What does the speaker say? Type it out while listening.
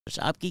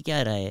آپ کی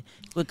کیا رائے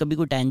ہے؟ کبھی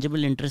کوئی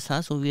ٹینجبل انٹرسٹ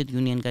تھا سوویت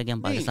یونین کا کہ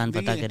ہم پاکستان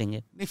فتح کریں گے؟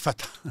 نہیں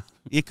فتح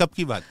یہ کب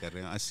کی بات کر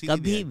رہے ہیں؟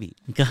 کبھی بھی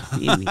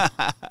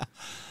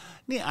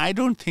نہیں, I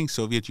don't think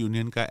Soviet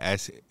Union کا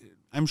ایسے, I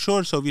am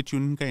sure Soviet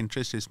Union کا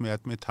انٹرسٹ اس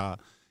بات میں تھا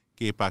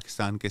کہ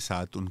پاکستان کے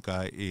ساتھ ان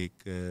کا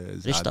ایک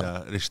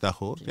زیادہ رشتہ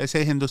ہو,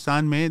 جیسے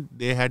ہندوستان میں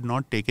they had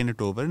not taken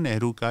it over,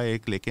 Nehru کا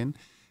ایک لیکن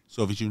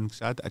سوویت یونین کے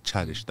ساتھ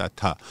اچھا رشتہ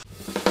تھا.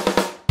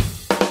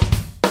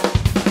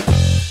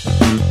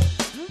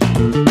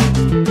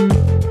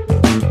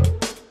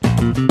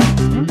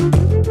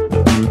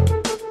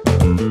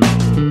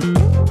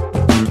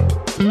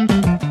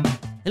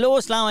 ہیلو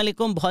السلام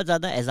علیکم. بہت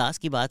زیادہ اعزاز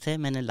کی بات ہے,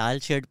 میں نے لال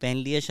شرٹ پہن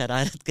لی ہے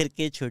شرارت کر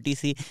کے چھوٹی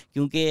سی,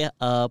 کیونکہ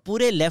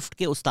پورے لیفٹ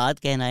کے استاد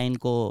کہنا ہے ان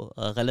کو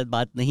غلط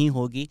بات نہیں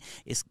ہوگی.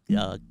 اس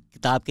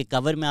کتاب کے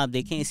کور میں آپ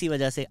دیکھیں, اسی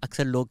وجہ سے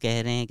اکثر لوگ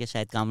کہہ رہے ہیں کہ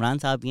شاید کامران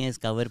صاحب ہی ہیں اس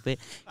کور پہ,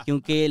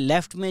 کیونکہ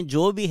لیفٹ میں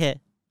جو بھی ہے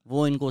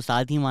وہ ان کو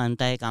استاد ہی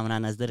مانتا ہے.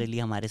 کامران اصدر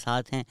علی ہمارے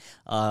ساتھ ہیں,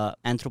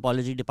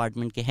 اینتھروپولوجی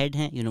ڈپارٹمنٹ کے ہیڈ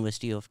ہیں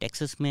یونیورسٹی آف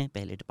ٹیکسس میں,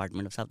 پہلے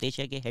ڈپارٹمنٹ آف ساؤتھ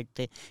ایشیا کے ہیڈ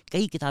تھے,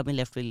 کئی کتابیں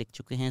لیفٹ پہ لکھ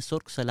چکے ہیں.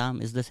 سرخ سلام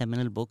از دا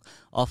seminal book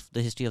of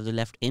the history of the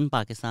left in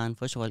Pakistan.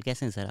 First of all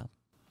کیسے ہیں سر آپ؟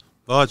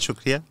 بہت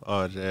شکریہ,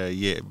 اور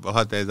یہ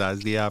بہت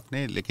اعزاز دیا آپ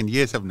نے, لیکن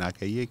یہ سب نہ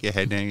کہیے کہ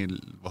ہیڈ ہیں,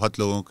 بہت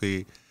لوگوں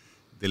کی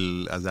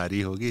دل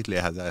آزاری ہوگی,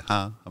 لہٰذا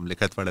ہاں ہم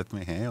لکھت پڑھت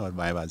میں ہیں اور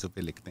بائیں بازو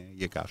پہ لکھتے ہیں,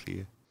 یہ کافی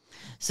ہے.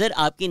 سر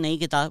آپ کی نئی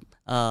کتاب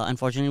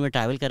انفارچونیٹلی میں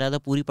ٹریول کر رہا تھا,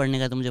 پوری پڑھنے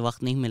کا تو مجھے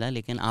وقت نہیں ملا,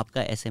 لیکن آپ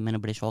کا ایسے میں نے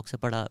بڑے شوق سے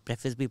پڑھا,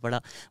 پریفیس بھی پڑھا,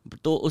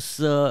 تو اس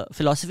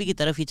فلاسفی کی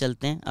طرف ہی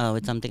چلتے ہیں.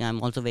 With some thing I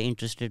am also very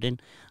interested in.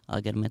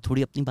 اگر میں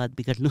تھوڑی اپنی بات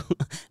بھی کر لوں,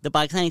 دا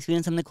پاکستان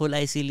ایکسپیرینس ہم نے کھولا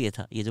اسی لیے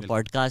تھا, یہ جو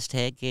پوڈ کاسٹ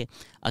ہے, کہ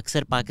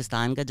اکثر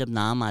پاکستان کا جب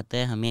نام آتا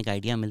ہے ہمیں ایک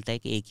آئیڈیا ملتا ہے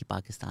کہ ایک ہی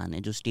پاکستان ہے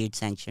جو اسٹیٹ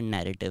سینکشن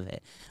نیریٹو ہے.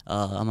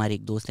 ہمارے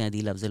ایک دوست ہیں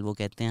عدیل افضل, وہ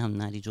کہتے ہیں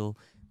ہماری جو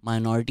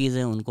مائنورٹیز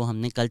ہیں ان کو ہم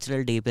نے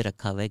کلچرل ڈے پہ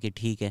رکھا ہوا ہے کہ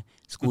ٹھیک ہے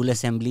اسکول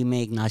اسمبلی میں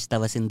ایک ناچتا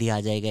ہوا سندھی آ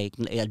جائے گا, ایک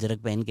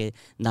اجرک پہن کے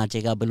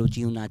ناچے گا,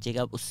 بلوچیوں ناچے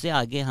گا, اس سے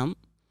آگے ہم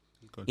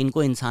ان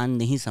کو انسان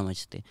نہیں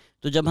سمجھتے.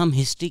 تو جب ہم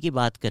ہسٹری کی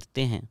بات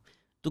کرتے ہیں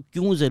تو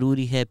کیوں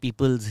ضروری ہے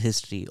پیپلز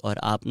ہسٹری؟ اور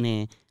آپ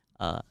نے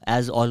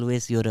ایز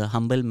آلویز یور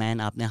ہمبل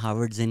مین, آپ نے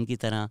ہارورڈ زن کی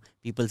طرح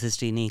پیپلز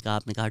ہسٹری نہیں کہا,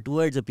 آپ نے کہا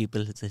ٹورڈز اے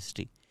پیپلز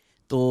ہسٹری.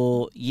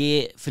 تو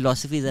یہ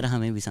فلاسفی ذرا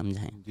ہمیں بھی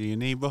سمجھائیں. جی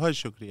نہیں, بہت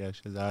شکریہ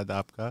شہزاد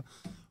آپ کا.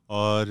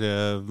 اور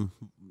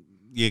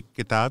یہ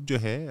کتاب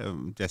جو ہے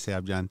جیسے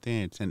آپ جانتے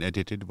ہیں اٹس این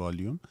ایڈیٹڈ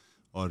والیوم,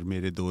 اور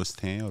میرے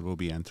دوست ہیں اور وہ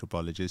بھی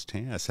اینتھروپولوجسٹ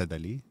ہیں, اسد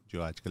علی,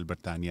 جو آج کل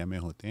برطانیہ میں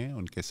ہوتے ہیں,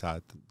 ان کے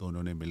ساتھ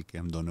دونوں نے مل کے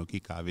ہم دونوں کی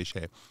کاوش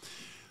ہے.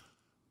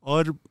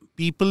 اور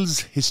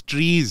پیپلز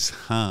ہسٹریز,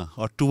 ہاں,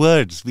 اور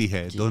ٹورڈز بھی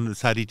ہے, دونوں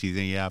ساری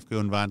چیزیں. یہ آپ کے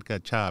عنوان کا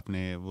اچھا آپ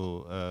نے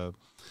وہ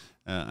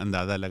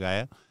اندازہ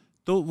لگایا.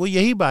 تو وہ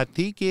یہی بات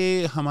تھی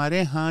کہ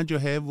ہمارے ہاں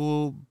جو ہے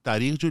وہ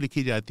تاریخ جو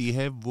لکھی جاتی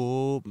ہے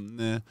وہ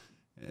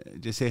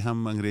جیسے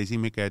ہم انگریزی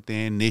میں کہتے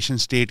ہیں نیشن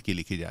سٹیٹ کی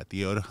لکھی جاتی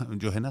ہے, اور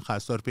جو ہے نا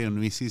خاص طور پہ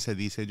 19ویں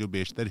صدی سے جو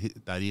بیشتر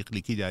تاریخ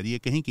لکھی جا رہی ہے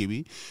کہیں کی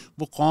بھی,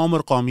 وہ قوم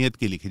اور قومیت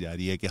کی لکھی جا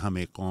رہی ہے کہ ہم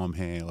ایک قوم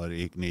ہیں اور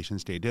ایک نیشن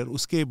سٹیٹ ہے, اور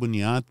اس کے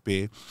بنیاد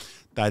پہ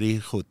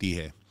تاریخ ہوتی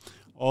ہے.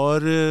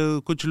 اور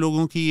کچھ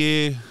لوگوں کی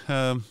یہ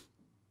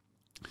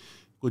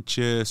کچھ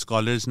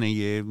اسکالرز نے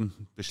یہ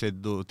پچھلے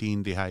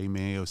 2-3 دہائی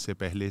میں, اس سے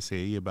پہلے سے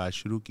یہ بات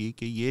شروع کی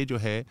کہ یہ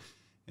جو ہے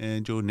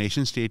جو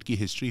نیشن سٹیٹ کی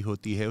ہسٹری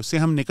ہوتی ہے اس سے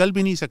ہم نکل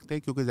بھی نہیں سکتے,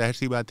 کیونکہ ظاہر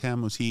سی بات ہے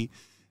ہم اسی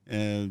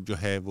جو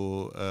ہے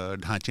وہ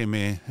ڈھانچے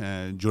میں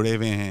جڑے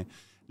ہوئے ہیں.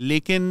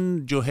 لیکن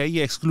جو ہے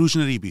یہ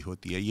ایکسکلوژنری بھی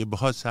ہوتی ہے, یہ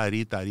بہت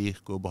ساری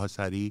تاریخ کو, بہت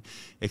ساری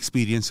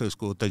ایکسپیرینسز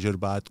کو,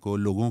 تجربات کو,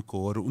 لوگوں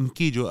کو, اور ان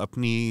کی جو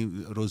اپنی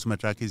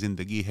روزمرہ کی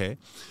زندگی ہے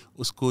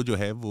اس کو جو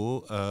ہے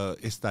وہ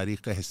اس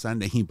تاریخ کا حصہ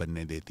نہیں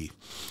بننے دیتی.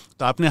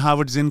 تو آپ نے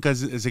ہارورڈ زن کا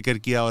ذکر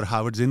کیا, اور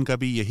ہارورڈ زن کا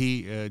بھی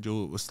یہی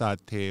جو استاد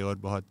تھے, اور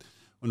بہت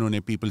انہوں نے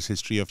Peoples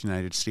history of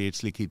United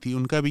States لکھی تھی,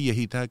 ان کا بھی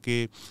یہی تھا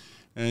کہ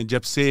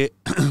جب سے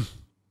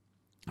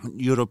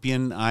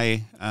یورپین آئے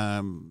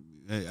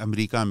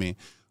امریکہ میں,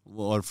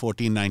 اور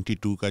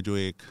 1492 کا جو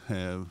ایک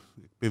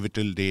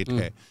پیوٹل ڈیٹ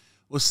ہے,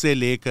 اس سے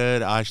لے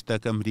کر آج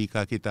تک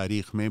امریکہ کی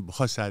تاریخ میں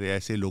بہت سارے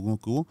ایسے لوگوں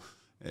کو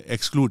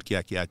ایکسکلوڈ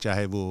کیا,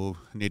 چاہے وہ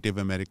نیٹو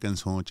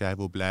امریکنز ہوں, چاہے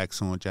وہ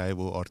بلیکس ہوں, چاہے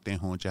وہ عورتیں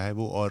ہوں, چاہے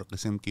وہ اور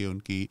قسم کی ان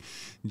کی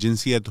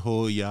جنسیت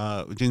ہو,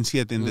 یا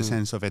جنسیت in the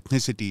sense of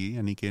ethnicity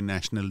یعنی کہ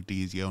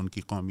نیشنلٹیز یا ان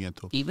کی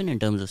قومیت ہو, even in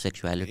terms of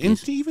sexuality,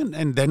 even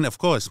and then of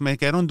course میں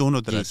کہہ رہا ہوں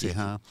دونوں طرح سے.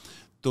 ہاں,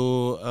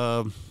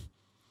 تو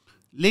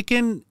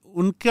لیکن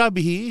ان کا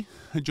بھی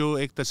جو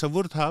ایک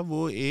تصور تھا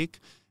وہ ایک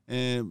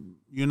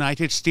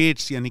یونائٹڈ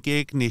اسٹیٹس یعنی کہ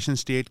ایک نیشن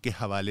اسٹیٹ کے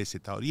حوالے سے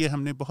تھا, اور یہ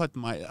ہم نے بہت,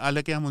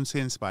 حالانکہ ہم ان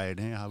سے انسپائرڈ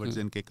ہیں, ہارورڈ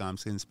زن کے کام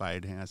سے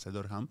انسپائرڈ ہیں اسد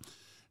اور ہم,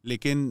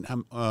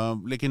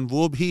 لیکن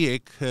وہ بھی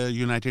ایک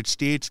یونائٹڈ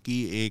اسٹیٹس کی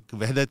ایک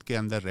وحدت کے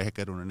اندر رہ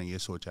کر انہوں نے یہ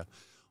سوچا.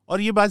 اور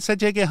یہ بات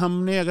سچ ہے کہ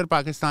ہم نے اگر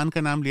پاکستان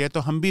کا نام لیا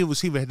تو ہم بھی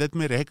اسی وحدت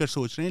میں رہ کر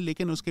سوچ رہے ہیں,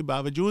 لیکن اس کے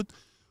باوجود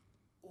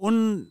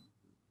ان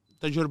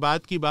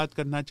تجربات کی بات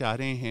کرنا چاہ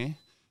رہے ہیں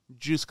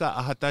جس کا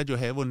احاطہ جو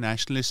ہے وہ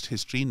نیشنلسٹ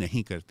ہسٹری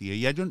نہیں کرتی ہے,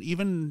 یا جو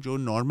ایون جو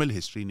نارمل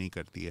ہسٹری نہیں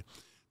کرتی ہے.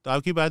 تو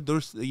آپ کی بات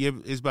درست، یہ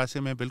اس بات سے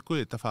میں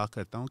بالکل اتفاق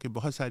کرتا ہوں کہ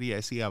بہت ساری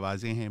ایسی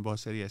آوازیں ہیں، بہت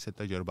ساری ایسے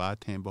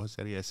تجربات ہیں، بہت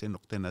سارے ایسے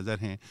نقطۂ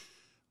نظر ہیں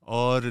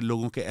اور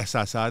لوگوں کے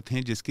احساسات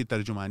ہیں جس کی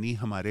ترجمانی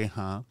ہمارے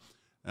ہاں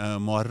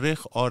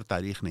مورخ اور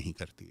تاریخ نہیں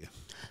کرتی ہے.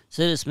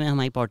 سر اس میں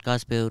ہماری پوڈ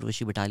کاسٹ پہ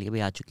اروشی بٹالیا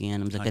بھی آ چکی ہیں،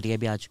 انم زکریا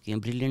بھی آ چکی ہیں،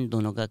 بریلینٹ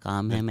دونوں کا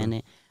کام ہے. میں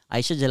نے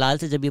عائشہ جلال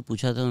سے جب یہ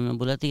پوچھا تھا انہوں نے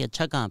بولا تھا یہ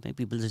اچھا کام ہے،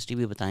 پیپلز ہسٹری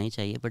بھی بتانی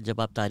چاہیے، بٹ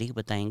جب آپ تاریخ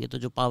بتائیں گے تو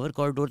جو پاور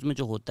کوریڈورز میں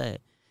جو ہوتا ہے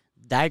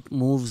that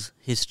moves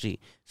history.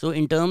 So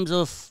in terms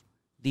of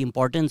the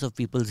importance of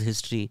Peoples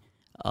history,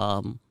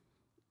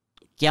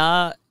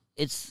 کیا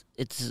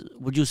it's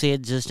would you say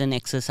it's just an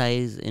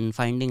exercise in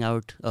finding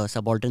out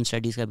subaltern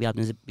studies کا بھی آپ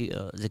نے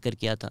ذکر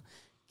کیا تھا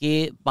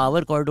کہ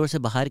پاور کوریڈور سے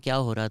باہر کیا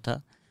ہو رہا تھا،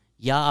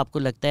 یا آپ کو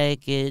لگتا ہے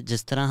کہ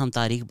جس طرح ہم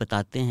تاریخ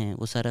بتاتے ہیں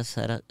وہ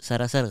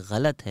سراسر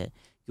غلط ہے،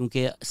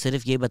 کیونکہ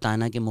صرف یہ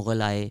بتانا کہ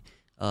مغل آئے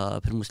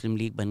پھر مسلم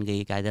لیگ بن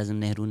گئی، قائد اعظم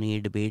نہرو نے یہ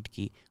ڈبیٹ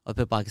کی اور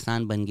پھر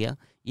پاکستان بن گیا،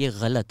 یہ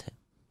غلط ہے؟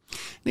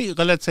 نہیں،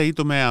 غلط صحیح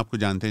تو میں آپ کو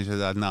جانتے ہیں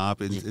شہزاد، نہ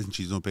آپ ان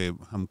چیزوں پہ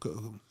ہم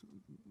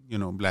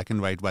بلیک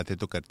اینڈ وائٹ باتیں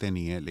تو کرتے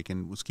نہیں ہیں،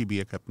 لیکن اس کی بھی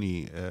ایک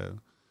اپنی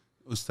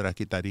اس طرح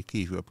کی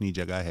تاریخی اپنی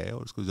جگہ ہے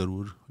اور اس کو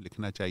ضرور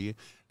لکھنا چاہیے.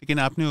 لیکن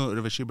آپ نے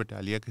اروشی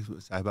بٹالیا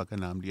صاحبہ کا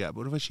نام لیا.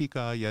 اروشی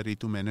کا یا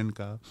ریتو مینن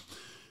کا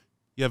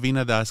یا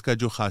وینا داس کا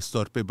جو خاص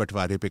طور پہ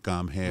بٹوارے پہ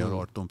کام ہے اور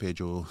عورتوں پہ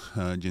جو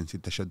جنسی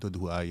تشدد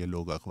ہوا یا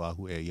لوگ اغوا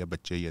ہوئے یا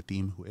بچے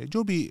یتیم ہوئے،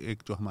 جو بھی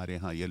ایک جو ہمارے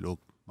ہاں یہ لوگ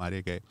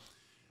مارے گئے،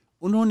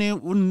 انہوں نے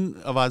ان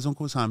آوازوں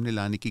کو سامنے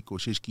لانے کی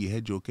کوشش کی ہے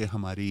جو کہ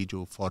ہماری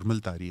جو فارمل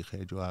تاریخ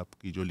ہے، جو آپ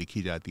کی جو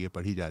لکھی جاتی ہے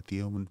پڑھی جاتی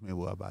ہے، ان میں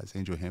وہ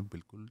آوازیں جو ہیں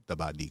بالکل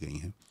دبا دی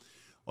گئی ہیں.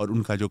 اور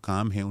ان کا جو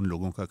کام ہے، ان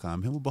لوگوں کا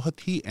کام ہے، وہ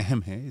بہت ہی اہم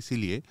ہے، اسی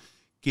لیے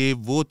کہ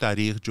وہ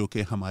تاریخ جو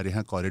کہ ہمارے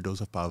ہاں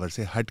کوریڈورز آف پاور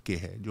سے ہٹ کے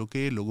ہے، جو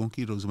کہ لوگوں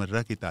کی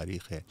روزمرہ کی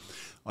تاریخ ہے،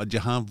 اور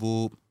جہاں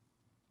وہ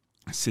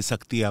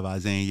سسکتی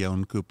آوازیں یا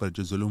ان کے اوپر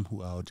جو ظلم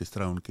ہوا اور جس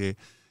طرح ان کے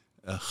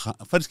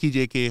فرض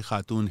کیجئے کہ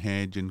خاتون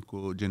ہیں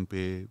جن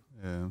پہ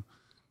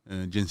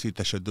جنسی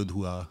تشدد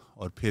ہوا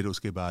اور پھر اس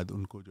کے بعد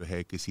ان کو جو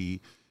ہے کسی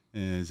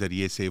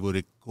ذریعے سے وہ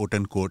کوٹ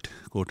اینڈ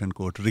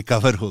کوٹ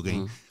ریکور ہو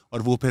گئیں اور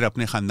وہ پھر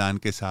اپنے خاندان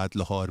کے ساتھ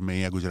لاہور میں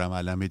یا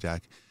گجرانوالہ میں جا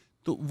کے،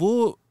 تو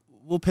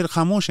وہ پھر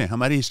خاموش ہیں،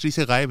 ہماری ہسٹری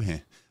سے غائب ہیں.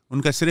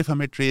 ان کا صرف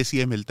ہمیں ٹریس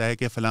یہ ملتا ہے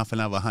کہ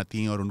فلاں وہاں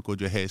تھیں اور ان کو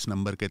جو ہے اس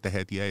نمبر کے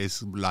تحت یا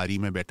اس لاری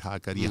میں بیٹھا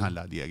کر یہاں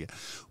لا دیا گیا.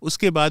 اس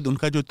کے بعد ان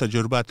کا جو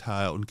تجربہ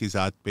تھا ان کی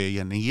ذات پہ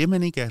یا نہیں، یہ میں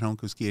نہیں کہہ رہا ہوں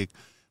کہ اس کی ایک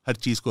ہر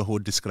چیز کو وہ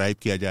ڈسکرائب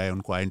کیا جائے،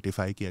 ان کو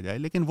آئیڈینٹیفائی کیا جائے،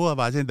 لیکن وہ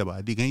آوازیں دبا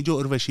دی گئیں جو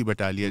اروشی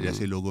بٹالیا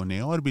جیسے لوگوں نے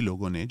اور بھی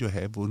لوگوں نے جو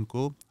ہے وہ ان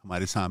کو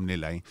ہمارے سامنے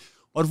لائیں،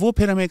 اور وہ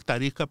پھر ہمیں ایک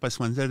تاریخ کا پس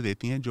منظر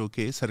دیتی ہیں جو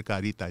کہ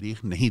سرکاری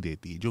تاریخ نہیں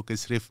دیتی، جو کہ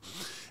صرف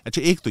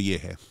اچھا ایک تو یہ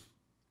ہے.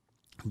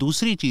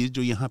 دوسری چیز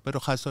جو یہاں پر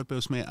خاص طور پہ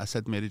اس میں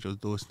اسد میرے جو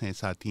دوست ہیں،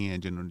 ساتھی ہیں،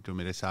 جو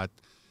میرے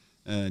ساتھ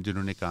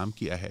جنہوں نے کام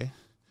کیا ہے،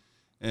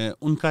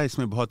 ان کا اس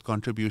میں بہت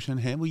کنٹریبیوشن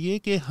ہے، وہ یہ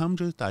کہ ہم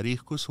جو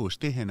تاریخ کو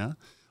سوچتے ہیں نا،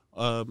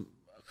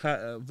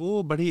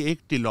 وہ بڑی ایک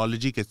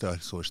ٹیلالوجی کے طور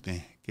سوچتے ہیں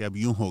کہ اب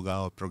یوں ہوگا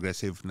اور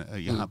پروگریسو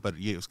یہاں پر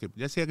یہ اس کے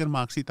جیسے اگر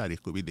مارکسی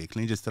تاریخ کو بھی دیکھ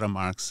لیں، جس طرح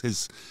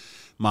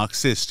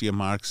مارکسسٹ یا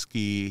مارکس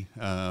کی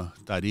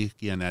تاریخ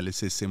کی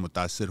انالیسس سے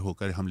متاثر ہو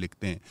کر ہم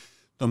لکھتے ہیں،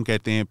 تو ہم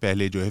کہتے ہیں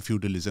پہلے جو ہے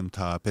فیوڈلزم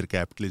تھا، پھر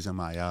کیپٹلزم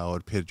آیا اور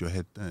پھر جو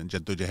ہے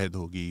جد و جہد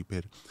ہوگی،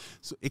 پھر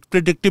ایک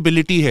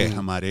پریڈکٹیبلٹی ہے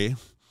ہمارے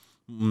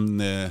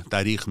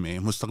تاریخ میں،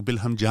 مستقبل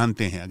ہم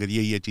جانتے ہیں اگر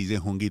یہ چیزیں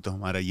ہوں گی تو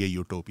ہمارا یہ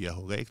یوٹوپیا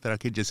ہوگا، ایک طرح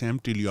کی جیسے ہم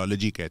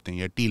ٹیلیالوجی کہتے ہیں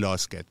یا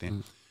ٹیلاس کہتے ہیں.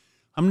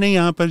 ہم نے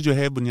یہاں پر جو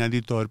ہے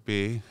بنیادی طور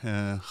پہ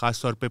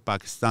خاص طور پہ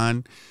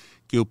پاکستان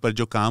کے اوپر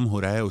جو کام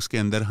ہو رہا ہے اس کے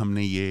اندر ہم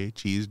نے یہ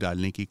چیز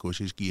ڈالنے کی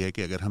کوشش کی ہے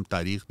کہ اگر ہم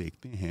تاریخ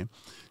دیکھتے ہیں،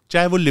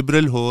 چاہے وہ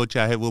لبرل ہو،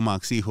 چاہے وہ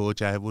مارکسی ہو،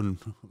 چاہے وہ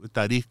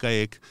تاریخ کا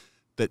ایک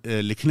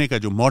لکھنے کا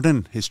جو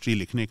ماڈرن ہسٹری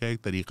لکھنے کا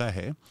ایک طریقہ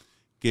ہے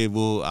کہ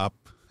وہ آپ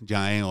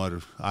جائیں اور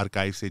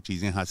آرکائیو سے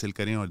چیزیں حاصل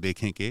کریں اور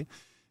دیکھیں کہ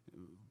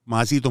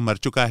ماضی تو مر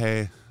چکا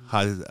ہے،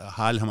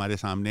 حال ہمارے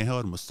سامنے ہے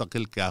اور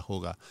مستقل کیا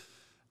ہوگا.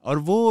 اور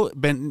وہ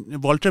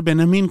والٹر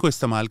بینامین کو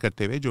استعمال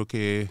کرتے ہوئے، جو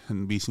کہ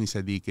 20ویں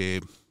صدی کے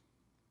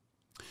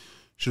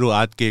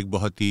شروعات کے ایک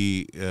بہت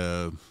ہی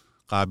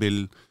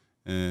قابل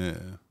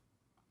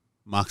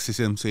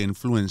مارکسزم سے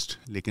انفلوئنسڈ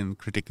لیکن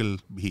کریٹیکل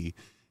بھی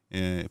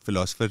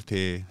فلاسفر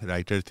تھے،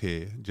 رائٹر تھے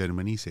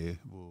جرمنی سے،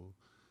 وہ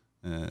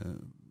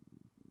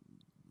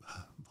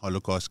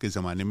ہولوکاسٹ کے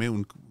زمانے میں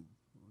ان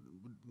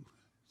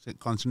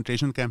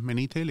کنسنٹریشن کیمپ میں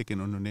نہیں تھے،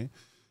 لیکن انہوں نے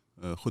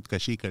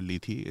خودکشی کر لی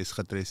تھی اس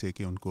خطرے سے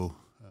کہ ان کو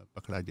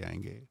پکڑے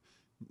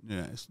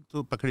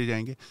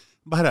جائیں گے.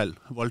 بہرحال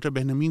والٹر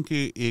بینامین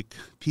کی ایک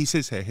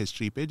تھیسس ہے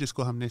ہسٹری پہ جس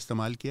کو ہم نے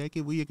استعمال کیا ہے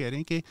کہ وہ یہ کہہ رہے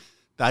ہیں کہ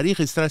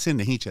تاریخ اس طرح سے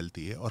نہیں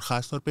چلتی ہے، اور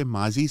خاص طور پہ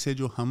ماضی سے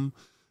جو ہم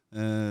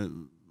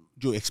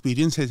جو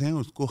ایکسپیرینسز ہیں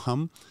اس کو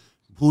ہم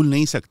بھول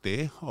نہیں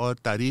سکتے، اور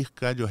تاریخ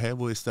کا جو ہے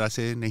وہ اس طرح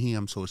سے نہیں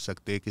ہم سوچ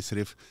سکتے کہ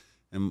صرف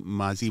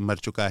ماضی مر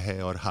چکا ہے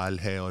اور حال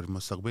ہے اور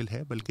مستقبل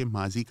ہے، بلکہ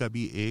ماضی کا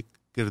بھی ایک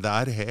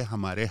کردار ہے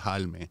ہمارے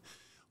حال میں.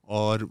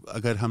 اور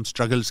اگر ہم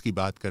سٹرگلز کی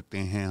بات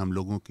کرتے ہیں، ہم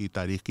لوگوں کی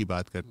تاریخ کی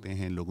بات کرتے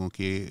ہیں، لوگوں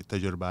کے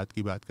تجربات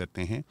کی بات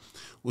کرتے ہیں،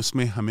 اس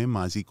میں ہمیں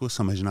ماضی کو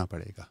سمجھنا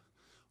پڑے گا.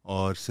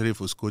 اور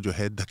صرف اس کو جو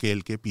ہے دھکیل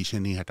کے پیچھے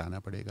نہیں ہٹانا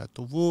پڑے گا.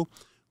 تو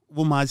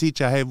وہ ماضی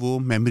چاہے وہ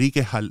میموری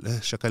کے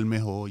شکل میں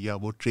ہو یا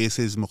وہ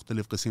ٹریسز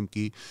مختلف قسم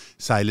کی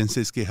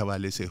سائلنسز کے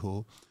حوالے سے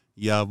ہو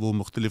یا وہ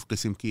مختلف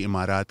قسم کی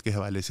عمارات کے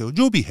حوالے سے ہو,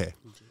 جو بھی ہے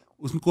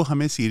ان کو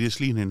ہمیں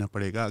سیریسلی لینا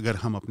پڑے گا اگر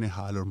ہم اپنے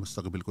حال اور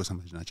مستقبل کو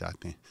سمجھنا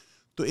چاہتے ہیں.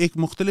 تو ایک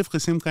مختلف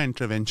قسم کا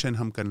انٹرونشن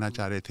ہم کرنا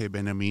چاہ رہے تھے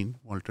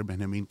والٹر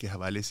بینامین کے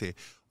حوالے سے,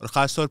 اور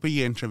خاص طور پہ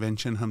یہ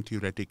انٹرونشن ہم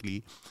تھیوریٹکلی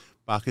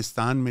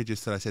پاکستان میں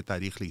جس طرح سے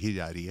تاریخ لکھی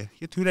جا رہی ہے,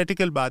 یہ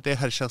تھیوریٹیکل بات ہے,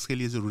 ہر شخص کے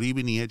لیے ضروری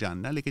بھی نہیں ہے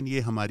جاننا, لیکن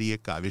یہ ہماری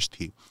ایک کاوش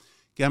تھی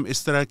کہ ہم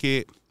اس طرح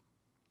کے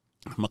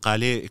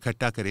مقالے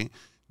اکٹھا کریں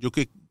جو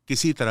کہ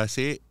کسی طرح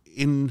سے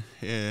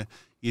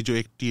یہ جو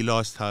ایک ٹی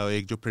لاس تھا,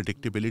 ایک جو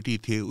پریڈکٹیبلٹی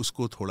تھی, اس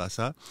کو تھوڑا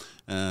سا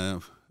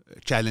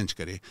چیلنج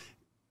کرے.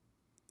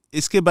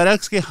 اس کے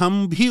برعکس کہ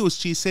ہم بھی اس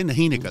چیز سے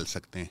نہیں نکل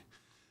سکتے ہیں,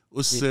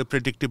 اس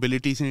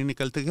پریڈکٹیبلٹی سے نہیں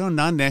نکل سکتے, اور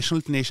نہ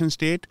نیشن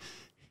اسٹیٹ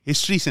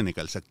ہسٹری سے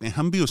نکل سکتے ہیں.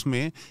 ہم بھی اس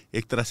میں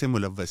ایک طرح سے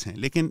ملوث ہیں,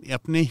 لیکن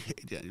اپنے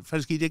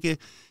فرض کیجئے کہ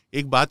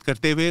ایک بات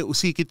کرتے ہوئے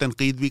اسی کی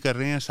تنقید بھی کر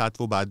رہے ہیں,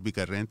 ساتھ وہ بات بھی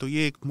کر رہے ہیں. تو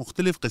یہ ایک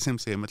مختلف قسم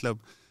سے مطلب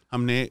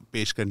ہم نے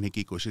پیش کرنے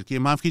کی کوشش کی.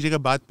 معاف کیجیے گا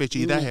بات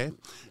پیچیدہ ہے,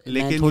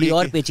 لیکن تھوڑی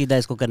اور پیچیدہ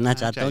اس کو کرنا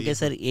چاہتا ہوں کہ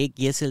سر ایک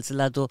یہ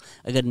سلسلہ تو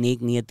اگر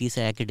نیک نیتی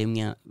سے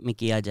اکیڈمیا میں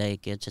کیا جائے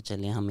کہ اچھا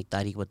چلیں ہم ایک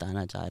تاریخ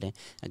بتانا چاہ رہے ہیں,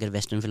 اگر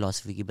ویسٹرن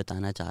فلاسفی کی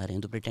بتانا چاہ رہے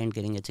ہیں تو پریٹینڈ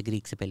کریں گے اچھا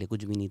گریک سے پہلے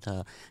کچھ بھی نہیں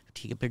تھا,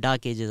 ٹھیک ہے, پھر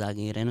ڈارک ایجز آ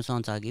گئی,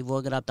 رینیسانس آ گئی. وہ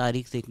اگر آپ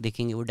تاریخ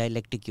دیکھیں گے وہ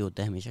ڈائلیکٹک ہی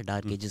ہوتا ہے ہمیشہ.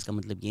 ڈارک ایجز کا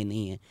مطلب یہ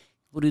نہیں ہے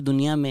پوری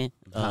دنیا میں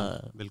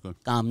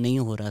کام نہیں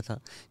ہو رہا تھا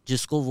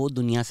جس کو وہ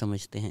دنیا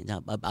سمجھتے ہیں, جہاں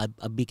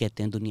اب بھی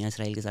کہتے ہیں دنیا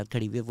اسرائیل کے ساتھ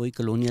کھڑی ہوئی ہے, وہی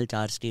کلونیل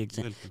 4 اسٹیٹس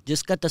ہیں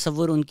جس کا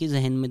تصور ان کی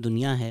ذہن میں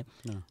دنیا ہے,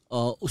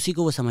 اسی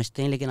کو وہ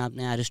سمجھتے ہیں. لیکن آپ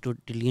نے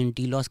ایرسٹوٹیلین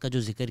ٹی لاس کا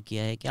جو ذکر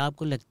کیا ہے, کیا آپ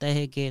کو لگتا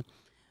ہے کہ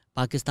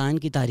پاکستان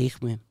کی تاریخ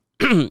میں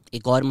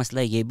ایک اور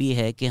مسئلہ یہ بھی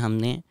ہے کہ ہم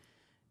نے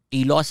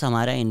ٹی لاس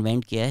ہمارا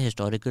انوینٹ کیا ہے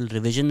ہسٹوریکل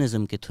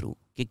ریویژنزم کے تھرو,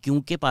 کہ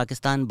کیونکہ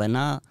پاکستان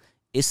بنا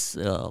اس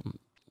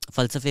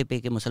فلسفے پہ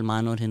کہ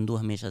مسلمان اور ہندو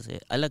ہمیشہ سے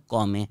الگ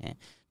قومیں ہیں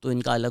تو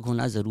ان کا الگ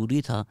ہونا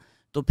ضروری تھا.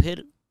 تو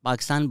پھر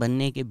پاکستان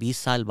بننے کے 20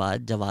 سال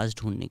بعد جواز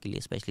ڈھونڈنے کے لیے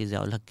اسپیشلی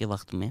ضیاء الحق کے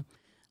وقت میں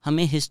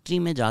ہمیں ہسٹری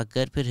میں جا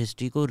کر پھر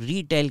ہسٹری کو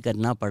ری ٹیل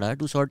کرنا پڑا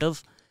to sort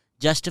of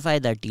justify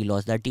that tea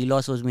loss. That tea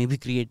loss was maybe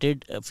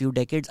created a few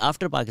decades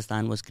after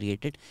Pakistan was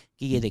created.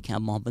 کہ یہ دیکھیں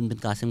اب محمد بن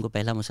قاسم کو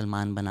پہلا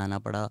مسلمان بنانا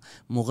پڑا,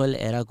 مغل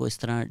ایرا کو اس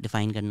طرح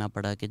ڈیفائن کرنا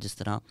پڑا کہ جس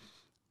طرح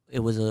it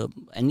was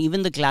and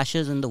even the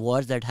clashes and the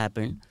wars that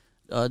happened,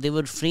 they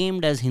were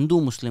framed as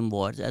Hindu-Muslim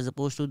wars as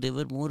opposed to they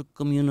were more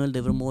communal,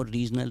 they were more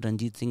regional.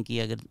 Ranjit Singh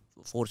کی اگر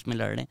فورس میں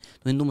لڑ رہے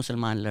ہیں تو ہندو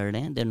مسلمان لڑ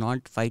رہے ہیں, they're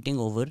not fighting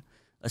over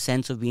a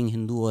sense of being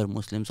Hindu or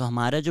Muslim. So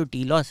ہمارا جو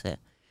ٹی لاس ہے,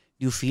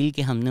 یو فیل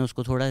کہ ہم نے اس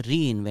کو تھوڑا ری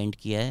انوینٹ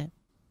کیا ہے؟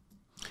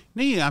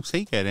 نہیں, آپ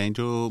صحیح کہہ رہے ہیں.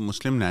 جو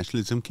مسلم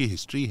نیشنلزم کی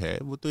ہسٹری ہے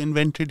وہ تو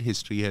انوینٹڈ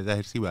ہسٹری ہے,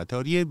 ظاہر سی بات ہے,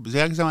 اور یہ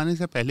ضیاء کے زمانے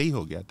سے پہلے ہی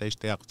ہو گیا تھا.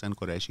 اشتیاق حسن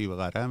قریشی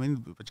وغیرہ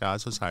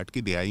 50 اور 60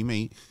 کی دہائی میں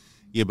ہی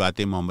یہ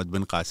باتیں محمد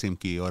بن قاسم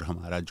کی اور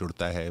ہمارا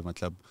جڑتا ہے,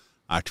 مطلب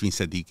 8ویں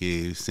صدی کے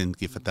سندھ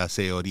کی فتح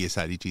سے, اور یہ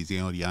ساری چیزیں,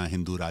 اور یہاں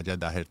ہندو راجہ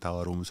داہر تھا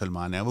اور وہ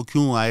مسلمان ہے. وہ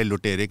کیوں آئے,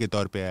 لٹیرے کے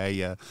طور پہ آئے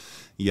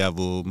یا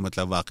وہ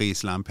مطلب واقعی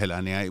اسلام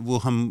پھیلانے آئے, وہ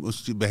ہم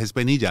اس بحث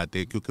پہ نہیں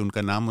جاتے کیونکہ ان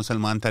کا نام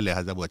مسلمان تھا,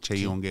 لہٰذا وہ اچھے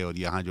ہی ہوں گے, اور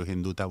یہاں جو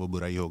ہندو تھا وہ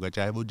برا ہی ہوگا,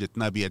 چاہے وہ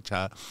جتنا بھی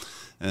اچھا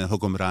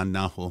حکمران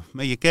نہ ہو.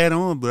 میں یہ کہہ رہا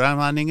ہوں برا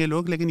مانیں گے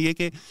لوگ, لیکن یہ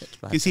کہ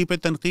کسی پہ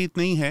تنقید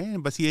نہیں ہے,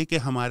 بس یہ کہ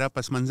ہمارا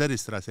پس منظر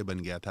اس طرح سے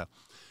بن گیا تھا.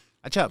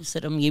 اچھا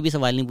سر, ہم یہ بھی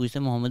سوال نہیں پوچھتے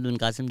محمد بن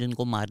قاسم جن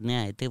کو مارنے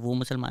آئے تھے وہ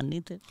مسلمان نہیں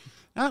تھے؟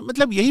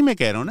 مطلب یہی میں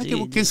کہہ رہا ہوں نا کہ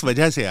وہ کس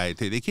وجہ سے آئے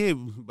تھے. دیکھیے,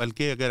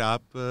 بلکہ اگر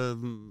آپ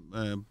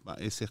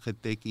اس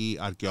خطے کی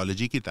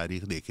آرکیالوجی کی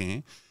تاریخ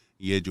دیکھیں,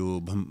 یہ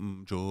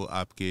جو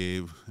آپ کے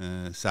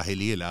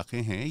ساحلی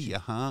علاقے ہیں,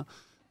 یہاں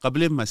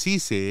قبل مسیح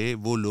سے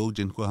وہ لوگ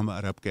جن کو ہم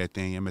عرب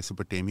کہتے ہیں یا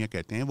میسوپوٹیمیا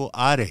کہتے ہیں, وہ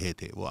آ رہے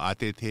تھے, وہ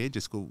آتے تھے,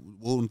 جس کو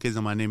وہ ان کے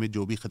زمانے میں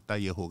جو بھی خطہ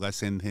یہ ہوگا,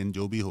 سندھ ہند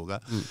جو بھی ہوگا,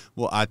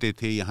 وہ آتے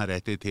تھے, یہاں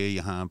رہتے تھے,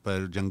 یہاں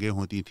پر جنگیں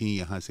ہوتی تھیں,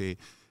 یہاں سے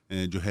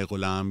جو ہے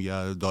غلام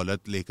یا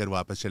دولت لے کر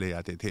واپس چلے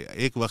جاتے تھے.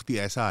 ایک وقت ہی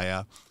ایسا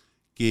آیا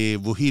کہ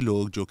وہی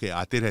لوگ جو کہ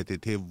آتے رہتے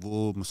تھے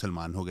وہ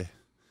مسلمان ہو گئے,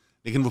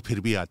 لیکن وہ پھر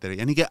بھی آتے رہے.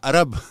 یعنی کہ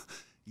عرب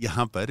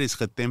یہاں پر اس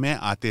خطے میں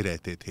آتے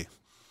رہتے تھے,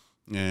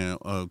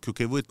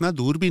 کیونکہ وہ اتنا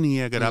دور بھی نہیں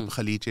ہے. اگر آپ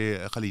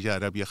خلیج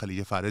عرب یا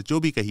خلیج فارس جو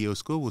بھی کہیے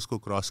اس کو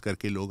کراس کر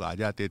کے لوگ آ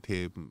جاتے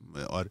تھے.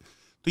 اور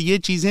تو یہ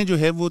چیزیں جو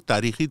ہے وہ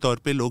تاریخی طور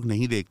پہ لوگ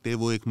نہیں دیکھتے,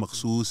 وہ ایک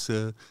مخصوص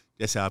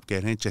جیسے آپ کہہ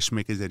رہے ہیں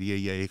چشمے کے ذریعے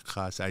یا ایک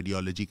خاص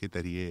آئیڈیالوجی کے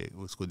ذریعے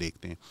اس کو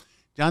دیکھتے ہیں.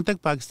 جہاں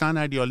تک پاکستان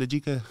آئیڈیالوجی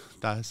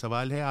کا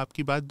سوال ہے, آپ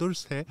کی بات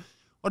درست ہے,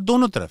 اور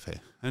دونوں طرف ہے.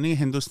 یعنی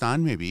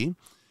ہندوستان میں بھی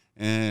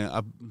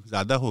اب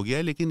زیادہ ہو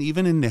گیا, لیکن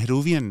even in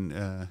Nehruvian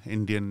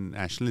Indian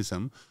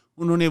nationalism,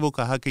 انہوں نے وہ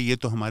کہا کہ یہ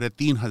تو ہمارے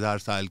 3000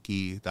 سال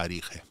کی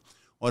تاریخ ہے,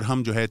 اور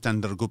ہم جو ہے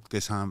چندر گپت کے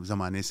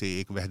زمانے سے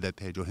ایک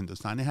وحدت ہے جو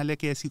ہندوستان ہے.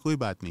 حالانکہ ایسی کوئی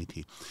بات نہیں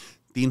تھی.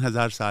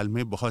 3000 سال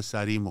میں بہت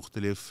ساری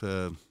مختلف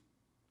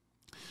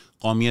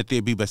قومیتیں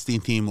بھی بستی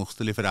تھیں,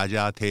 مختلف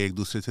راجات تھے, ایک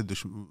دوسرے سے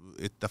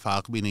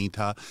اتفاق بھی نہیں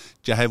تھا,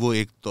 چاہے وہ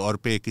ایک طور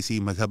پہ کسی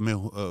مذہب میں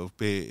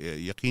پہ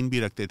یقین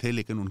بھی رکھتے تھے,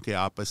 لیکن ان کے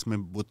آپس میں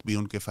بت بھی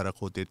ان کے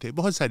فرق ہوتے تھے,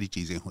 بہت ساری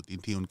چیزیں ہوتی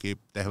تھیں, ان کے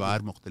تہوار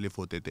مختلف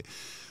ہوتے تھے.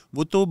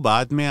 وہ تو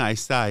بعد میں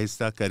آہستہ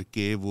آہستہ کر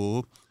کے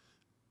وہ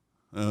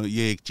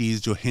یہ ایک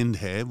چیز جو ہند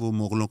ہے وہ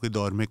مغلوں کے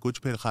دور میں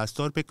کچھ, پھر خاص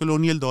طور پہ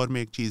کلونیل دور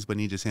میں ایک چیز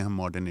بنی جسے ہم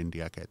ماڈرن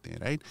انڈیا کہتے ہیں,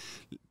 رائٹ.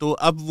 تو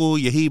اب وہ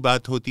یہی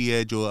بات ہوتی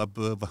ہے جو اب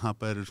وہاں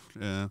پر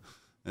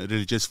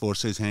ریلیجس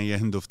فورسز ہیں یا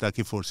ہندوفتہ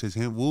کی فورسز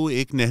ہیں, وہ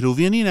ایک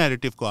نہرویانی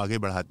نیریٹو کو آگے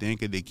بڑھاتے ہیں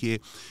کہ دیکھیے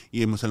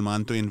یہ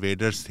مسلمان تو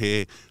انویڈرز تھے,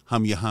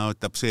 ہم یہاں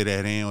تب سے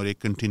رہ رہے ہیں اور ایک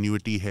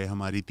کنٹینیوٹی ہے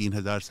ہماری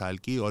 3000 سال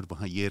کی, اور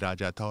وہاں یہ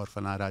راجا تھا اور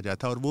فلاں راجا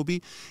تھا, اور وہ بھی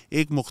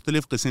ایک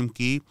مختلف قسم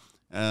کی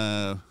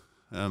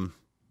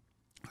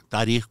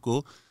تاریخ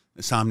کو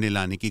سامنے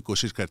لانے کی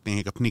کوشش کرتے ہیں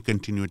ایک اپنی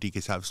کنٹینیوٹی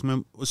کے ساتھ.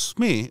 اس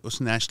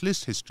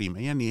نیشنلسٹ ہسٹری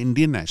میں, یعنی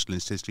انڈین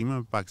نیشنلسٹ ہسٹری میں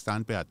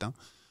پاکستان پہ آتا ہوں,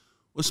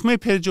 اس میں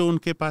پھر جو ان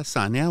کے پاس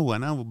سانحہ ہوا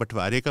نا وہ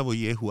بٹوارے کا, وہ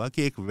یہ ہوا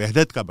کہ ایک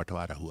وحدت کا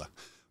بٹوارہ ہوا.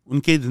 ان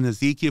کے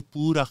نزدیک یہ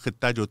پورا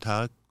خطہ جو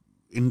تھا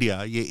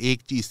انڈیا, یہ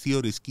ایک چیز تھی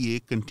اور اس کی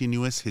ایک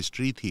کنٹینیوس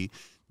ہسٹری تھی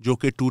جو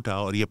کہ ٹوٹا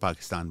اور یہ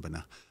پاکستان بنا.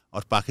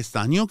 اور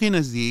پاکستانیوں کے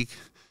نزدیک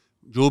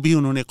جو بھی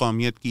انہوں نے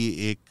قومیت کی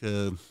ایک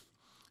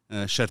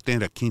شرطیں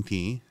رکھی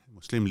تھیں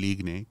مسلم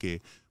لیگ نے کہ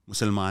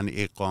مسلمان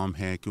ایک قوم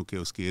ہے کیونکہ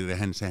اس کی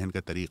رہن سہن کا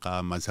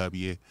طریقہ, مذہب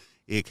یہ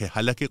ایک ہے.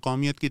 حالانکہ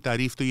قومیت کی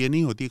تعریف تو یہ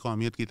نہیں ہوتی,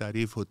 قومیت کی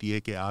تعریف ہوتی ہے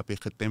کہ آپ ایک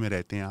خطے میں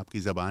رہتے ہیں, آپ کی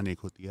زبان ایک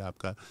ہوتی ہے, آپ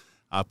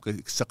کا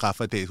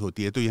ثقافت ایک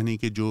ہوتی ہے. تو یعنی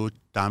کہ جو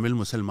تامل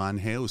مسلمان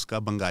ہے اس کا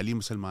بنگالی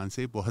مسلمان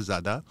سے بہت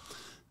زیادہ,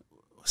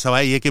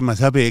 سوائے یہ کہ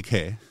مذہب ایک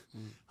ہے,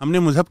 ہم نے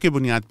مذہب کے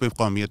بنیاد پہ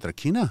قومیت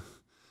رکھی نا,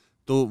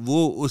 تو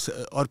وہ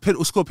اور پھر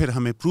اس کو پھر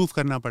ہمیں پروف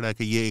کرنا پڑا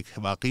کہ یہ ایک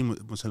واقعی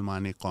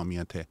مسلمان ایک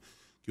قومیت ہے.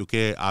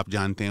 کیونکہ آپ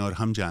جانتے ہیں اور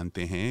ہم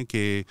جانتے ہیں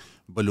کہ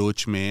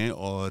بلوچ میں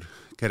اور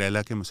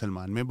کیرلا کے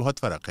مسلمان میں بہت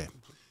فرق ہے.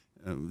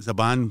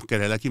 زبان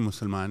کیرلا کی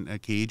مسلمان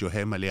کی جو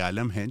ہے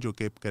ملیالم ہے, جو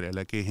کہ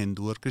کیرلا کے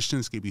ہندو اور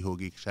کرسچنس کی بھی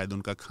ہوگی, شاید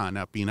ان کا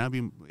کھانا پینا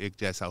بھی ایک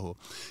جیسا ہو,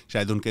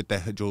 شاید ان کے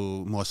جو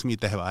موسمی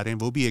تہوار ہیں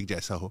وہ بھی ایک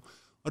جیسا ہو.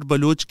 اور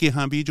بلوچ کے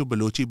ہاں بھی جو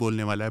بلوچی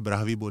بولنے والا ہے,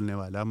 براہوی بولنے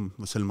والا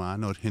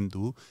مسلمان اور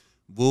ہندو,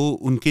 وہ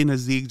ان کے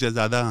نزدیک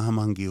زیادہ ہم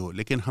آہنگی ہو.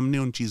 لیکن ہم نے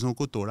ان چیزوں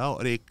کو توڑا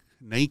اور ایک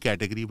نئی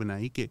کیٹیگری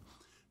بنائی کہ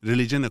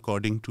religion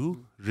according to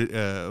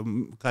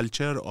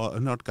culture, or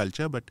not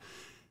culture but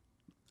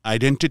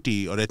identity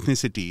or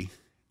ethnicity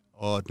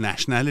اور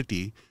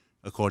nationality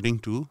according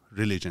to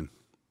religion.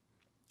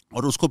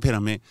 اور اس کو پھر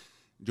ہمیں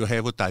جو ہے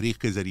وہ تاریخ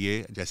کے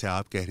ذریعے جیسے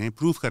آپ کہہ رہے ہیں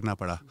پروف کرنا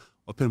پڑا,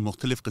 اور پھر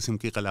مختلف قسم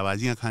کی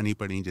قلاوازیاں کھانی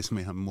پڑیں جس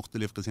میں ہم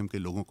مختلف قسم کے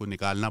لوگوں کو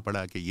نکالنا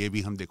پڑا کہ یہ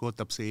بھی ہم دیکھو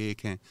تب سے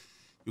ایک ہیں,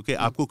 کیونکہ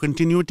آپ کو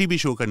کنٹینیوٹی بھی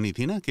شو کرنی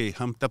تھی نا کہ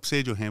ہم تب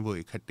سے جو ہیں وہ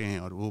اکٹھے ہیں.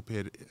 اور وہ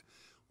پھر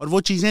اور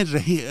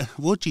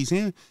وہ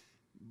چیزیں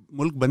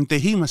ملک بنتے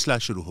ہی مسئلہ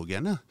شروع ہو گیا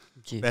نا.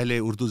 پہلے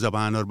اردو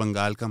زبان اور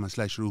بنگال کا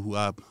مسئلہ شروع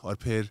ہوا, اور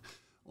پھر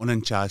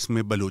 49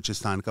 میں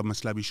بلوچستان کا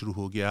مسئلہ بھی شروع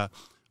ہو گیا.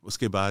 اس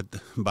کے بعد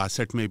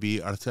 62 میں بھی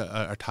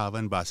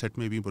 58-62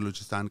 میں بھی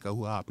بلوچستان کا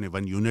ہوا, آپ نے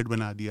 1 یونٹ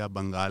بنا دیا.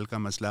 بنگال کا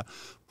مسئلہ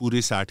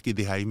پورے 60 کی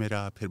دہائی میں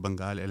رہا, پھر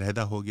بنگال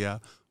علیحدہ ہو گیا.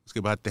 اس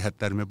کے بعد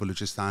 73 میں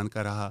بلوچستان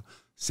کا رہا.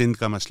 سندھ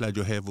کا مسئلہ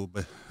جو ہے وہ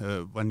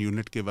 1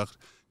 یونٹ کے وقت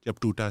جب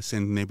ٹوٹا,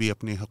 سندھ نے بھی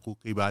اپنے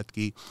حقوق کی بات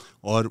کی,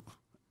 اور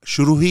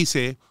شروع ہی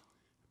سے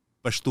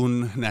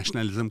پشتون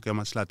نیشنلزم کا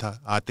مسئلہ تھا.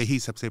 آتے ہی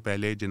سب سے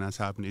پہلے جناح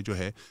صاحب نے جو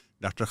ہے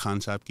ڈاکٹر خان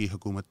صاحب کی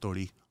حکومت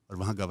توڑی اور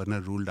وہاں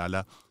گورنر رول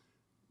ڈالا.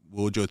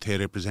 وہ جو تھے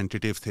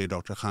ریپرزینٹیٹیو تھے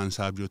ڈاکٹر خان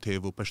صاحب جو تھے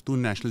وہ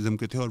پشتون نیشنلزم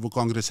کے تھے, اور وہ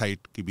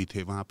کانگریسائٹ کی بھی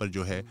تھے. وہاں پر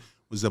جو ہے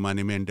اس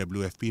زمانے میں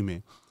NWFP میں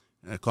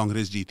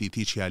کانگریس جیتی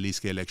تھی, 46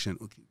 کے الیکشن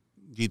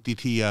جیتی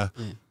تھی, یا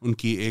ان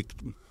کی ایک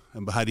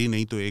بھاری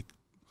نہیں تو ایک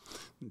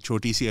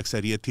چھوٹی سی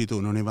اکثریت تھی, تو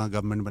انہوں نے وہاں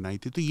گورنمنٹ بنائی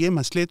تھی. تو یہ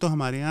مسئلے تو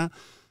ہمارے یہاں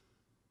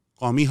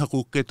قومی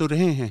حقوق کے تو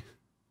رہے ہیں.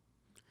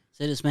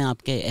 سر اس میں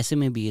آپ کے ایسے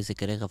میں بھی یہ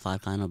ذکر ہے غفار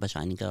خان اور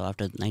بشانی کا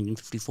آفٹر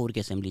 1954 کی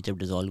اسمبلی جب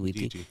ڈیزالو ہوئی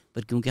تھی.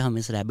 پر کیونکہ ہم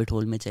اس ریبٹ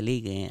ہول میں چلے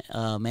ہی گئے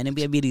ہیں, میں نے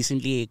بھی ابھی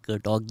ریسنٹلی ایک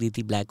ٹاک دی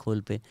تھی بلیک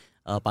ہول پہ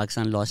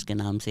پاکستان لاسٹ کے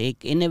نام سے.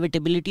 ایک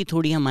انیویٹیبلٹی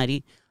تھوڑی ہماری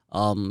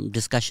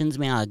ڈسکشنز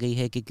میں آ گئی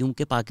ہے کہ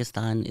کیونکہ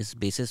پاکستان اس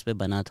بیسس پہ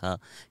بنا تھا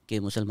کہ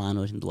مسلمان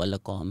اور ہندو الگ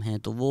قوم ہیں,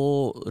 تو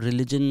وہ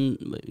ریلیجن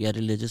یا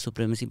ریلیجس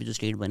سپریمیسی پہ جو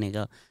اسٹیٹ بنے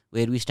گا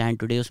ویئر وی اسٹینڈ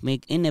ٹوڈے, اس میں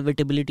ایک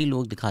انیویٹیبلٹی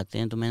لوگ دکھاتے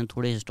ہیں. تو میں نے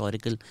تھوڑے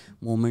ہسٹوریکل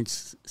مومنٹس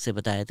سے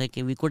بتایا تھا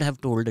کہ we could have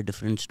told a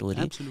different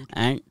story,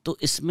 and تو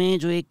اس میں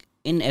جو ایک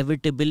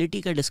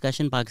انیویٹیبلٹی کا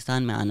ڈسکشن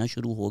پاکستان میں آنا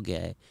شروع ہو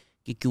گیا ہے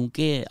کہ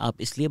کیونکہ آپ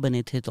اس لیے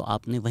بنے تھے تو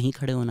آپ نے وہیں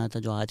کھڑے ہونا تھا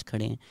جو آج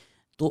کھڑے ہیں.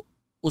 تو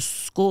اس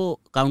کو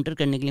کاؤنٹر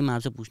کرنے کے لیے میں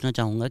آپ سے پوچھنا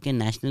چاہوں گا کہ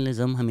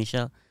نیشنلزم ہمیشہ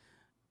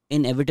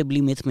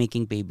انیویٹیبلی میتھ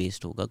میکنگ پہ ہی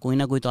بیسڈ ہوگا. کوئی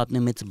نہ کوئی تو آپ نے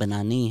میتھس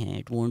بنانے ہی ہیں.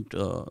 It won't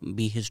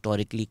be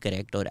historically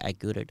correct اور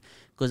ایکوریٹ,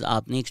 بیکاز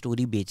آپ نے ایک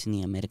اسٹوری بیچنی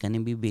ہے. امریکہ نے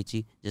بھی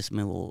بیچی جس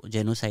میں وہ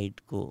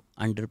جینوسائڈ کو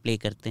انڈر پلے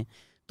کرتے ہیں.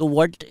 تو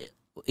what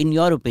in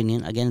your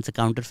opinion, again it's a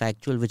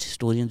counterfactual which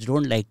historians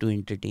don't like to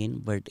entertain,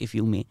 but if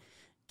you may,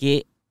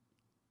 کہ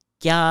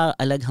کیا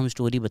الگ ہم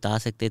اسٹوری بتا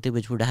سکتے تھے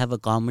which would have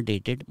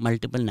accommodated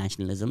multiple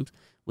nationalisms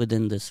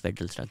within this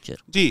federal structure?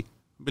 جی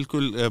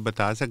بالکل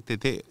بتا سکتے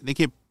تھے.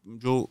 دیکھیے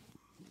جو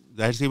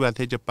ظاہر سی بات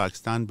ہے جب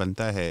پاکستان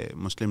بنتا ہے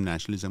مسلم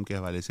نیشنلزم کے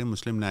حوالے سے,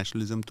 مسلم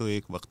نیشنلزم تو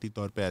ایک وقتی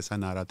طور پہ ایسا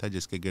نعرہ تھا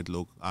جس کے گرد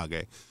لوگ آ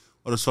گئے,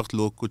 اور اس وقت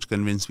لوگ کچھ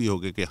کنونس بھی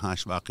ہو گئے کہ ہاں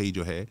واقعی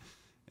جو ہے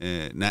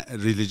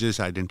religious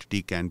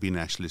identity can be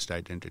nationalist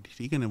identity,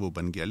 ٹھیک ہے نا, وہ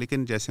بن گیا.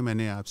 لیکن جیسے میں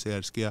نے آپ سے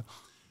عرض کیا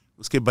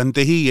اس کے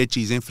بنتے ہی یہ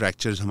چیزیں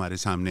فریکچرز ہمارے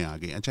سامنے آ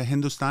گئی. اچھا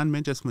ہندوستان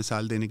میں جس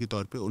مثال دینے کے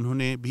طور پہ انہوں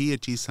نے بھی یہ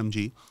چیز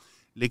سمجھی,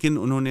 لیکن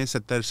انہوں نے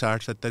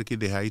 70 کی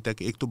دہائی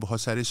تک ایک تو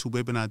بہت سارے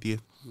صوبے بنا دیے,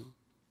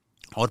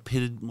 اور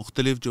پھر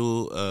مختلف جو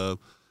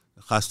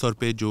خاص طور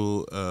پہ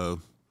جو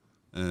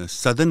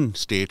سدرن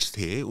اسٹیٹس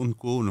تھے ان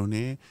کو انہوں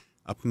نے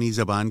اپنی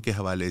زبان کے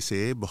حوالے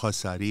سے بہت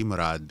ساری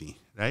مراد دیں,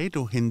 رائٹ.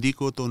 وہ ہندی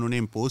کو تو انہوں نے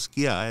امپوز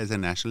کیا ایز اے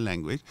نیشنل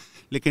لینگویج,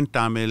 لیکن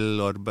تامل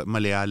اور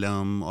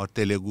ملیالم اور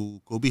تیلگو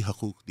کو بھی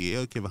حقوق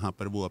دیے کہ وہاں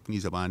پر وہ اپنی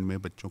زبان میں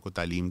بچوں کو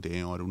تعلیم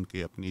دیں اور ان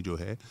کے اپنی جو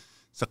ہے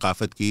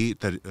ثقافت کی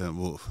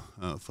وہ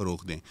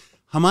فروغ دیں.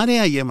 ہمارے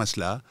ہاں یہ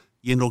مسئلہ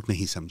یہ لوگ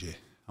نہیں سمجھے.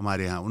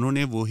 ہمارے ہاں انہوں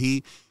نے وہی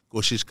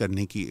کوشش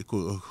کرنے کی,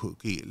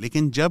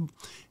 لیکن جب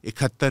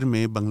 71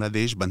 میں بنگلہ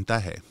دیش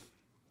بنتا ہے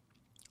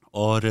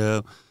اور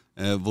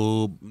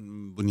وہ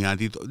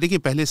بنیادی تو دیکھیے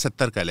پہلے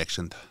 70 کا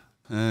الیکشن تھا.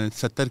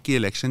 70 کی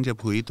الیکشن جب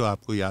ہوئی تو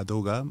آپ کو یاد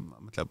ہوگا,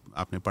 مطلب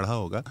آپ نے پڑھا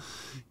ہوگا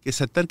کہ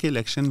 70 کے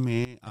الیکشن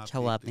میں اچھا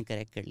وہ آپ نے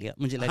کریکٹ کر لیا,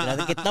 مجھے لگ رہا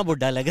تھا کتنا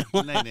بڈھا لگ رہا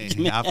ہوں.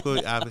 نہیں آپ کو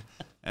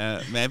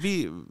میں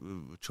بھی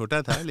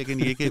چھوٹا تھا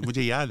لیکن یہ کہ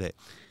مجھے یاد ہے.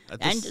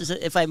 And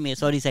if I may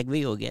sorry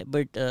سیگوے ہو گیا,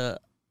 بٹ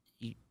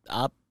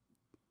آپ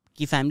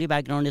کی family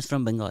back ground is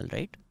from Bengal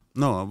right?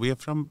 Know we are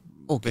from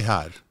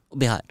Bihar.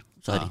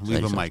 Sorry we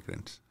were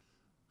migrants.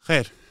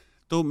 خیر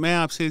تو میں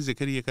آپ سے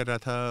ذکر یہ کر رہا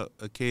تھا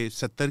کہ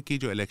 70 کی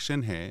جو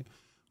الیکشن ہے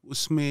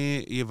اس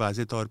میں یہ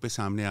واضح طور پہ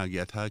سامنے آ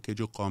گیا تھا کہ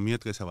جو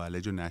قومیت کا سوال ہے,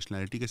 جو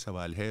نیشنلٹی کا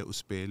سوال ہے,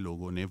 اس پہ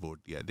لوگوں نے ووٹ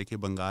دیا. دیکھیے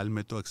بنگال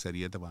میں تو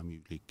اکثریت عوامی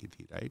لیگ کی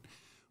تھی, رائٹ.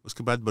 اس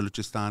کے بعد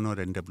بلوچستان اور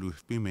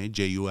NWFP میں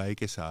JUI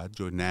کے ساتھ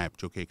جو نیپ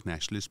جو کہ ایک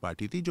نیشنلسٹ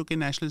پارٹی تھی, جو کہ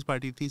نیشنلسٹ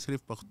پارٹی تھی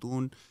صرف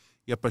پختون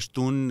یا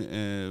پشتون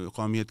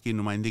قومیت کی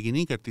نمائندگی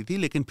نہیں کرتی تھی,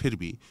 لیکن پھر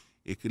بھی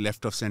ایک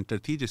لیفٹ آف سینٹر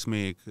تھی جس میں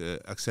ایک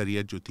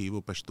اکثریت جو تھی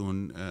وہ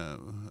پشتون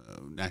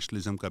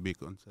نیشنلزم کا بھی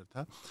ایک عنصر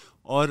تھا.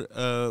 اور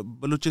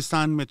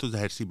بلوچستان میں تو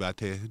ظاہر سی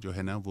بات ہے جو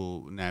ہے نا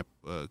وہ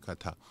نیپ کا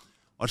تھا.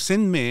 اور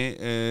سندھ میں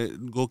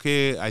گو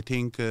کہ آئی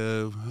تھنک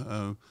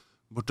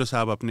بھٹو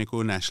صاحب اپنے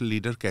کو نیشنل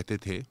لیڈر کہتے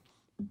تھے,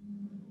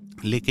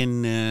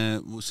 لیکن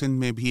سندھ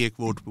میں بھی ایک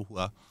ووٹ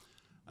ہوا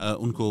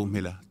ان کو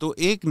ملا. تو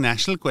ایک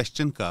نیشنل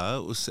کویسچن کا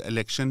اس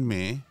الیکشن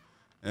میں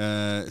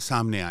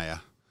سامنے آیا.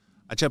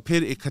 اچھا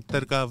پھر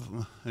 71 کا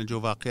جو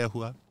واقعہ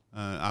ہوا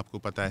آپ کو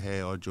پتہ ہے,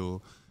 اور جو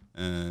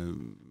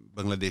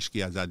بنگلہ دیش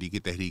کی آزادی کی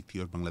تحریک تھی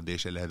اور بنگلہ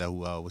دیش علیحدہ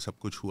ہوا, وہ سب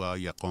کچھ ہوا,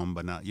 یا قوم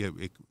بنا, یہ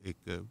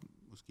ایک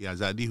اس کی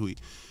آزادی ہوئی.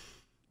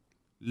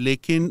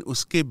 لیکن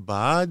اس کے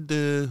بعد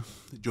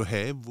جو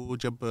ہے وہ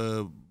جب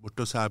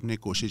بھٹو صاحب نے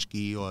کوشش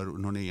کی اور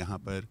انہوں نے یہاں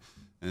پر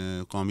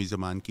قومی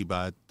زبان کی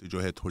بات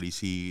جو ہے تھوڑی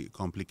سی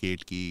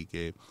کمپلیکیٹ کی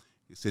کہ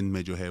سندھ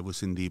میں جو ہے وہ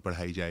سندھی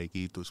پڑھائی جائے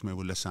گی, تو اس میں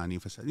وہ لسانی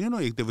فساد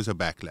ایک دیر واز اے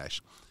بیک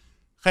لیش.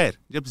 خیر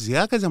جب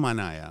ضیاء کا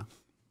زمانہ آیا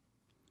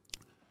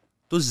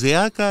تو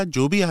ضیاء کا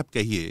جو بھی آپ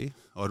کہیے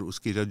اور اس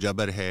کی جو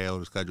جبر ہے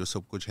اور اس کا جو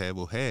سب کچھ ہے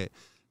وہ ہے,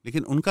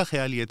 لیکن ان کا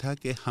خیال یہ تھا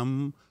کہ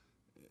ہم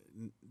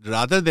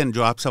رادر دین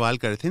جو آپ سوال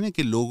کر رہے تھے نا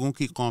کہ لوگوں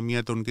کی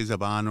قومیت, ان کی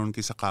زبان اور ان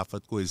کی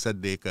ثقافت کو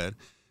عزت دے کر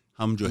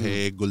ہم جو ہے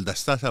ایک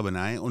گلدستہ سا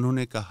بنائیں, انہوں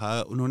نے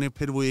کہا, انہوں نے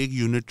پھر وہ ایک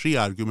یونٹری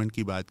آرگیومنٹ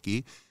کی بات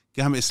کی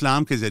کہ ہم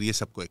اسلام کے ذریعے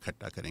سب کو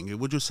اکٹھا کریں گے.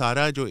 وہ جو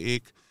سارا جو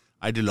ایک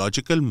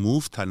آئیڈیالوجیکل موو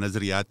تھا,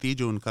 نظریاتی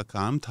جو ان کا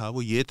کام تھا,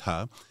 وہ یہ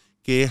تھا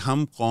کہ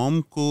ہم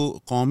قوم کو,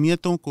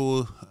 قومیتوں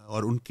کو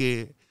اور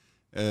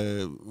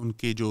ان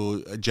کے جو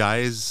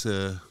جائز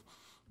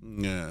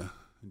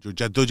جو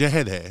جد و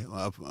جہد ہے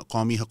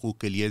قومی حقوق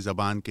کے لیے,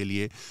 زبان کے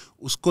لیے,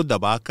 اس کو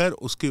دبا کر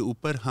اس کے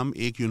اوپر ہم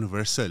ایک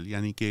یونیورسل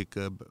یعنی کہ ایک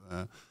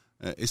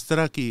اس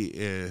طرح کی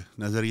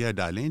نظریہ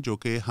ڈالیں جو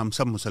کہ ہم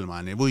سب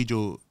مسلمان ہیں, وہی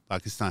جو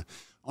پاکستان.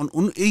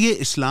 یہ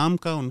اسلام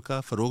کا ان کا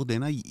فروغ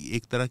دینا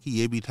ایک طرح کی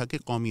یہ بھی تھا کہ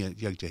قومی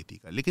یکجہتی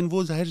کا. لیکن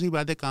وہ ظاہر سی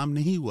بات ہے کام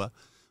نہیں ہوا.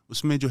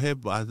 اس میں جو ہے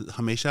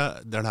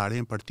ہمیشہ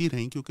دڑاڑیں پڑتی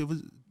رہیں, کیونکہ وہ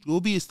جو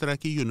بھی اس طرح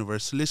کی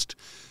یونیورسلسٹ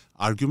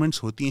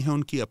آرگیومنٹس ہوتی ہیں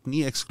ان کی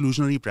اپنی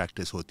ایکسکلوژنری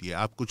پریکٹس ہوتی ہے.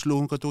 آپ کچھ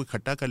لوگوں کو تو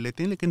اکٹھا کر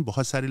لیتے ہیں, لیکن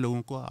بہت سارے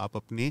لوگوں کو آپ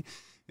اپنے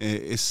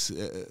اس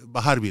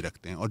باہر بھی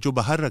رکھتے ہیں, اور جو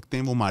باہر رکھتے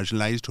ہیں وہ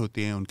مارجنلائزڈ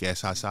ہوتے ہیں, ان کے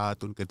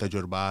احساسات, ان کے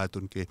تجربات,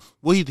 ان کے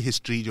وہی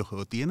ہسٹری جو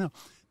ہوتی ہے نا,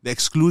 the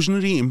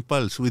exclusionary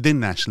impulse within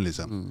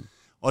nationalism.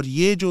 اور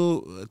یہ جو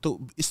تو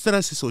اس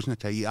طرح سے سوچنا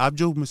چاہیے. آپ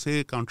جو مجھ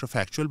سے کاؤنٹر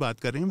فیکچوئل بات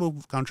کر رہے ہیں وہ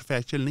کاؤنٹر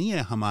فیکچوئل نہیں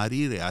ہے.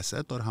 ہماری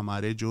ریاست اور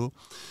ہمارے جو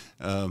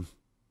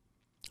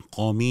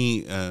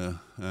قومی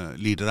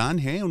لیڈران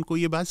ہیں ان کو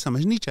یہ بات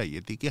سمجھنی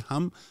چاہیے تھی کہ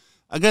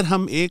اگر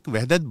ہم ایک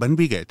وحدت بن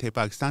بھی گئے تھے,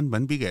 پاکستان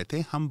بن بھی گئے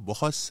تھے, ہم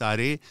بہت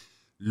سارے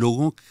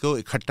لوگوں کو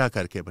اکٹھا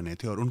کر کے بنے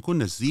تھے, اور ان کو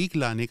نزدیک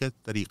لانے کا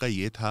طریقہ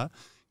یہ تھا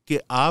کہ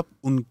آپ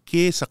ان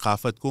کے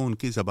ثقافت کو, ان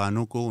کی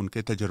زبانوں کو, ان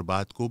کے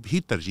تجربات کو بھی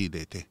ترجیح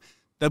دیتے.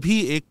 تبھی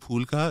ایک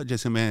پھول کا,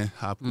 جیسے میں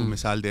آپ کو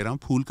مثال دے رہا ہوں,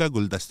 پھول کا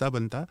گلدستہ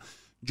بنتا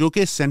جو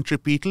کہ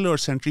سینٹریپیٹل اور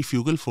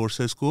سینٹریفیوگل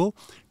فورسز کو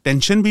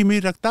ٹینشن بھی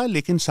نہیں رکھتا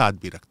لیکن ساتھ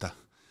بھی رکھتا.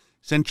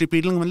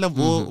 سینٹریپیٹل مطلب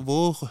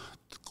وہ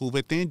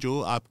قوتیں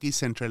جو آپ کی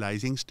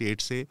سینٹرلائزنگ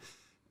اسٹیٹ سے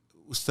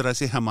اس طرح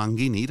سے ہم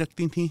آہنگی نہیں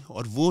رکھتی تھیں,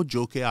 اور وہ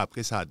جو کہ آپ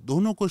کے ساتھ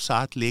دونوں کو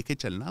ساتھ لے کے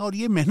چلنا, اور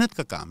یہ محنت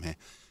کا کام ہے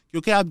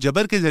کیونکہ آپ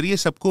جبر کے ذریعے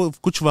سب کو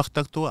کچھ وقت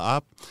تک تو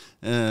آپ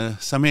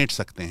سمیٹ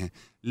سکتے ہیں,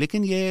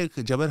 لیکن یہ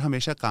جبر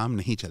ہمیشہ کام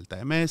نہیں چلتا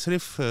ہے. میں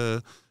صرف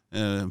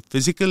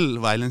فزیکل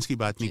وائلنس کی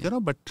بات نہیں کر رہا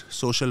ہوں, but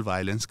social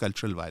violence,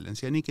 cultural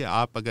violence, یعنی کہ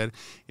آپ اگر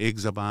ایک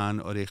زبان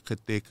اور ایک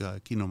خطے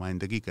کی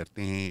نمائندگی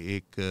کرتے ہیں,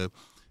 ایک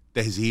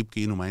تہذیب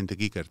کی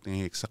نمائندگی کرتے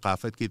ہیں, ایک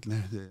ثقافت کی,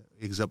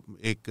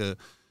 ایک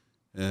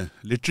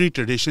لٹری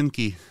ٹریڈیشن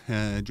کی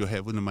جو ہے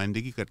وہ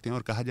نمائندگی کرتے ہیں,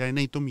 اور کہا جائے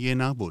نہیں تم یہ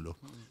نہ بولو,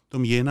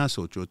 تم یہ نہ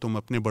سوچو, تم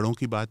اپنے بڑوں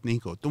کی بات نہیں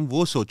کہو, تم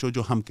وہ سوچو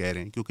جو ہم کہہ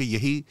رہے ہیں کیونکہ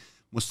یہی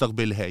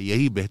مستقبل ہے,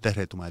 یہی بہتر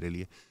ہے تمہارے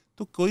لیے.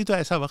 تو کوئی تو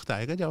ایسا وقت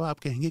آئے گا جب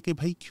آپ کہیں گے کہ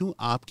بھائی کیوں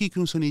آپ کی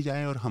کیوں سنی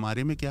جائے اور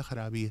ہمارے میں کیا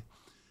خرابی ہے.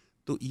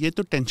 تو یہ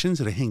تو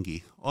ٹینشنز رہیں گی.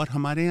 اور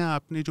ہمارے یہاں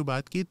آپ نے جو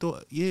بات کی تو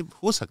یہ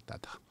ہو سکتا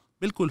تھا,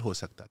 بالکل ہو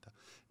سکتا تھا,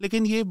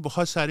 لیکن یہ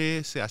بہت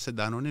سارے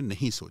سیاستدانوں نے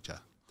نہیں سوچا.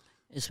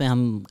 اس میں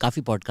ہم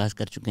کافی پوڈ کاسٹ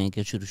کر چکے ہیں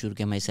کہ شروع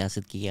کے ہماری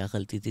سیاست کی کیا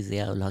غلطی تھی,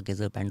 ضیاء الحق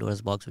از اے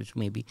پینڈورس باکس وچ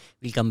میں بھی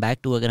ویل کم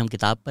بیک ٹو. اگر ہم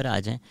کتاب پر آ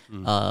جائیں,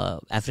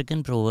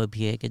 افریقن پروورب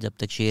بھی ہے کہ جب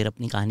تک شیر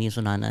اپنی کہانی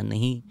سنانا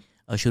نہیں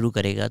شروع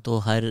کرے گا تو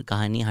ہر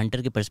کہانی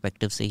ہنٹر کے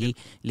پرسپیکٹیو سے ہی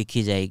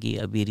لکھی جائے گی.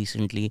 ابھی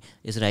ریسنٹلی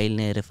اسرائیل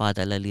نے رفعت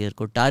العلیئر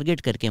کو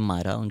ٹارگٹ کر کے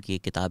مارا, ان کی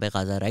ایک کتاب ہے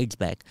غازہ رائٹس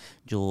بیک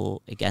جو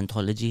ایک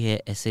اینتھولوجی ہے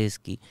ایسیز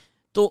کی.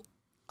 تو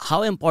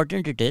how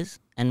important it is,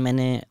 and میں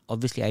نے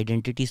اوبویسلی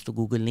آئیڈینٹیٹیز تو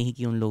گوگل نہیں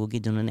کی ان لوگوں کی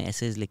جنہوں نے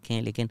ایسیز لکھے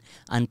ہیں, لیکن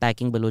ان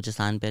پیکنگ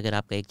بلوچستان پہ اگر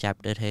آپ کا ایک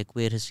چیپٹر ہے,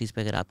 کوئر ہسٹریز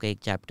پہ اگر آپ کا ایک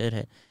چیپٹر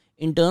ہے,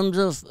 ان terms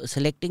of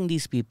selecting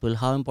these people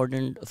how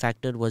important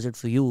factor was it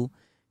for you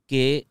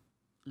کہ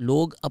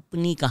لوگ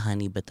اپنی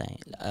کہانی بتائیں.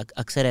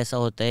 اکثر ایسا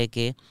ہوتا ہے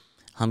کہ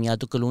ہم یا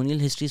تو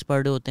کلونیل ہسٹریز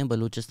پڑھ رہے ہوتے ہیں,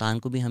 بلوچستان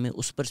کو بھی ہمیں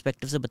اس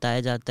پرسپیکٹیو سے بتایا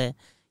جاتا ہے,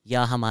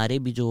 یا ہمارے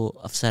بھی جو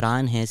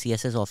افسران ہیں, سی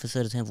ایس ایس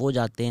آفیسرز ہیں, وہ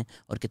جاتے ہیں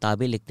اور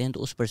کتابیں لکھتے ہیں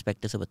تو اس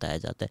پرسپیکٹیو سے بتایا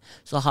جاتا ہے.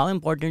 So how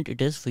important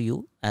it is for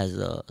you as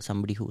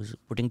somebody who is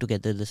putting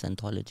together this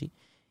anthology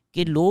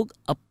کہ لوگ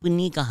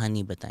اپنی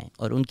کہانی بتائیں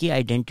اور ان کی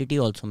آئیڈینٹی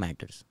آلسو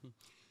میٹرز.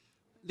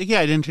 دیکھیے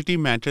آئیڈینٹی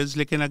میٹرز,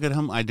 لیکن اگر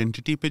ہم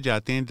آئیڈینٹی پہ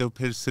جاتے ہیں تو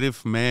پھر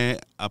صرف میں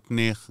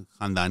اپنے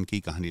خاندان کی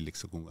کہانی لکھ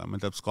سکوں گا.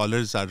 مطلب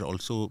اسکالرز آر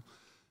آلسو,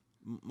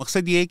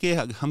 مقصد یہ ہے کہ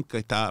ہم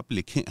کتاب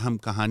لکھیں, ہم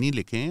کہانی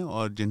لکھیں,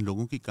 اور جن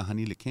لوگوں کی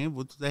کہانی لکھیں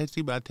وہ تو ظاہر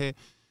سی بات ہے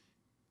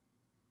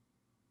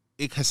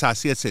ایک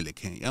حساسیت سے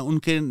لکھیں, یا ان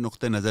کے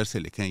نقطہ نظر سے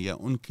لکھیں, یا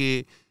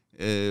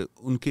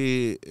ان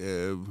کے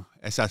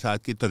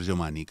احساسات کی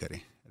ترجمانی کریں,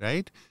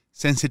 رائٹ.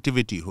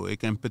 سینسٹیوٹی ہو,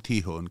 ایک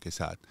ایمپتھی ہو ان کے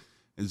ساتھ.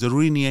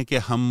 ضروری نہیں ہے کہ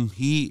ہم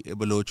ہی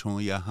بلوچ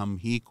ہوں یا ہم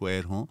ہی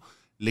کوئر ہوں,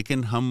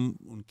 لیکن ہم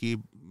ان کی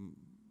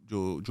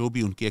جو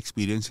بھی ان کے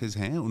ایکسپیرینسز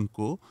ہیں ان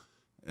کو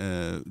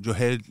جو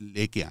ہے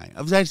لے کے آئیں.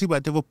 اب ظاہر سی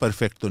بات ہے وہ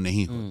پرفیکٹ تو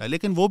نہیں ہوتا,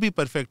 لیکن وہ بھی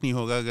پرفیکٹ نہیں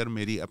ہوگا اگر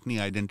میری اپنی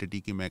آئیڈینٹی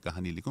کی میں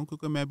کہانی لکھوں,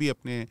 کیونکہ میں بھی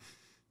اپنے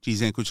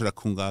چیزیں کچھ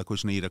رکھوں گا,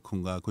 کچھ نہیں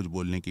رکھوں گا, کچھ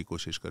بولنے کی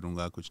کوشش کروں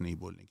گا, کچھ نہیں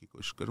بولنے کی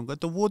کوشش کروں گا.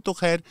 تو وہ تو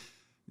خیر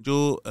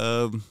جو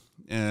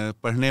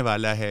پڑھنے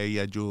والا ہے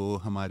یا جو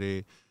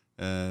ہمارے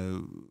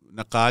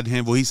نقاد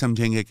ہیں وہی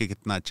سمجھیں گے کہ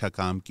کتنا اچھا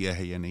کام کیا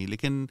ہے یا نہیں,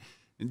 لیکن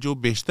جو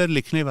بیشتر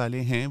لکھنے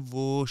والے ہیں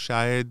وہ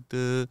شاید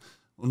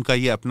ان کا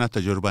یہ اپنا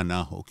تجربہ نہ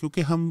ہو,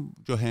 کیونکہ ہم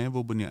جو ہیں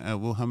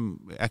وہ ہم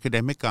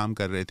ایکیڈیمک کام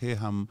کر رہے تھے,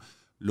 ہم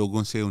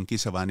لوگوں سے ان کی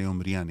سوانح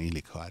عمریاں نہیں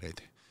لکھوا رہے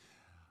تھے.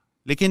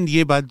 لیکن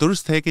یہ بات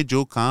درست ہے کہ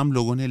جو کام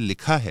لوگوں نے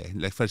لکھا ہے,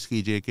 فرض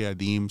کیجئے کہ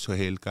عدیم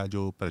سہیل کا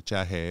جو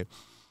پرچہ ہے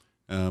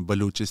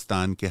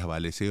بلوچستان کے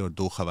حوالے سے, اور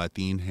 2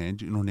 خواتین ہیں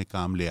جنہوں نے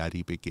کام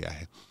لیاری پہ کیا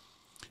ہے,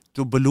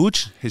 تو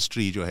بلوچ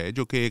ہسٹری جو ہے,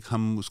 جو کہ ایک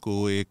ہم اس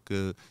کو ایک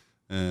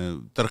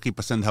ترقی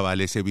پسند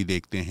حوالے سے بھی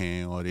دیکھتے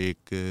ہیں اور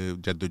ایک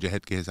جد و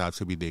جہد کے حساب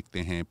سے بھی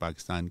دیکھتے ہیں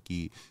پاکستان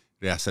کی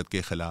ریاست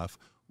کے خلاف,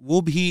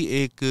 وہ بھی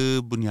ایک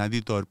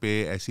بنیادی طور پہ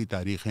ایسی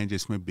تاریخ ہیں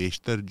جس میں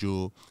بیشتر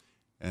جو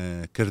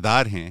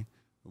کردار ہیں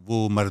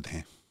وہ مرد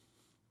ہیں.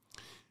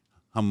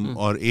 ہم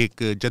اور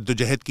ایک جد و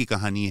جہد کی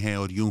کہانی ہے,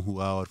 اور یوں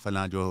ہوا اور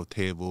فلاں جو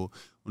تھے وہ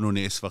انہوں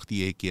نے اس وقت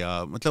یہ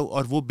کیا, مطلب,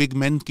 اور وہ بگ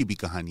مین کی بھی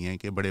کہانی ہے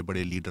کہ بڑے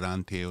بڑے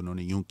لیڈران تھے, انہوں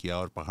نے یوں کیا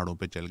اور پہاڑوں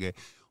پہ چل گئے.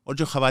 اور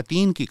جو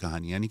خواتین کی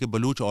کہانی یعنی کہ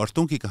بلوچ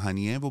عورتوں کی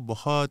کہانی ہے وہ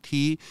بہت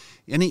ہی,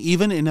 یعنی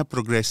even in a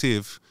progressive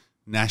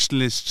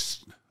nationalist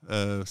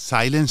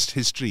سائلنسڈ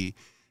history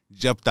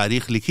جب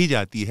تاریخ لکھی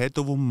جاتی ہے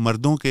تو وہ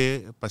مردوں کے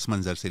پس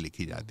منظر سے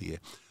لکھی جاتی ہے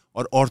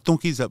اور عورتوں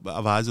کی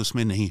آواز اس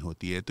میں نہیں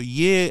ہوتی ہے. تو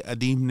یہ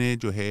ادیم نے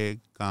جو ہے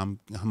کام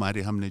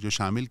ہم نے جو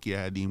شامل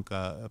کیا ہے ادیم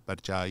کا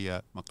پرچہ یا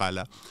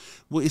مقالہ,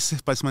 وہ اس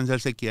پس منظر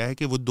سے کیا ہے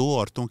کہ وہ 2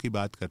 عورتوں کی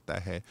بات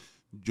کرتا ہے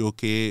جو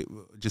کہ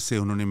جس سے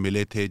انہوں نے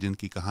ملے تھے, جن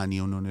کی کہانی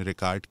انہوں نے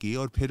ریکارڈ کی,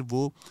 اور پھر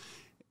وہ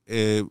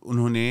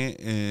انہوں نے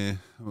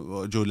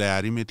جو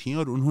لیاری میں تھیں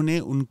اور انہوں نے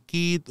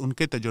ان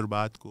کے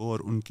تجربات کو اور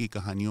ان کی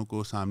کہانیوں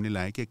کو سامنے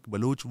لائے کہ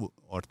بلوچ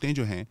عورتیں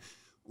جو ہیں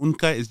ان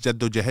کا اس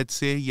جد و جہد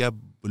سے یا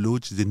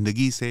بلوچ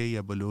زندگی سے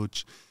یا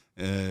بلوچ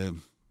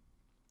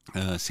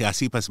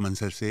سیاسی پس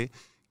منظر سے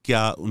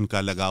کیا ان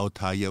کا لگاؤ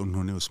تھا یا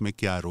انہوں نے اس میں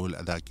کیا رول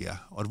ادا کیا.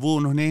 اور وہ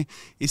انہوں نے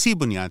اسی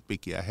بنیاد پہ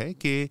کیا ہے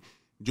کہ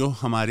جو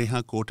ہمارے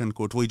ہاں کوٹ اینڈ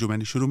کوٹ وہی جو میں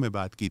نے شروع میں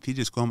بات کی تھی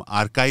جس کو ہم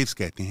آرکائیوز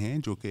کہتے ہیں,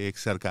 جو کہ ایک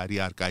سرکاری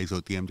آرکائیوز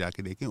ہوتی ہے, ہم جا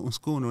کے دیکھیں, اس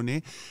کو انہوں نے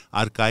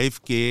آرکائیو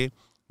کے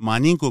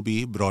معنی کو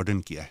بھی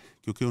براڈن کیا ہے,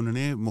 کیونکہ انہوں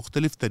نے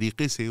مختلف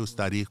طریقے سے اس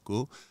تاریخ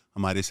کو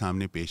ہمارے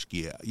سامنے پیش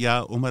کیا.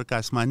 یا عمر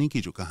کاسمانی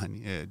کی جو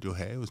کہانی جو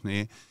ہے, اس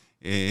نے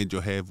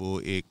جو ہے وہ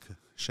ایک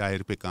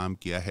شاعر پہ کام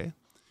کیا ہے,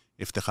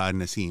 افتخار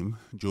نسیم,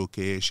 جو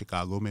کہ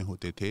شکاگو میں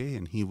ہوتے تھے,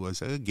 اینڈ ہی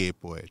واز اے گے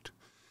پوئٹ.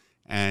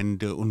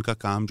 اینڈ ان کا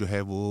کام جو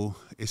ہے وہ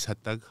اس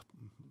حد تک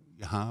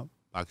یہاں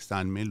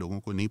پاکستان میں لوگوں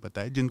کو نہیں پتہ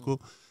ہے,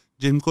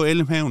 جن کو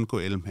علم ہے ان کو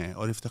علم ہے.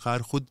 اور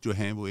افتخار خود جو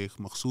ہیں وہ ایک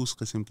مخصوص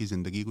قسم کی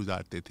زندگی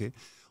گزارتے تھے,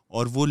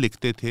 اور وہ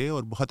لکھتے تھے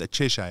اور بہت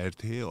اچھے شاعر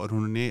تھے, اور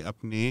انہوں نے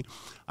اپنے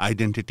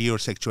آئیڈینٹی اور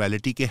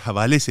سیکچولیٹی کے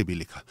حوالے سے بھی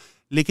لکھا,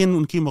 لیکن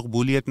ان کی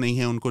مقبولیت نہیں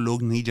ہے, ان کو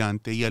لوگ نہیں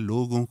جانتے, یا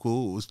لوگوں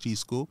کو اس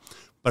چیز کو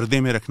پردے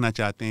میں رکھنا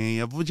چاہتے ہیں,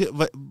 یا وہ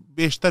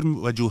بیشتر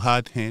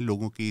وجوہات ہیں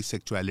لوگوں کی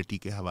سیکچولیٹی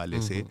کے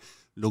حوالے سے,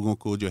 لوگوں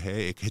کو جو ہے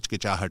ایک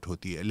ہچکچاہٹ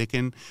ہوتی ہے.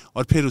 لیکن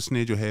اور پھر اس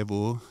نے جو ہے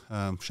وہ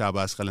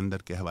شہباز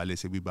قلندر کے حوالے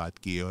سے بھی بات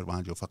کی, اور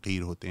وہاں جو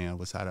فقیر ہوتے ہیں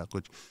وہ سارا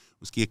کچھ,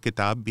 اس کی ایک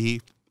کتاب بھی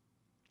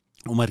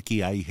عمر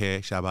کی آئی ہے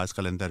شہباز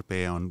قلندر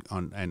پہ,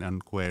 آن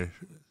کوئر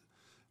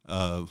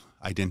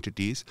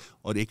آئیڈینٹیٹیز,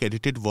 اور ایک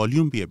ایڈیٹڈ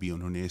والیوم بھی ابھی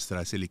انہوں نے اس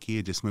طرح سے لکھی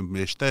ہے جس میں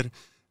بیشتر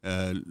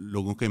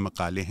لوگوں کے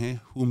مقالے ہیں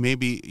who may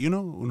be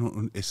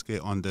اس کے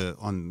on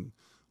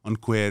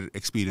queer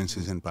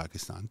experiences in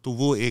Pakistan. تو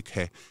وہ ایک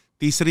ہے.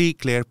 تیسری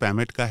کلیئر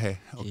پیمٹ کا ہے,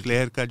 اور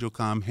کلیئر کا جو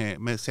کام ہے,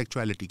 میں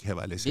سیکچولیٹی کے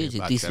حوالے سے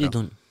بات کر رہا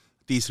ہوں.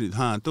 تیسری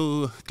ہاں,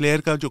 تو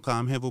کلیئر کا جو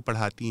کام ہے وہ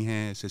پڑھاتی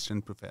ہیں,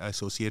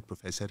 ایسوسیٹ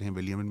پروفیسر ہیں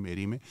ولیم اینڈ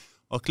میری میں,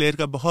 اور کلیئر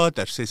کا بہت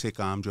عرصے سے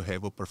کام جو ہے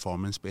وہ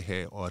پرفارمنس پہ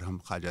ہے, اور ہم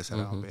خواجہ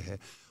سراؤں پہ ہے,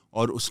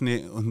 اور اس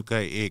نے ان کا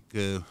ایک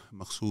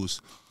مخصوص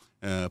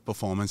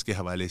پرفارمنس کے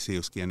حوالے سے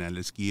اس کی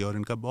انالیس کی, اور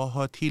ان کا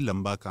بہت ہی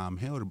لمبا کام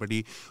ہے,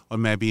 اور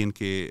میں بھی ان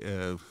کے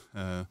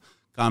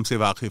کام سے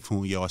واقف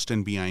ہوں. یہ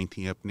آسٹن بھی آئی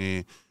تھیں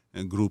اپنے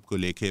گروپ کو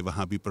لے کے,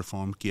 وہاں بھی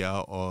پرفارم کیا,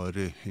 اور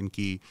ان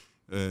کی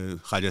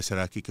خواجہ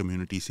سرا کی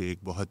کمیونٹی سے ایک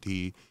بہت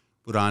ہی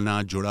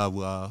پرانا جڑا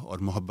ہوا اور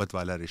محبت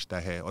والا رشتہ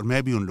ہے, اور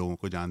میں بھی ان لوگوں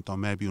کو جانتا ہوں,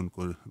 میں بھی ان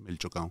کو مل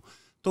چکا ہوں.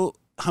 تو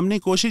ہم نے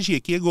کوشش یہ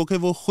کی ہے, گو کہ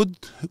وہ خود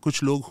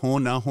کچھ لوگ ہوں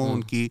نہ ہوں,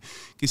 ان کی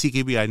کسی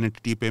کی بھی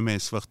آئیڈینٹی پہ میں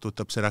اس وقت تو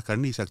تبصرہ کر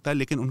نہیں سکتا,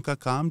 لیکن ان کا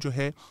کام جو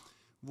ہے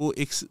وہ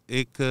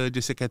ایک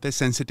جسے کہتے ہیں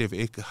سینسٹیو,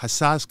 ایک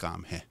حساس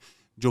کام ہے,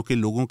 جو کہ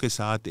لوگوں کے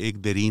ساتھ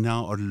ایک دیرینہ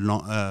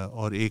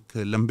اور ایک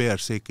لمبے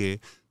عرصے کے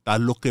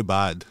تعلق کے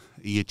بعد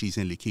یہ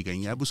چیزیں لکھی گئی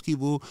ہیں. اب اس کی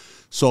وہ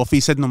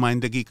 100%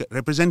 نمائندگی,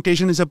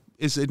 representation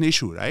is an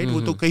issue, right.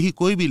 وہ تو کہیں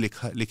کوئی بھی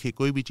لکھے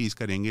کوئی بھی چیز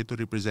کریں گے تو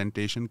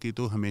ریپرزنٹیشن کی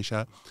تو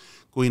ہمیشہ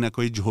کوئی نہ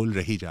کوئی جھول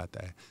رہ ہی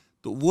جاتا ہے.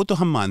 تو وہ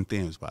تو ہم مانتے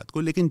ہیں اس بات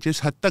کو, لیکن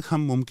جس حد تک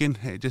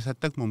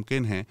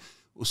ممکن ہے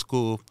اس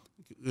کو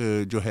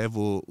جو ہے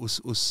وہ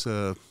اس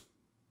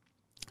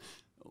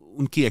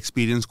ان کی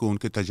ایکسپیرئنس کو, ان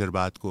کے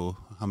تجربات کو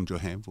ہم جو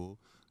ہیں وہ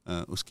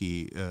اس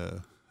کی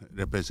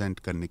ریپرزینٹ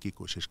کرنے کی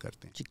کوشش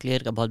کرتے ہیں. جی,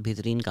 کلیئر کا بہت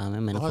بہترین کام ہے.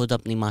 میں نے خود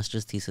اپنی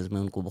ماسٹرز تھیسس میں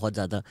ان کو بہت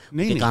زیادہ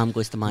ان کے کام کو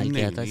استعمال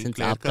کیا تھا.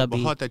 کلیئر کا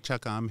بہت اچھا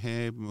کام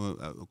ہے,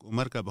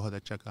 عمر کا بہت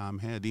اچھا کام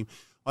ہے, ادیم.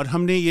 اور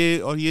ہم نے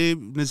یہ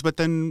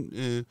نسبتاً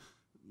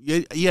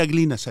یہ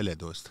اگلی نسل ہے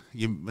دوست,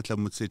 یہ مطلب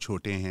مجھ سے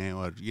چھوٹے ہیں,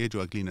 اور یہ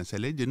جو اگلی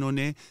نسل ہے جنہوں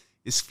نے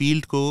اس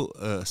فیلڈ کو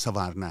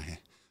سنوارنا ہے,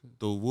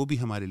 تو وہ بھی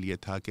ہمارے لیے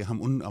تھا کہ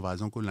ہم ان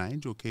آوازوں کو لائیں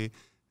جو کہ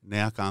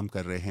نیا کام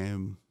کر رہے ہیں,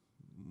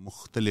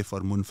 مختلف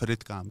اور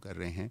منفرد کام کر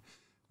رہے ہیں,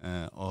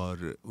 اور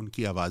ان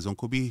کی آوازوں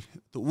کو بھی,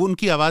 تو وہ ان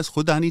کی آواز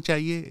خود آنی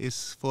چاہیے اس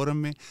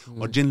فورم میں,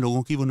 اور جن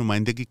لوگوں کی وہ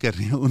نمائندگی کر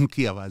رہے ہیں ان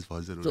کی آواز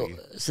بہت ضروری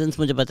ہے. سنس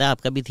مجھے پتا ہے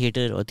آپ کا بھی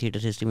تھیٹر اور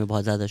تھیٹر ہسٹری میں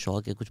بہت زیادہ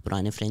شوق ہے, کچھ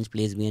پرانے فرینچ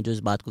پلیز بھی ہیں جو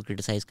اس بات کو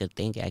کرٹیسائز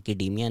کرتے ہیں کہ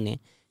ایکیڈیمیا نے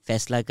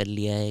فیصلہ کر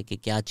لیا ہے کہ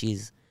کیا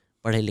چیز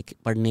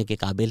پڑھنے کے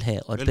قابل ہے,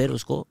 اور پھر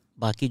اس کو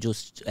باقی جو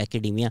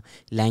ایکیڈیمیا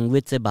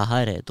لینگویج سے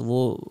باہر ہے, تو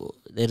وہ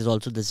دیر is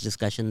also this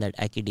discussion that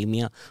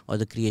ایکیڈیمیا اور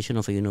the creation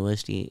of a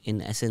university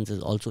in essence is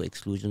also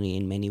ایکسکلوژنری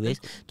in many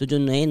ways. تو جو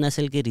نئے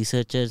نسل کے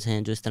ریسرچرز ہیں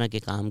جو اس طرح کے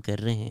کام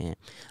کر رہے ہیں,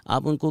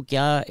 آپ ان کو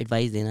کیا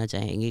ایڈوائس دینا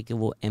چاہیں گے کہ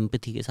وہ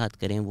ایمپتھی کے ساتھ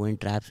کریں, وہ ان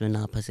ٹریپس میں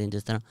نہ پھنسیں,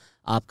 جس طرح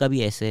آپ کا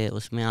بھی ایسے ہے,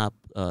 اس میں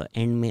آپ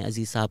اینڈ میں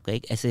عزیز صاحب کا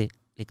ایک ایسے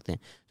لکھتے ہیں.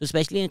 تو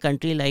especially in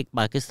country like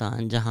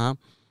Pakistan, جہاں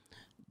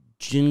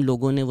جن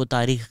لوگوں نے وہ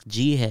تاریخ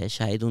جی ہے,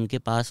 شاید ان کے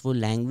پاس وہ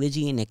لینگویج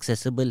ہی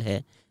انیکسیسیبل ہے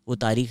وہ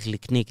تاریخ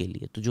لکھنے کے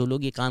لیے. تو جو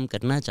لوگ یہ کام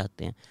کرنا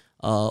چاہتے ہیں,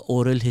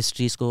 اورل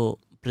ہسٹریز کو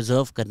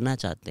پرزرو کرنا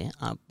چاہتے ہیں,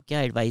 آپ کیا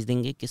ایڈوائز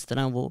دیں گے کس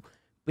طرح وہ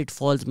پٹ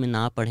فالز میں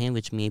نہ پڑھیں,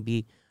 وچ may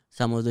be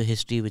some of the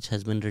history which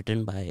has been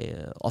written by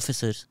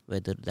officers,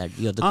 whether that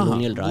be of the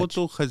colonial raj. وہ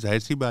تو ظاہر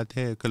سی بات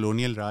ہے,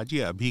 کلونیل راج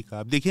یا ابھی کا.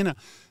 آپ دیکھیے نا,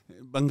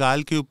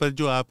 بنگال کے اوپر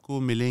جو آپ کو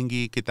ملیں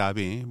گی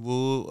کتابیں,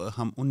 وہ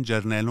ہم ان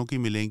جرنیلوں کی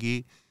ملیں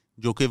گی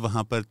جو کہ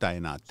وہاں پر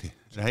تعینات تھے,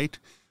 رائٹ,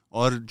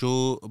 اور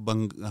جو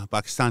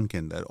پاکستان کے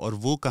اندر, اور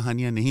وہ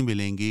کہانیاں نہیں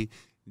ملیں گی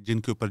جن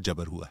کے اوپر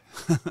جبر ہوا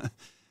ہے,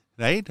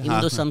 right.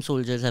 Even though some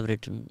soldiers have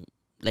written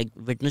like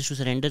Witness to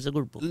Surrender is a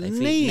good book.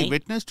 نہیں,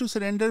 Witness to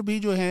Surrender بھی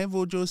جو ہے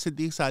وہ جو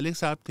صدیق صالح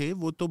صاحب تھے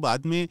وہ تو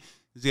بعد میں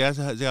ضیاء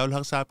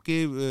الحق صاحب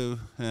کے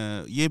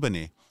یہ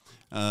بنے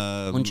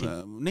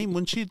نہیں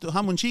منشی تو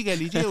ہاں منشی کہہ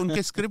لیجیے, ان کے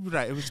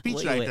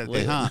اسپیچ رائٹر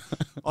تھے. ہاں,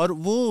 اور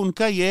وہ ان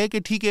کا یہ ہے کہ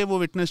ٹھیک ہے وہ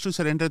وٹنس ٹو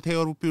سرنڈر تھے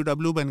اور وہ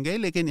POW بن گئے,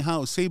 لیکن ہاں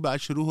اس سے ہی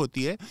بات شروع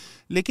ہوتی ہے.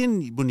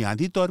 لیکن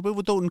بنیادی طور پہ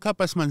وہ تو ان کا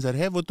پس منظر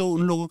ہے, وہ تو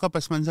ان لوگوں کا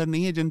پس منظر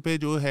نہیں ہے جن پہ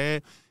جو ہے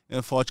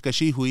فوج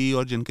کشی ہوئی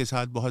اور جن کے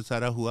ساتھ بہت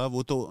سارا ہوا,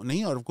 وہ تو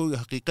نہیں. اور کوئی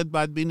حقیقت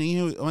بات بھی نہیں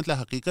ہے, مطلب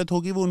حقیقت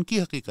ہوگی وہ ان کی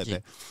حقیقت ہے.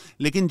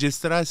 لیکن جس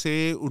طرح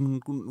سے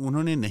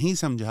انہوں نے نہیں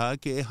سمجھا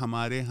کہ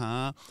ہمارے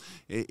ہاں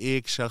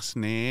ایک شخص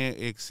نے,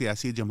 ایک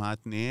سیاسی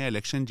جماعت نے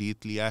الیکشن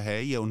جیت لیا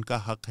ہے, یہ ان کا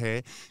حق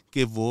ہے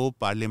کہ وہ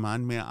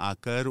پارلیمان میں آ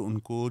کر ان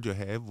کو جو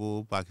ہے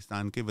وہ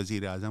پاکستان کے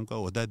وزیر اعظم کا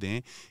عہدہ دیں.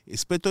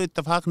 اس پہ تو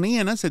اتفاق نہیں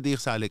ہے نا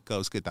صدیق صالح کا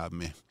اس کتاب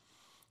میں.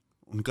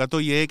 ان کا تو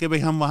یہ ہے کہ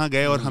بھئی ہم وہاں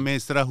گئے اور ہمیں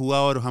اس طرح ہوا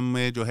اور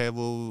ہمیں جو ہے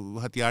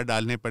وہ ہتھیار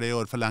ڈالنے پڑے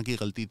اور فلاں کی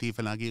غلطی تھی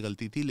فلاں کی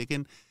غلطی تھی.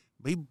 لیکن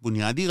بھئی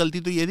بنیادی غلطی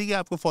تو یہ تھی کہ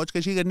آپ کو فوج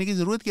کشی کرنے کی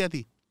ضرورت کیا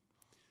تھی.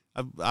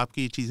 اب آپ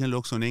کی چیزیں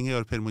لوگ سنیں گے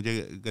اور پھر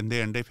مجھے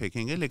گندے انڈے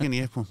پھینکیں گے, لیکن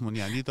یہ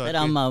بنیادی طور پہ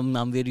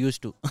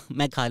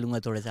میں کھا لوں گا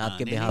تھوڑے سے آپ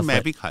کے بہاف.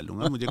 میں بھی کھا لوں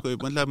گا, مجھے کوئی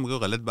مطلب مجھے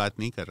غلط بات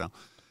نہیں کر رہا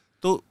ہوں.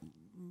 تو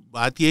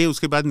بات یہ ہے, اس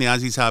کے بعد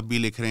نیازی صاحب بھی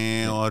لکھ رہے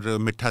ہیں اور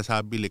مٹھا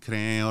صاحب بھی لکھ رہے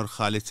ہیں اور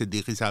خالد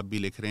صدیقی صاحب بھی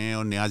لکھ رہے ہیں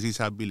اور نیازی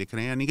صاحب بھی لکھ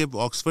رہے ہیں. یعنی کہ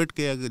آکسفورڈ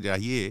کے اگر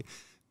جائیے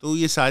تو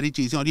یہ ساری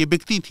چیزیں, اور یہ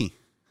بکتی تھیں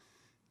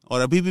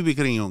اور ابھی بھی بک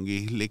رہی ہوں گی.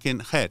 لیکن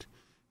خیر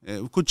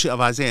کچھ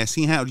آوازیں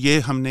ایسی ہیں اور یہ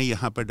ہم نے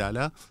یہاں پر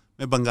ڈالا.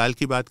 میں بنگال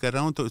کی بات کر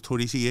رہا ہوں تو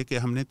تھوڑی سی یہ کہ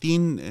ہم نے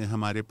 3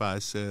 ہمارے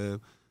پاس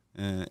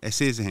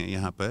ایسیز ہیں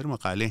یہاں پر,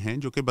 مقالے ہیں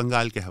جو کہ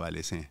بنگال کے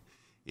حوالے سے ہیں.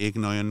 ایک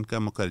نوین کا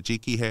مکرجی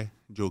کی ہے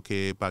جو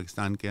کہ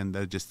پاکستان کے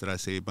اندر جس طرح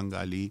سے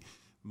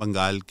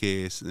بنگال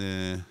کے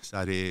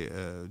سارے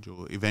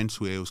جو ایونٹس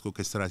ہوئے اس کو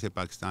کس طرح سے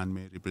پاکستان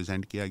میں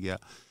ریپرزینٹ کیا گیا.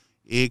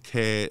 ایک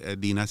ہے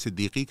دینا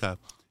صدیقی کا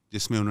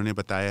جس میں انہوں نے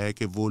بتایا ہے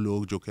کہ وہ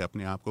لوگ جو کہ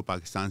اپنے آپ کو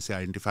پاکستان سے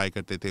آئیڈینٹیفائی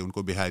کرتے تھے, ان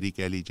کو بہاری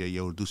کہہ لیجیے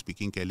یا اردو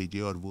اسپیکنگ کہہ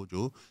لیجیے, اور وہ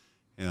جو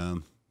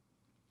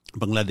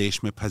بنگلہ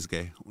دیش میں پھنس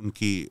گئے, ان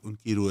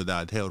کی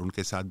رویداد ہے اور ان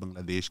کے ساتھ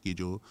بنگلہ دیش کی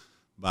جو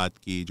بات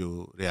کی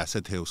جو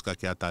ریاست ہے اس کا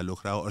کیا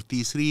تعلق رہا. اور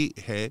تیسری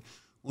ہے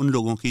ان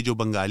لوگوں کی جو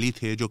بنگالی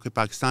تھے جو کہ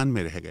پاکستان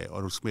میں رہ گئے,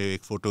 اور اس میں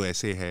ایک فوٹو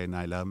ایسے ہے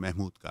نائلہ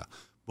محمود کا,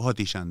 بہت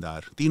ہی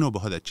شاندار. تینوں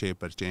بہت اچھے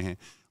پرچے ہیں.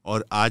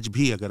 اور آج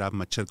بھی اگر آپ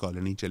مچھر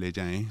کالونی چلے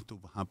جائیں تو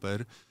وہاں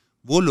پر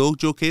وہ لوگ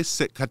جو کہ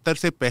 71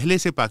 سے پہلے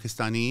سے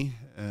پاکستانی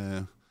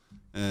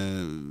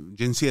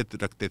جنسیت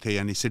رکھتے تھے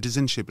یعنی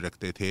سٹیزن شپ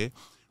رکھتے تھے,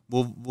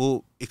 وہ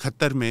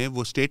 71 میں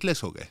وہ اسٹیٹ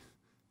لیس ہو گئے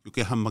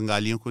کیونکہ ہم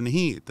بنگالیوں کو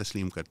نہیں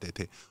تسلیم کرتے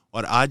تھے.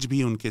 اور آج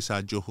بھی ان کے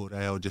ساتھ جو ہو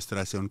رہا ہے اور جس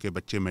طرح سے ان کے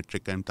بچے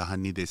میٹرک کا امتحان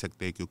نہیں دے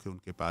سکتے کیونکہ ان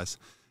کے پاس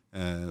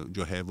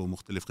جو ہے وہ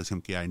مختلف قسم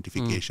کی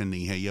آئیڈینٹیفیکیشن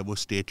نہیں ہے, یا وہ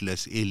اسٹیٹ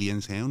لیس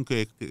ایلینز ہیں, ان کو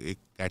ایک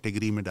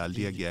کیٹیگری میں ڈال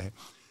دیا گیا ہے.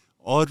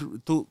 اور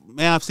تو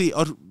میں آپ سے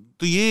اور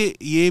تو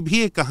یہ بھی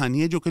ایک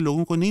کہانی ہے جو کہ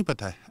لوگوں کو نہیں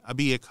پتہ ہے.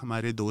 ابھی ایک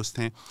ہمارے دوست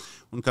ہیں,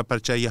 ان کا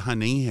پرچہ یہاں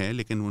نہیں ہے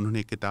لیکن انہوں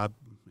نے کتاب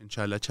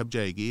انشاءاللہ چھپ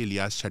جائے گی,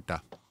 الیاس چھٹا.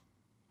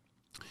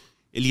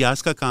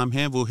 الیاس کا کام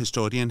ہے, وہ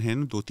ہسٹورین ہیں,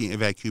 2-3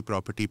 ایویکیو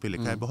پراپرٹی پہ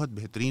لکھا ہے, بہت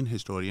بہترین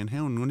ہسٹورین ہیں.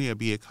 انہوں نے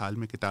ابھی ایک حال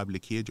میں کتاب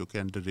لکھی ہے جو کہ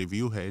انڈر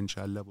ریویو ہے,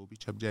 انشاءاللہ وہ بھی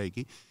چھپ جائے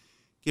گی,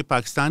 کہ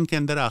پاکستان کے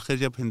اندر آخر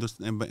جب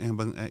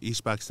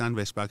ایسٹ پاکستان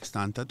ویسٹ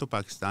پاکستان تھا تو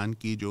پاکستان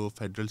کی جو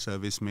فیڈرل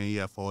سروس میں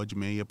یا فوج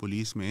میں یا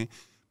پولیس میں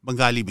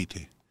بنگالی بھی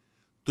تھے.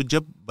 تو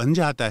جب بن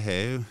جاتا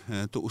ہے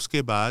تو اس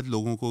کے بعد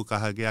لوگوں کو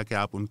کہا گیا کہ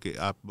آپ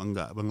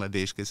بنگلہ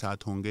دیش کے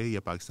ساتھ ہوں گے, یا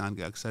پاکستان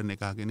کے اکثر نے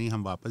کہا کہ نہیں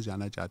ہم واپس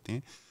جانا چاہتے ہیں.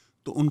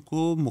 تو ان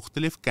کو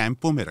مختلف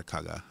کیمپوں میں رکھا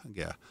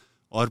گیا,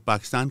 اور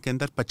پاکستان کے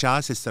اندر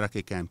 50 اس طرح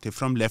کے کیمپ تھے,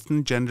 فرام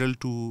لیفٹنٹ جنرل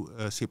ٹو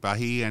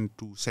سپاہی and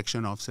to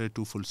section officer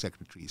to fill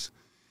secretaries.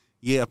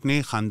 یہ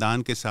اپنے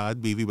خاندان کے ساتھ,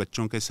 بیوی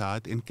بچوں کے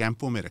ساتھ ان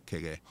کیمپوں میں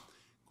رکھے گئے.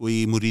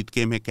 کوئی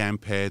مریدکے میں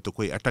کیمپ ہے, تو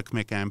کوئی اٹک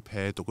میں کیمپ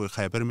ہے, تو کوئی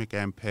خیبر میں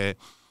کیمپ ہے.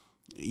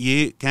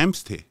 یہ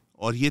کیمپس تھے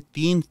اور یہ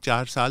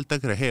 3-4 سال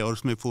تک رہے, اور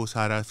اس میں وہ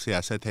سارا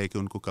سیاست ہے کہ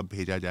ان کو کب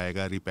بھیجا جائے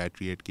گا,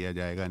 ریپیٹریٹ کیا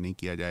جائے گا نہیں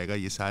کیا جائے گا,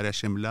 یہ سارا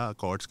شملہ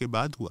اکارڈز کے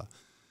بعد ہوا.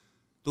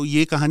 تو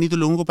یہ کہانی تو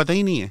لوگوں کو پتہ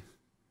ہی نہیں ہے,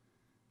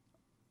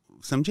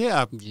 سمجھے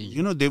آپ.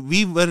 You know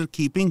we were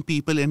keeping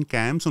people in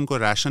campus, ان کو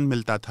راشن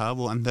ملتا تھا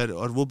وہ اندر,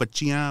 اور وہ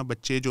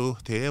بچے جو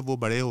تھے وہ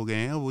بڑے ہو گئے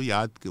ہیں, وہ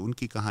یاد ان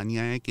کی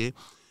کہانیاں ہیں کہ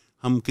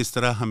ہم کس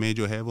طرح ہمیں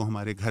جو ہے وہ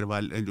ہمارے گھر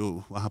والے جو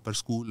وہاں پر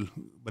اسکول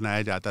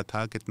بنایا جاتا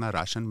تھا کتنا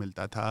راشن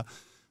ملتا تھا,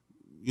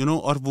 یو نو.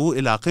 اور وہ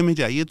علاقے میں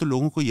جائیے تو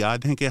لوگوں کو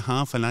یاد ہے کہ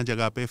ہاں فلاں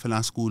جگہ پہ فلاں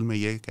اسکول میں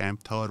یہ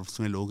کیمپ تھا اور اس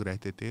میں لوگ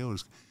رہتے تھے, اور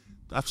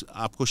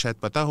آپ کو شاید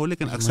پتا ہو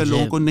لیکن اکثر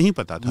لوگوں کو نہیں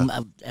پتا تھا.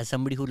 As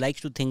somebody who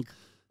likes to think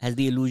has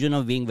the illusion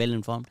of being well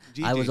informed,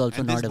 I was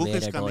also not aware at all. This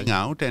book is coming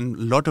out and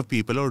lot of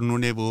people, اور انہوں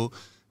نے وہ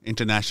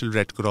انٹرنیشنل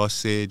ریڈ کراس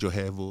سے جو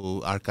ہے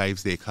وہ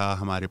archives دیکھا,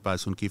 ہمارے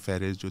پاس ان کی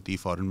فہرست جو تھی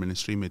فارن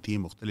منسٹری میں تھی,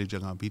 مختلف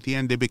جگہ بھی تھی,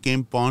 and they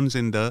became pawns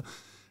in the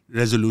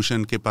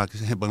resolution کہ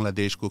پاکستان بنگلہ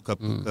دیش کو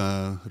کب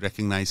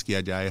ریکگنائز کیا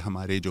جائے,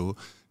 ہمارے جو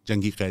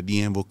جنگی قیدی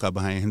ہیں وہ کب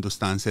آئیں.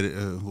 ہندوستان سے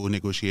وہ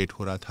نیگوشیٹ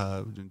ہو رہا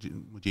تھا,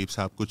 مجیب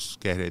صاحب کچھ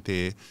کہہ رہے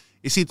تھے,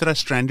 اسی طرح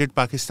اسٹرینڈڈ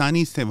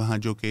پاکستانیز تھے وہاں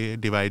جو کہ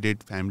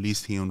ڈیوائیڈڈ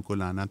فیملیز تھیں, ان کو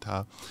لانا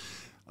تھا,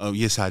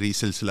 یہ ساری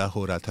سلسلہ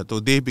ہو رہا تھا. تو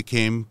they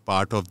became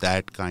part of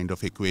that kind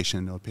of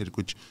equation. اور پھر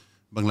کچھ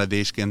بنگلہ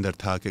دیش کے اندر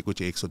تھا کہ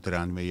کچھ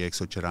 193 یا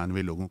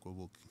 194 لوگوں کو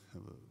وہ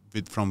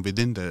فرام ود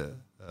ان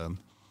دا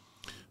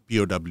پی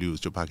او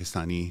ڈبلیوز جو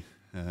پاکستانی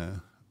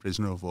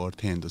پرزنر آف وار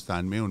تھے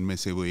ہندوستان میں, ان میں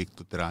سے وہ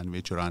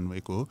 193-94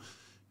 کو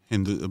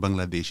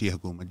بنگلہ دیشی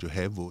حکومت جو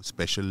ہے وہ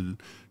اسپیشل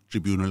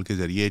ٹریبیونل کے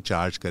ذریعے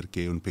چارج کر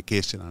کے ان پہ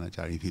کیس چلانا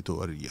چاہ رہی تھی. تو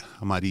اور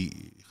ہماری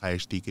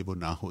خواہش تھی کہ وہ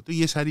نہ ہو. تو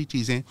یہ ساری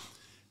چیزیں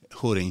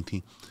ہو رہی تھیں.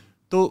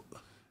 تو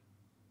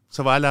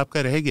سوال آپ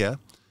کا رہ گیا,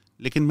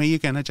 لیکن میں یہ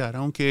کہنا چاہ رہا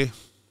ہوں کہ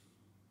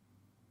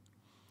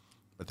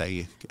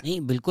بتائیے. نہیں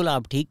بالکل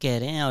آپ ٹھیک کہہ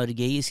رہے ہیں, اور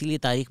یہی اسی لیے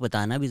تاریخ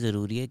بتانا بھی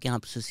ضروری ہے کہ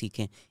آپ سے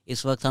سیکھیں.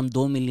 اس وقت ہم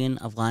 2 ملین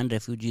افغان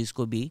ریفیوجیز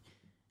کو بھی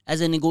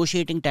as a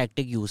negotiating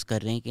tactic use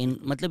کر رہے ہیں کہ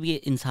مطلب یہ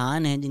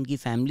انسان ہیں جن کی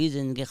فیملیز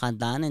ہیں, جن کے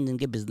خاندان ہیں, جن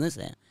کے بزنس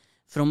ہیں.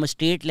 From a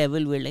state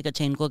level where like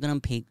اچھا ان کو اگر ہم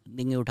پھینک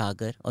دیں گے اٹھا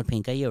کر, اور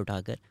پھینکا ہی اٹھا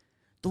کر,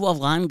 تو وہ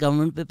افغان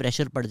گورنمنٹ پہ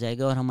پریشر پڑ جائے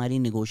گا اور ہماری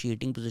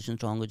نیگوشیٹنگ پوزیشن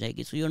اسٹرانگ ہو جائے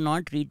گی. So you are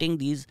not treating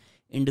these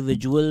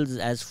individuals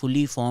as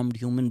fully formed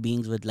human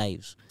beings with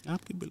lives.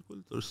 آپ کی بالکل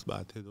درست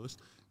بات ہے دوست.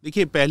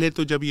 دیکھیے پہلے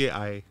تو جب یہ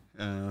آئے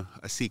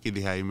 80 کی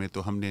دہائی میں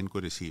تو ہم نے ان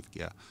کو ریسیو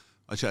کیا.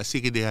 اچھا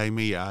 80 کی دہائی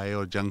میں یہ آئے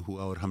اور جنگ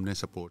ہوا اور ہم نے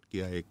سپورٹ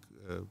کیا ایک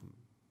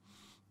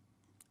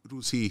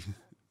روسی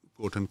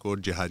کوٹ اینڈ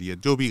کوٹ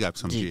جہاریت جو بھی آپ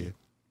سمجھیے.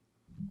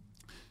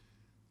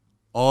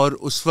 اور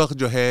اس وقت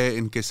جو ہے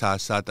ان کے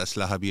ساتھ ساتھ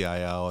اسلحہ بھی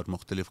آیا اور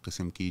مختلف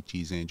قسم کی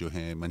چیزیں جو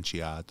ہیں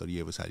منشیات اور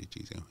یہ وہ ساری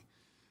چیزیں ہوئیں.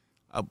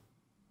 اب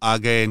آ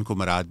گئے, ان کو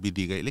مراد بھی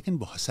دی گئی, لیکن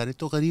بہت سارے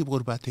تو غریب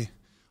غربا تھے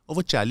اور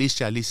وہ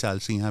 40 سال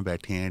سے یہاں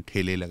بیٹھے ہیں,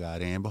 ٹھیلے لگا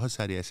رہے ہیں, بہت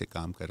سارے ایسے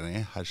کام کر رہے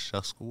ہیں. ہر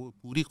شخص کو,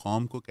 پوری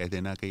قوم کو کہہ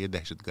دینا کہ یہ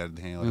دہشت گرد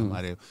ہیں اور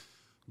ہمارے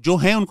جو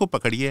ہیں ان کو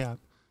پکڑیے, آپ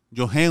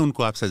جو ہیں ان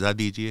کو آپ سزا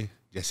دیجیے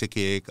جیسے کہ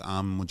ایک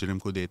عام مجرم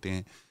کو دیتے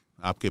ہیں.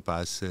 آپ کے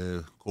پاس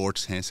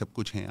کورٹس ہیں, سب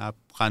کچھ ہیں, آپ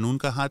قانون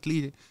کا ہاتھ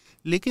لیجیے.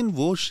 لیکن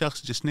وہ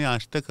شخص جس نے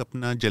آج تک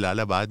اپنا جلال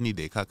آباد نہیں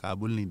دیکھا,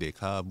 کابل نہیں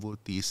دیکھا, اب وہ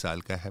 30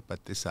 سال کا ہے,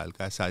 35 سال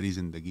کا ہے, ساری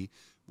زندگی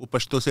وہ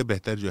پشتو سے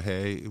بہتر جو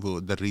ہے, وہ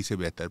دری سے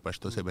بہتر,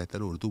 پشتو سے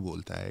بہتر اردو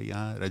بولتا ہے,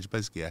 یہاں رج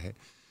بس گیا ہے,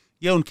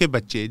 یا ان کے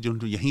بچے جو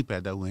یہیں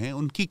پیدا ہوئے ہیں,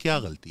 ان کی کیا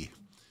غلطی ہے؟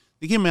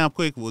 دیکھیے میں آپ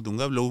کو ایک وہ دوں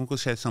گا, لوگوں کو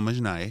شاید سمجھ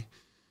نہ آئے.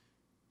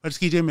 فرض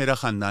کیجیے میرا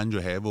خاندان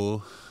جو ہے وہ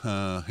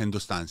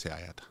ہندوستان سے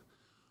آیا تھا,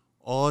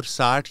 اور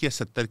 60 یا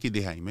 70 کی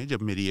دہائی میں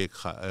جب میری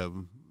ایک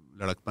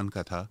لڑکپن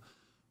کا تھا,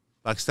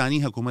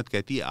 پاکستانی حکومت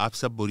کہتی ہے آپ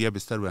سب بوریا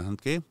بستر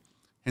بند کے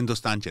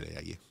ہندوستان چلے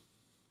جائیے.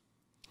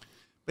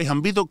 بھائی ہم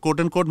بھی تو کوٹ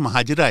اینڈ کوٹ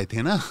مہاجر آئے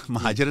تھے نا.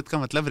 مہاجرت کا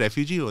مطلب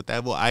ریفیوجی ہوتا ہے.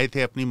 وہ آئے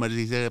تھے اپنی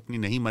مرضی سے, اپنی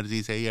نہیں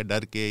مرضی سے, یا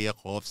ڈر کے, یا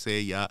خوف سے,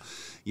 یا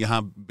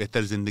یہاں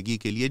بہتر زندگی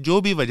کے لیے, جو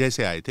بھی وجہ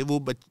سے آئے تھے.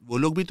 وہ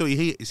لوگ بھی تو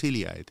یہی اسی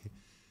لیے آئے تھے.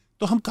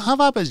 تو ہم کہاں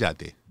واپس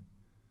جاتے؟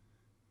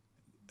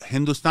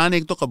 ہندوستان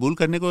ایک تو قبول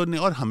کرنے کو نہیں,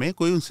 اور ہمیں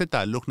کوئی ان سے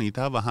تعلق نہیں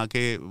تھا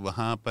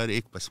وہاں پر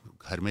ایک بس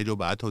گھر میں جو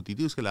بات ہوتی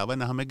تھی, اس کے علاوہ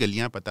نہ ہمیں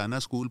گلیاں پتہ, نہ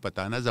اسکول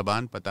پتہ, نہ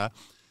زبان پتہ.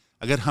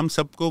 اگر ہم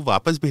سب کو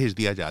واپس بھیج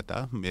دیا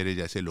جاتا, میرے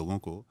جیسے لوگوں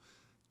کو,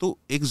 تو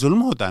ایک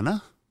ظلم ہوتا نا.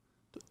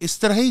 تو اس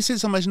طرح ہی سے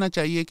سمجھنا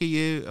چاہیے کہ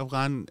یہ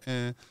افغان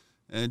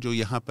جو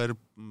یہاں پر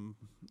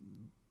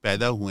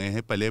پیدا ہوئے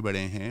ہیں, پلے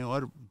بڑے ہیں,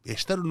 اور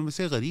بیشتر ان میں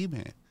سے غریب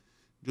ہیں,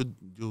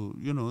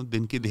 جو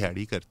دن کی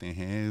دہاڑی کرتے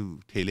ہیں,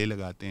 ٹھیلے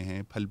لگاتے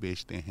ہیں, پھل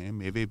بیچتے ہیں,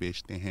 میوے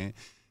بیچتے ہیں,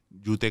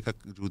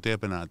 جوتے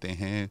بناتے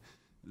ہیں,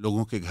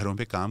 لوگوں کے گھروں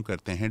پہ کام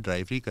کرتے ہیں,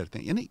 ڈرائیوری کرتے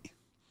ہیں, یعنی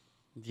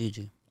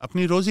جی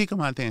اپنی روزی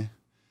کماتے ہیں.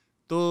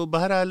 تو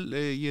بہرحال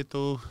یہ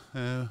تو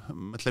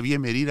مطلب یہ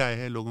میری رائے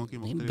ہے, لوگوں کی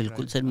مختلف.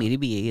 بالکل سر, میری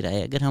بھی یہی رائے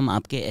ہے. اگر ہم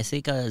آپ کے ایسے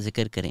کا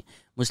ذکر کریں,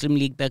 مسلم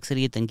لیگ پہ اکثر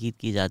یہ تنقید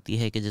کی جاتی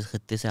ہے کہ جس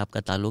خطے سے آپ کا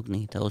تعلق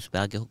نہیں تھا اس پہ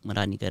آ کے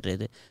حکمرانی کر رہے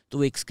تھے, تو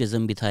وہ ایک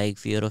اسکزم بھی تھا, ایک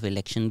فیئر آف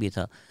الیکشن بھی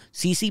تھا.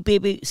 سی سی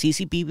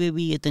پی پہ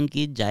بھی یہ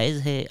تنقید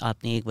جائز ہے.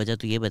 آپ نے ایک وجہ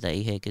تو یہ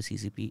بتائی ہے کہ سی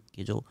سی پی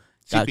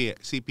کے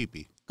سی پی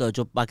پی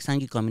جو پاکستان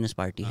کی کمیونسٹ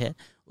پارٹی ہے,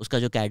 اس کا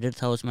جو کیڈر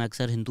تھا اس میں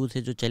اکثر ہندو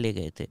تھے جو چلے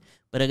گئے تھے.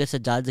 پر اگر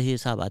سجاد ظہیر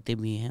صاحب آتے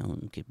بھی ہیں,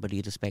 ان کی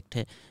بڑی رسپیکٹ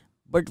ہے,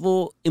 بٹ وہ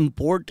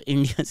امپورٹ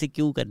انڈیا سے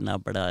کیوں کرنا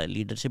پڑا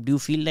leadership? Do you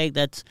feel like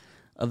that's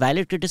a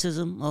valid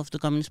criticism of the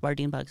Communist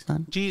Party in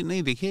Pakistan? جی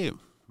نہیں, دیکھیے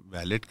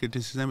ویلڈ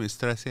کرٹیسزم اس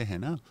طرح سے ہے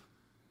نا,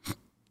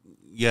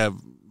 یا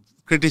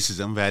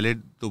کرٹیسزم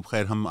ویلڈ تو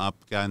خیر ہم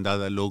آپ کیا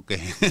اندازہ لوگ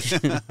کہیں.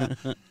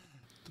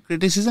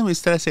 کرٹیسزم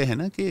اس طرح سے ہے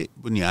نا کہ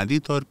بنیادی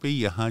طور پہ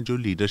یہاں جو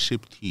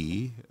لیڈرشپ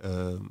تھی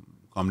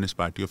کمیونسٹ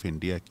پارٹی آف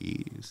انڈیا کی,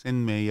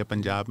 سندھ میں یا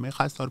پنجاب میں,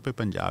 خاص طور پہ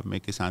پنجاب میں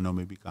کسانوں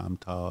میں بھی کام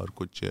تھا, اور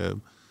کچھ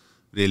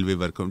ریلوے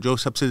ورکر, جو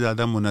سب سے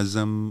زیادہ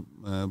منظم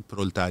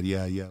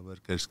پرولتاریا یا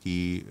ورکرز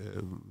کی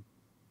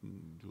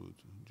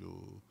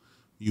جو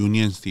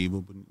یونینز تھی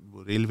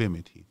وہ ریلوے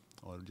میں تھی,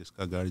 اور جس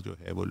کا گڑھ جو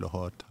ہے وہ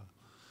لاہور تھا.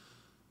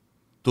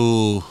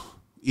 تو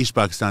ایسٹ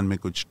پاکستان میں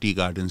کچھ ٹی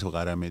گارڈنز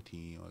وغیرہ میں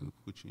تھیں, اور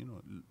کچھ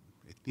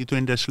اتنی تو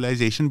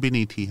انڈسٹریلائزیشن بھی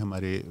نہیں تھی.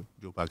 ہمارے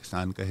جو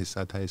پاکستان کا حصہ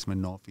تھا اس میں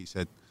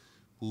 9%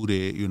 پورے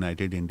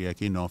یونائٹیڈ انڈیا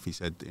کی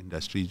 9%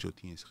 انڈسٹریز جو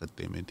تھیں اس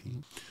خطے میں تھیں.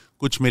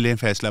 کچھ ملیں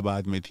فیصل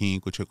آباد میں تھیں,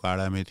 کچھ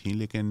اکاڑا میں تھیں,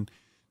 لیکن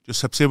جو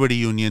سب سے بڑی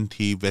یونین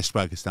تھی ویسٹ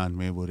پاکستان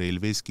میں وہ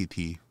ریلویز کی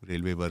تھی.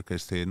 ریلوے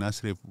ورکرز تھے, نہ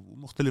صرف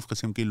مختلف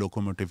قسم کی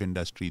لوکوموٹیو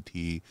انڈسٹری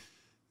تھی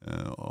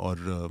اور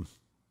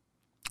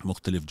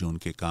مختلف جو ان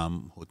کے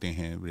کام ہوتے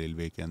ہیں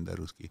ریلوے کے اندر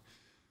اس کی.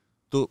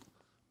 تو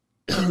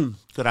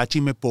کراچی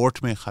میں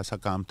پورٹ میں خاصا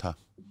کام تھا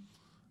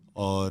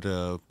اور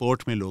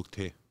پورٹ میں لوگ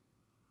تھے.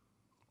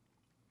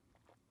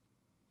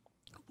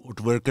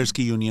 پورٹ ورکرز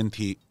کی یونین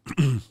تھی,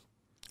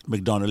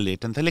 میکڈونلڈ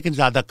لیٹن تھا, لیکن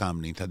زیادہ کام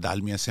نہیں تھا.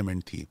 دالمیا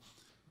سیمنٹ تھی.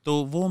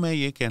 تو وہ میں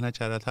یہ کہنا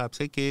چاہ رہا تھا آپ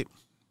سے کہ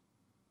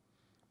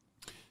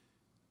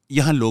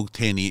یہاں لوگ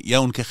تھے نہیں یا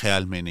ان کے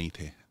خیال میں نہیں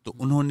تھے. تو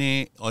انہوں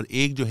نے, اور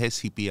ایک جو ہے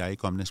C P I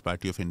communist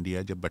party of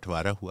India, جب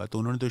بٹوارا ہوا تو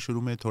انہوں نے تو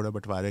شروع میں تھوڑا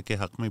بٹوارے کے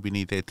حق میں بھی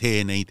نہیں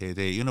تھے نہیں تھے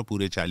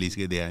پورے 40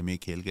 کے دہائی میں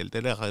کھیل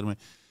کھیلتے رہے آخر میں.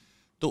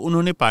 تو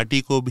انہوں نے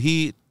پارٹی کو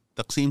بھی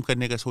تقسیم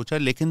کرنے کا سوچا,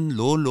 لیکن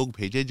لوگ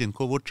بھیجے جن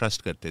کو وہ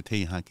ٹرسٹ کرتے تھے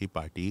یہاں کی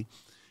پارٹی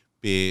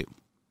پہ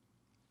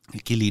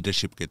کی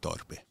لیڈرشپ کے طور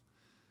پہ.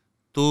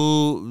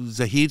 تو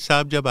ظہیر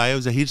صاحب جب آئے,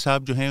 ظہیر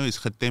صاحب جو ہیں اس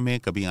خطے میں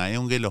کبھی آئے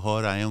ہوں گے,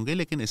 لاہور آئے ہوں گے,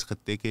 لیکن اس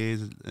خطے کے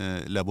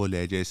لب و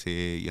لہجے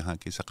سے, یہاں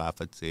کی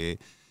ثقافت سے,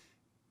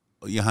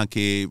 یہاں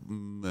کے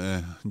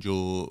جو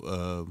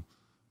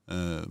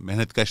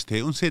محنت کش تھے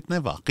ان سے اتنے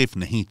واقف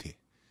نہیں تھے.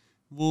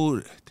 وہ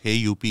تھے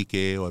یو پی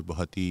کے اور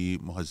بہت ہی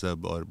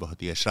مہذب اور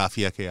بہت ہی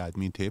اشرافیہ کے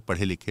آدمی تھے,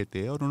 پڑھے لکھے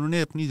تھے, اور انہوں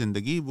نے اپنی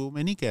زندگی, وہ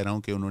میں نہیں کہہ رہا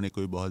ہوں کہ انہوں نے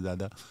کوئی بہت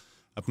زیادہ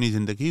اپنی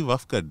زندگی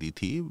وقف کر دی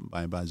تھی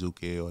بائیں بازو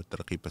کے اور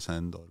ترقی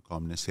پسند اور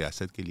کمیونسٹ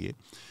سیاست کے لیے,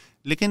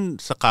 لیکن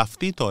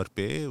ثقافتی طور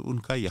پہ ان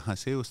کا یہاں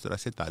سے اس طرح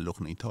سے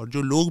تعلق نہیں تھا. اور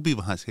جو لوگ بھی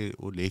وہاں سے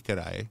وہ لے کر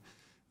آئے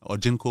اور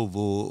جن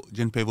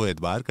پہ وہ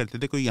اعتبار کرتے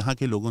تھے, کوئی یہاں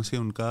کے لوگوں سے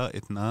ان کا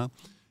اتنا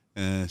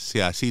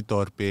سیاسی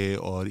طور پہ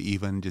اور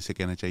ایون جسے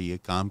کہنا چاہیے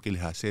کام کے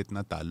لحاظ سے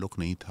اتنا تعلق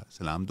نہیں تھا.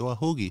 سلام دعا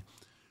ہوگی.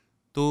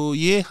 تو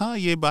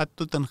یہ بات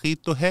تو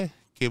تنقید تو ہے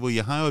کہ وہ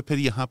یہاں, اور پھر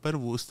یہاں پر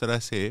وہ اس طرح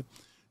سے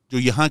جو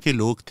یہاں کے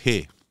لوگ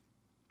تھے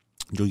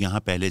جو یہاں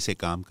پہلے سے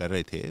کام کر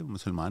رہے تھے,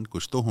 مسلمان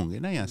کچھ تو ہوں گے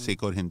نا یہاں,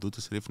 سکھ اور ہندو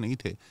تو صرف نہیں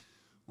تھے,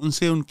 ان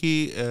سے ان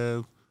کی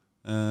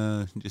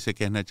جسے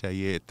کہنا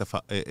چاہیے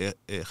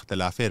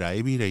اختلاف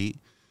رائے بھی رہی,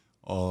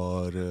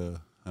 اور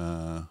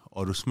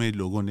اس میں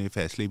لوگوں نے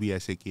فیصلے بھی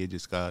ایسے کیے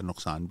جس کا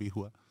نقصان بھی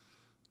ہوا.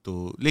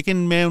 تو لیکن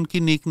میں ان کی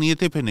نیک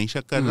نیتیں پہ نہیں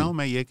شک کر رہا ہوں,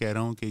 میں یہ کہہ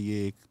رہا ہوں کہ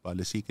یہ ایک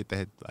پالیسی کے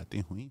تحت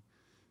باتیں ہوئیں,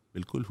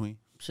 بالکل ہوئیں.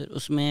 سر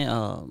اس میں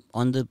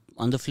آن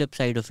the flip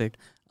side of it,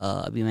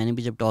 ابھی میں نے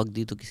بھی جب ٹاک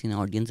دی تو کسی نے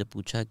آڈینس سے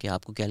پوچھا کہ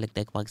آپ کو کیا لگتا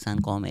ہے کہ پاکستان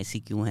قوم ایسی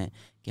کیوں ہے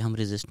کہ ہم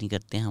ریزسٹ نہیں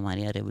کرتے ہیں,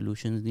 ہمارے یہاں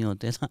ریولوشنز نہیں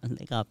ہوتے.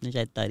 لیکن آپ نے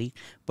شاید تاریخ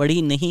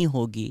پڑھی نہیں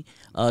ہوگی.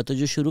 تو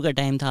جو شروع کا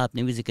ٹائم تھا, آپ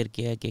نے بھی ذکر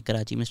کیا کہ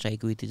کراچی میں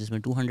اسٹرائک ہوئی تھی جس میں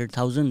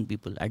 200,000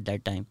 people at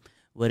that time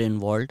were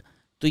involved.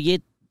 تو یہ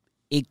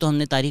ایک تو ہم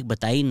نے تاریخ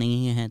بتائی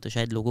نہیں ہے, تو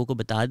شاید لوگوں کو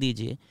بتا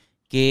دیجئے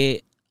کہ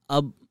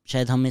اب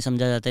شاید ہمیں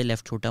سمجھا جاتا ہے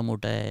لیفٹ چھوٹا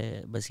موٹا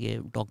ہے, بس یہ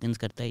ٹاکنز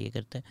کرتا ہے, یہ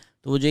کرتا ہے.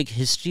 تو وہ جو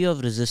ایک ہسٹری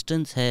آف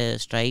ریزسٹنس ہے,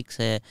 اسٹرائکس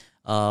ہے,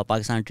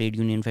 پاکستان ٹریڈ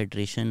یونین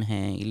فیڈریشن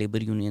ہیں,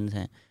 لیبر یونینز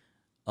ہیں,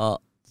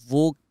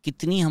 وہ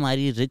کتنی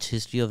ہماری رچ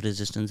ہسٹری آف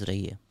ریزسٹنس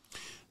رہی ہے.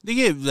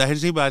 دیکھیے ظاہر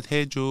سی بات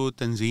ہے, جو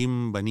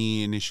تنظیم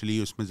بنی انیشلی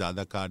اس میں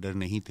زیادہ کادر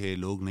نہیں تھے,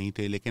 لوگ نہیں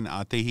تھے, لیکن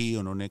آتے ہی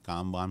انہوں نے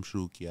کام وام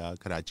شروع کیا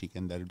کراچی کے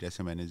اندر,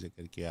 جیسے میں نے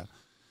ذکر کیا.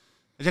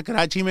 اچھا,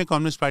 کراچی میں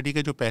کمیونسٹ پارٹی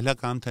کا جو پہلا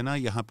کام تھا نا,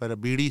 یہاں پر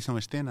بیڑی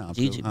سمجھتے ہیں نا آپ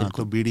لوگ, ہاں,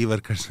 تو بیڑی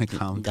ورکرز میں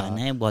کام تھا,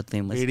 گانا ہے بہت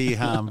فیمس, بیڑی,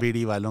 ہاں,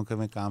 بیڑی والوں کا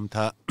میں کام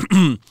تھا.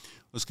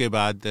 اس کے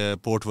بعد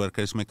پورٹ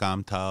ورکرز میں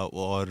کام تھا,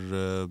 اور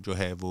جو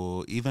ہے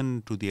وہ ایون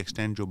ٹو دی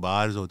ایکسٹینٹ جو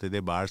بارز ہوتے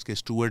تھے, بارز کے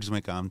اسٹوورڈز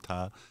میں کام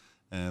تھا,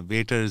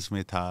 ویٹرز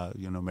میں تھا.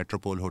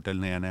 میٹروپول ہوٹل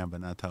نیا نیا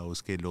بنا تھا,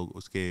 اس کے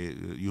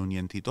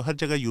یونین تھی. تو ہر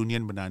جگہ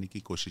یونین بنانے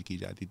کی کوشش کی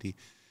جاتی تھی.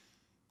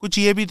 کچھ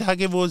یہ بھی تھا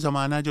کہ وہ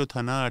زمانہ جو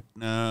تھا نا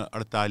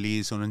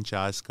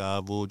 48-49 کا,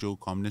 وہ جو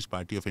کمیونسٹ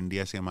پارٹی آف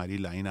انڈیا سے ہماری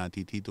لائن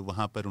آتی تھی, تو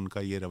وہاں پر ان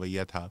کا یہ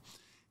رویہ تھا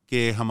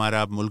کہ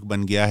ہمارا اب ملک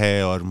بن گیا ہے,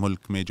 اور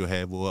ملک میں جو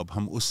ہے وہ اب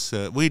ہم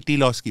وہی ٹی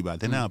لاس کی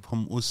بات ہے نا, اب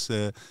ہم اس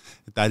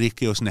تاریخ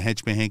کے اس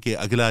نہج پہ ہیں کہ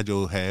اگلا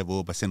جو ہے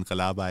وہ بس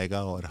انقلاب آئے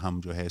گا اور ہم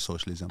جو ہے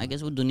سوشلزم. آئی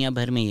گیس وہ دنیا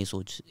بھر میں یہ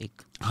سوچ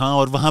ایک, ہاں,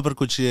 اور وہاں پر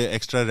کچھ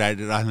ایکسٹرا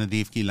راہ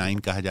ندیف کی لائن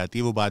کہا جاتی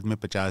ہے, وہ بعد میں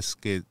 50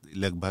 کے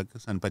لگ بھگ,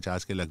 سن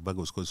 50 کے لگ بھگ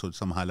اس کو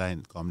سنبھالا ہے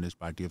کمیونسٹ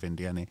پارٹی آف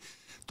انڈیا نے.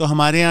 تو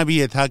ہمارے یہاں بھی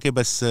یہ تھا کہ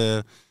بس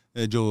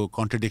جو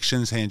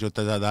کانٹرڈکشنز ہیں, جو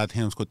تضادات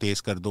ہیں, اس کو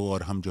تیز کر دو,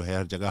 اور ہم جو ہے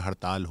ہر جگہ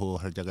ہڑتال ہو,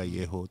 ہر جگہ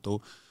یہ ہو. تو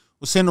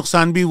اس سے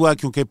نقصان بھی ہوا,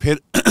 کیونکہ پھر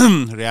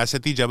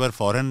ریاستی جبر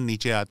فوراً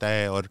نیچے آتا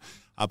ہے, اور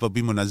آپ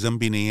ابھی منظم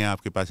بھی نہیں ہیں,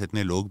 آپ کے پاس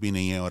اتنے لوگ بھی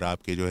نہیں ہیں, اور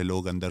آپ کے جو ہے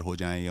لوگ اندر ہو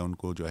جائیں, یا ان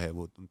کو جو ہے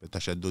وہ ان پہ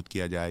تشدد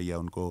کیا جائے, یا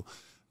ان کو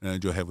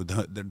جو ہے وہ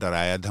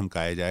ڈرایا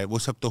دھمکایا جائے, وہ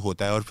سب تو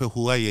ہوتا ہے. اور پھر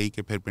ہوا یہی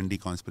کہ پھر پنڈی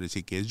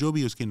کانسپریسی کیس جو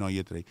بھی اس کی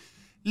نوعیت رہی.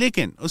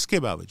 لیکن اس کے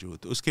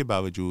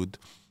باوجود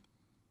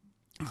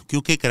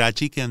کیونکہ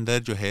کراچی کے اندر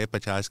جو ہے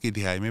 50 کی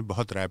دہائی میں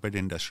بہت ریپڈ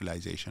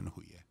انڈسٹریلائزیشن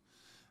ہوئی ہے,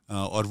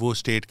 اور وہ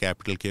اسٹیٹ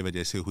کیپٹل کے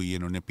وجہ سے ہوئی.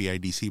 انہوں نے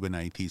PIDC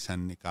بنائی تھی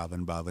سن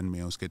 51-52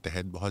 میں, اس کے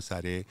تحت بہت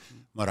سارے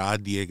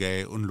مراد دیے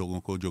گئے ان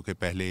لوگوں کو جو کہ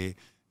پہلے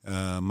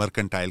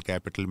مرکنٹائل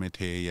کیپٹل میں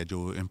تھے, یا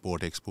جو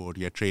امپورٹ ایکسپورٹ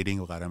یا ٹریڈنگ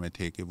وغیرہ میں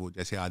تھے, کہ وہ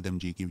جیسے آدم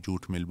جی کی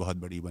جوٹ مل بہت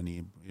بڑی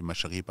بنی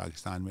مشرقی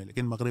پاکستان میں,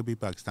 لیکن مغربی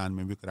پاکستان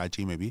میں بھی,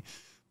 کراچی میں بھی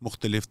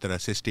مختلف طرح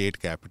سے اسٹیٹ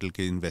کیپٹل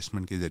کے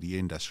انویسٹمنٹ کے ذریعے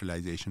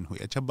انڈسٹریلائزیشن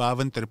ہوئی. اچھا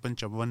 52, 53,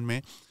 54 میں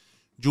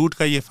جوٹ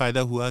کا یہ فائدہ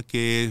ہوا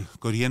کہ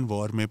کورین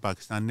وار میں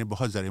پاکستان نے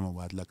بہت زر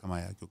مبادلہ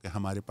کمایا کیونکہ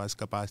ہمارے پاس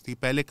کپاس تھی.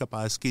 پہلے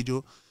کپاس کی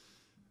جو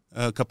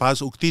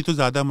کپاس اگتی تو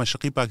زیادہ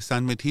مشرقی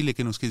پاکستان میں تھی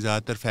لیکن اس کی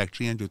زیادہ تر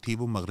فیکٹریاں جو تھی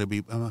وہ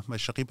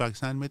مشرقی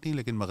پاکستان میں تھیں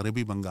لیکن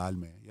مغربی بنگال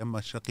میں یا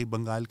مشرقی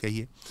بنگال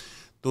کہیے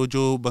تو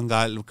جو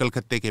بنگال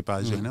کلکتے کے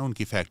پاس جو ہے نا ان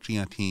کی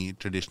فیکٹریاں تھیں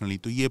ٹریڈیشنلی.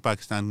 تو یہ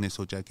پاکستان نے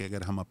سوچا کہ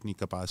اگر ہم اپنی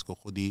کپاس کو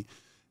خود ہی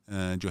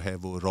جو ہے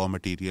وہ را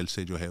مٹیریل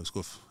سے جو ہے اس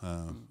کو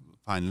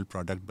فائنل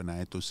پروڈکٹ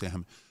بنائے تو اس سے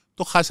ہم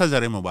تو خاصا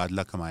زر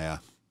مبادلہ کمایا.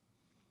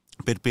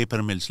 پھر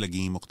پیپر ملز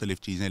لگیں,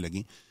 مختلف چیزیں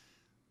لگیں.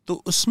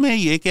 تو اس میں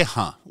یہ کہ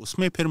ہاں اس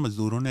میں پھر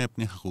مزدوروں نے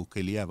اپنے حقوق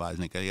کے لیے آواز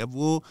نکالی. اب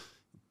وہ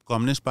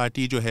کمیونسٹ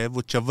پارٹی جو ہے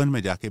وہ 54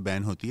 میں جا کے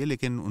بین ہوتی ہے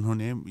لیکن انہوں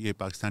نے یہ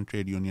پاکستان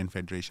ٹریڈ یونین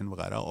فیڈریشن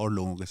وغیرہ اور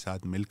لوگوں کے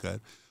ساتھ مل کر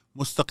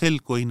مستقل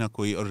کوئی نہ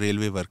کوئی, اور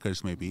ریلوے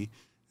ورکرز میں بھی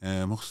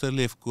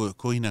مختلف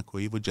کوئی نہ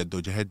کوئی وہ جد و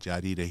جہد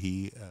جاری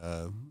رہی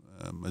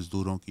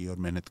مزدوروں کی اور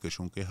محنت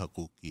کشوں کے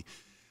حقوق کی.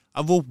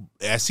 اب وہ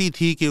ایسی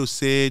تھی کہ اس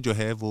سے جو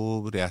ہے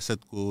وہ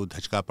ریاست کو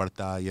دھچکا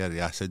پڑتا یا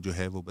ریاست جو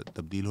ہے وہ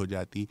تبدیل ہو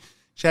جاتی,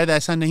 شاید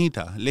ایسا نہیں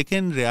تھا.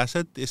 لیکن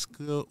ریاست اس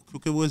کو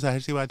کیونکہ وہ ظاہر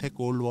سی بات ہے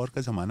کولڈ وار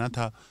کا زمانہ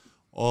تھا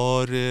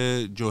اور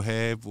جو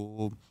ہے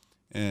وہ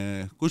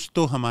کچھ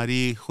تو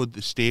ہماری خود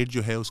اسٹیٹ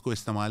جو ہے اس کو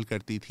استعمال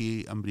کرتی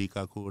تھی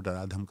امریکہ کو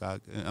ڈرا دھمکا,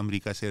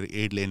 امریکہ سے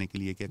ایڈ لینے کے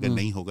لیے کہ اگر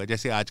نہیں ہوگا,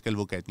 جیسے آج کل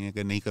وہ کہتی ہیں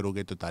کہ نہیں کرو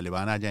گے تو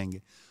طالبان آ جائیں گے.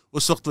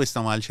 اس وقت وہ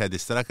استعمال شاید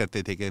اس طرح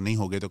کرتے تھے کہ نہیں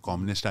ہوگے تو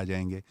کمیونسٹ آ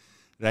جائیں گے.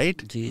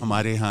 رائٹ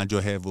ہمارے ہاں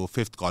جو ہے وہ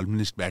 5th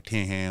کالمنسٹ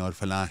بیٹھے ہیں اور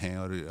فلاں ہیں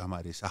اور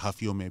ہمارے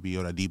صحافیوں میں بھی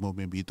اور ادیبوں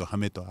میں بھی, تو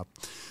ہمیں تو آپ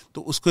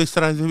تو اس کو اس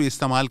طرح سے بھی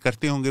استعمال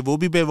کرتے ہوں گے. وہ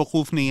بھی بے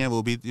وقوف نہیں ہے,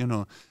 وہ بھی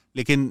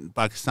لیکن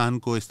پاکستان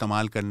کو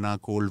استعمال کرنا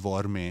کولڈ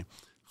وار میں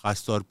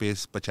خاص طور پہ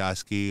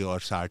 50 کی اور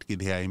 60 کی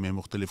دہائی میں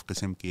مختلف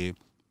قسم کے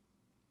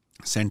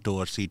سینٹو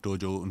اور سیٹو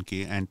جو ان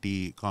کے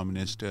اینٹی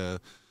کمیونسٹ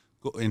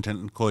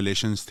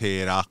کولیشنز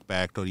تھے, عراق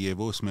پیکٹ اور یہ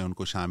وہ, اس میں ان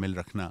کو شامل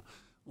رکھنا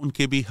ان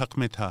کے بھی حق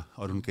میں تھا.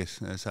 اور ان کے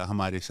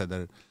ہمارے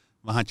صدر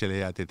وہاں چلے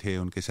جاتے تھے,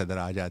 ان کے صدر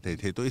آ جاتے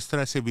تھے. تو اس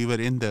طرح سے وی ور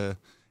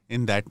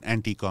in that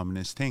anti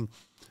communist thing.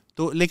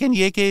 تو لیکن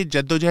یہ کہ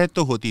جدوجہد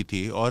تو ہوتی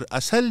تھی اور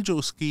اصل جو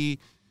اس کی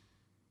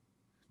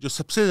جو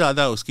سب سے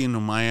زیادہ اس کی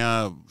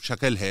نمایاں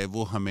شکل ہے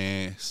وہ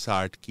ہمیں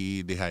 60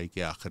 کی دہائی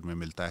کے آخر میں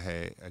ملتا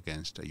ہے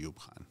against Ayub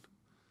Khan.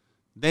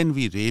 Then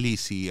we really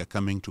see a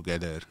coming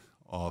together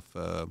of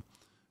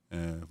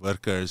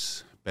workers,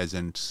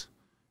 peasants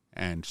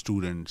and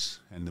students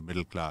and the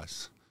middle class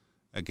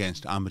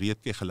against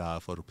آمریت کے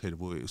خلاف. اور پھر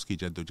وہ اس کی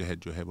جد و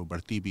جہد جو ہے وہ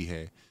بڑھتی بھی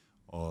ہے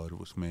اور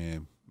اس میں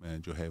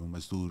جو ہے وہ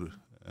مزدور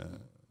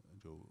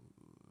جو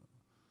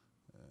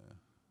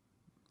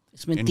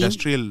اس میں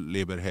انڈسٹریل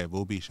لیبر ہے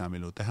وہ بھی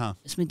شامل ہوتا ہے. ہاں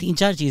اس میں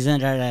 3-4 چیزیں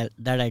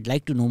that I'd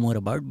like to know more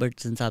about, but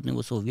since آپ نے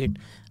وہ سوویٹ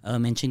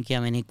مینشن کیا,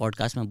 میں نے ایک پوڈ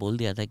کاسٹ میں بول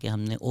دیا تھا کہ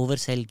ہم نے اوور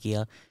سیل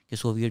کیا کہ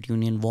سوویٹ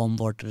یونین وارم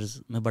واٹرز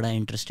میں بڑا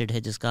انٹرسٹڈ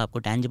ہے جس کا آپ کو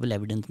ٹینجیبل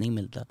ایویڈنس نہیں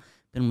ملتا.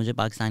 پھر مجھے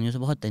پاکستانیوں سے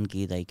بہت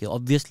تنقید آئی کہ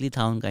آبویسلی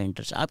تھا ان کا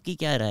انٹرسٹ. آپ کی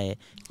کیا رائے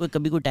ہے,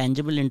 کبھی کوئی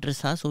ٹینجیبل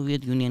انٹرسٹ تھا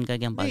سوویت یونین کا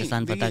کہ ہم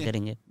پاکستان فتح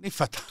کریں گے؟ نہیں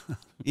فتح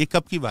یہ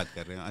کب کی بات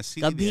کر رہے ہیں,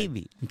 80 کبھی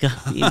بھی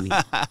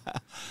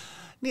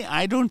نہیں.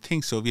 I don't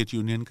think Soviet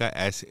Union کا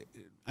ایسے,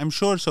 I am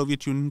sure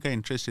Soviet Union کا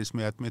انٹرسٹ اس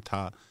میں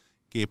تھا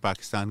کہ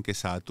پاکستان کے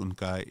ساتھ ان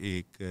کا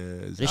ایک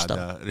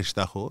زیادہ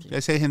رشتہ ہو.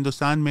 جیسے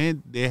ہندوستان میں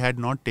they had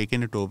not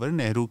taken it over,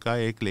 Nehru کا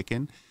ایک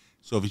لیکن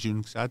سوویت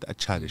یونین کے ساتھ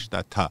اچھا رشتہ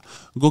تھا.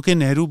 گو کہ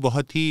نہرو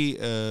بہت ہی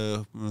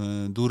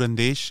دور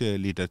اندیش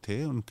لیڈر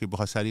تھے, ان کی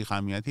بہت ساری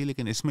خامیاں تھیں,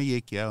 لیکن اس میں یہ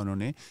کیا انہوں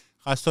نے,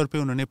 خاص طور پہ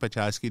انہوں نے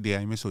 50 کی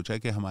دہائی میں سوچا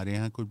کہ ہمارے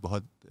یہاں کوئی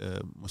بہت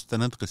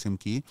مستند قسم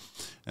کی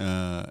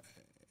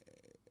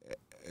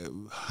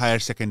ہائر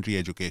سیکنڈری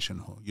ایجوکیشن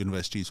ہو,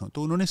 یونیورسٹیز ہوں.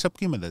 تو انہوں نے سب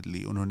کی مدد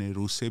لی. انہوں نے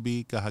روس سے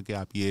بھی کہا کہ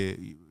آپ یہ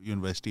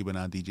یونیورسٹی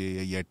بنا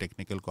دیجئے یا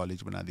ٹیکنیکل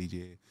کالج بنا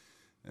دیجئے,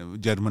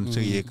 جرمن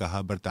سے یہ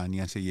کہا,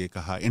 برطانیہ سے یہ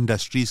کہا,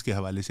 انڈسٹریز کے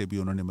حوالے سے بھی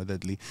انہوں نے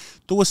مدد لی.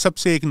 تو وہ سب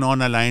سے ایک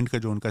نان الائنڈ کا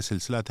جو ان کا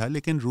سلسلہ تھا,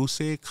 لیکن روس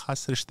سے ایک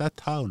خاص رشتہ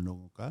تھا ان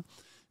لوگوں کا.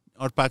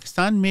 اور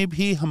پاکستان میں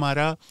بھی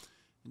ہمارا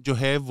جو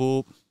ہے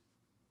وہ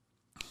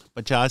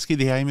 50 کی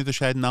دہائی میں تو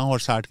شاید نہ ہو اور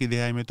 60 کی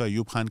دہائی میں تو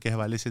ایوب خان کے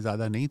حوالے سے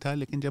زیادہ نہیں تھا.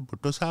 لیکن جب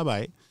بھٹو صاحب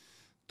آئے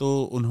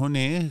تو انہوں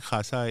نے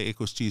خاصا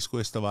ایک اس چیز کو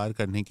استوار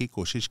کرنے کی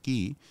کوشش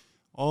کی.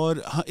 اور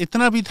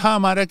اتنا بھی تھا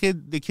ہمارا کہ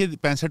دیکھیے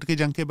 65 کی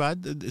جنگ کے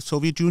بعد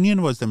Soviet union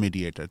was the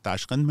mediator.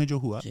 Tashkent میں جو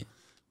ہوا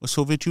وہ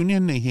سوویت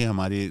یونین نے ہی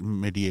ہماری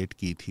میڈیٹ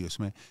کی تھی اس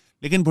میں.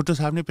 لیکن بھٹو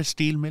صاحب نے پھر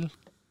اسٹیل مل,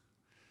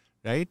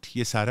 رائٹ,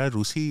 یہ سارا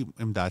روسی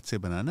امداد سے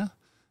بنانا,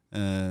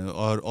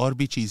 اور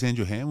بھی چیزیں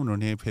جو ہیں انہوں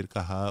نے پھر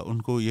کہا.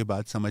 ان کو یہ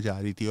بات سمجھ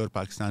آ رہی تھی اور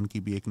پاکستان کی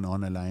بھی ایک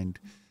نان الائنڈ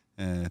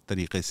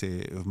طریقے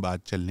سے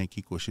بات چلنے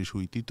کی کوشش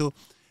ہوئی تھی. تو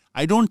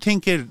آئی ڈونٹ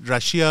تھنک کہ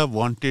رشیا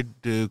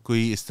وانٹیڈ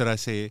کوئی اس طرح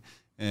سے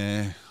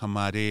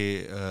ہمارے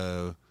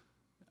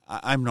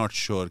آئی ایم ناٹ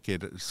شیور کہ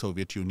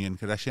سوویت یونین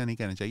کے, رشیا نہیں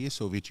کہنا چاہیے,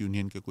 سوویت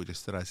یونین کے کچھ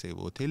اس طرح سے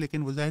وہ تھے.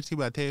 لیکن وہ ظاہر سی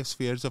بات ہے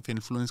اسفیئرز آف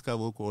انفلوئنس کا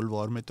وہ کولڈ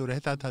وار میں تو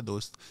رہتا تھا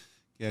دوست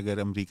کہ اگر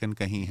امریکن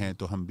کہیں ہیں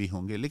تو ہم بھی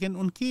ہوں گے. لیکن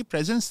ان کی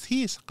پریزنس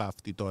تھی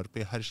ثقافتی طور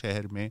پہ ہر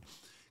شہر میں,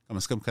 کم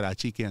از کم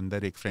کراچی کے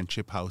اندر ایک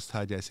فرینڈشپ ہاؤس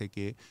تھا، جیسے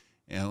کہ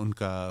ان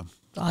کا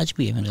آج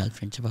بھی ہے میرے خیال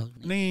فرینڈشپ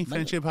ہاؤس نہیں،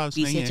 فرینڈشپ ہاؤس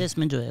نہیں ہے،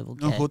 میں جو ہے وہ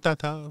ہوتا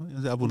تھا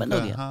اب ان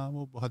کا، ہاں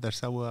وہ بہت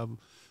عرصہ ہوا، اب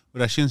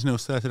رشینس نے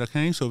اس طرح سے رکھا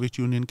نہیں، سوویت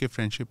یونین کے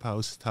فرینڈشپ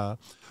ہاؤس تھا،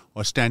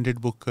 اور اسٹینڈرڈ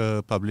بک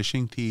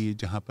پبلشنگ تھی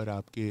جہاں پر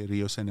آپ کے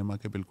ریو سنیما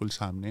کے بالکل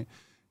سامنے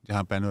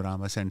جہاں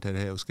پینوراما سینٹر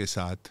ہے اس کے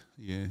ساتھ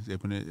یہ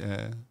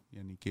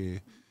یعنی کہ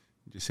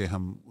جسے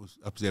ہم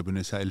اب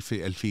زیبونسا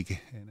الفی کے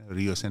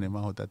ریو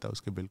سنیما ہوتا تھا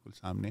اس کے بالکل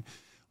سامنے،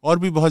 اور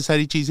بھی بہت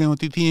ساری چیزیں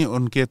ہوتی تھیں.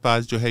 ان کے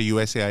پاس جو ہے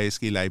USAIS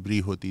کی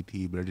لائبریری ہوتی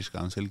تھی، برٹش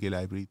کاؤنسل کی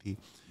لائبریری تھی،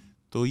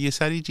 تو یہ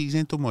ساری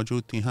چیزیں تو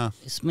موجود تھیں. ہاں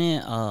اس میں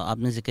آپ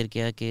نے ذکر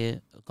کیا کہ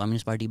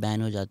کمیونسٹ پارٹی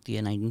بین ہو جاتی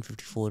ہے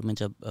 1954 میں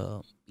جب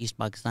East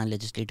Pakistan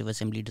legislative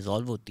assembly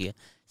dissolve ہوتی ہے،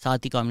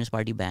 ساتھ ہی کمیونسٹ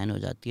پارٹی بین ہو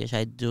جاتی ہے.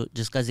 شاید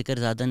جس کا ذکر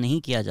زیادہ نہیں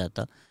کیا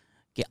جاتا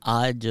کہ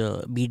آج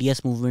BDS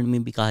موومنٹ میں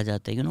بھی کہا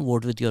جاتا ہے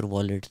ووٹ وتھ یور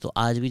والیٹ. تو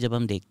آج بھی جب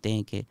ہم دیکھتے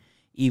ہیں کہ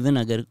ایون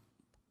اگر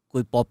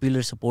کوئی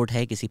پاپولر سپورٹ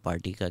ہے کسی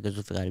پارٹی کا، اگر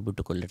ذوالفقار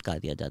بھٹو کو لٹکا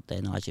دیا جاتا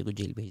ہے، نواز شریف کو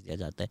جیل بھیج دیا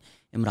جاتا ہے،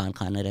 عمران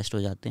خان اریسٹ ہو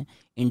جاتے ہیں،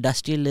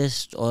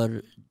 انڈسٹریلسٹ اور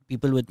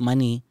people with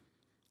money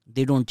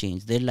they don't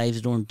change, their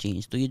lives don't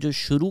change. تو یہ جو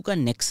شروع کا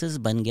نیکسس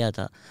بن گیا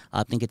تھا،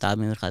 آپ نے کتاب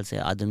میں میرے خیال سے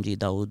آدم جی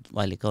داؤد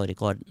والے کا اور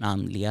ایک اور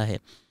نام لیا ہے،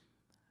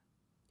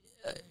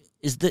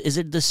 is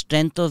it the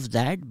strength of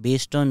that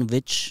based on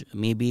which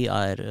maybe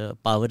our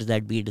powers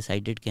that be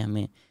decided کہ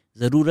ہمیں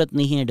ضرورت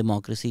نہیں ہے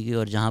ڈیموکریسی کی،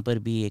 اور جہاں پر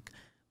بھی ایک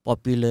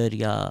پاپولر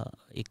یا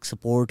ایک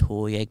سپورٹ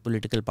ہو یا ایک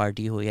پولیٹیکل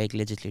پارٹی ہو یا ایک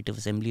لیجسلیٹو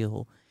اسمبلی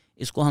ہو،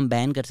 اس کو ہم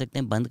بین کر سکتے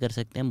ہیں، بند کر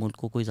سکتے ہیں، ملک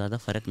کو کوئی زیادہ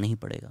فرق نہیں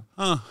پڑے گا.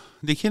 ہاں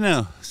دیکھیے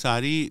نا،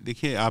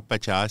 دیکھیے آپ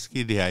 50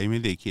 کی دہائی میں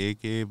دیکھیے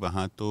کہ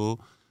وہاں تو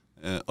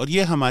اور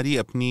یہ ہماری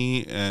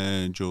اپنی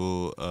جو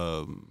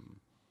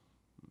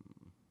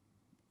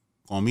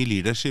قومی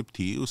لیڈرشپ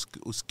تھی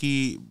اس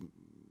کی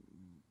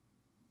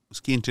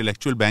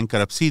انٹلیکچوئل بینک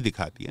کرپسی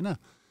دکھاتی ہے نا،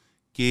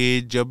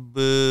 کہ جب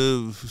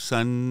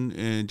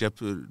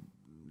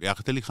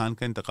لیاقت علی خان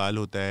کا انتقال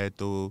ہوتا ہے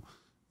تو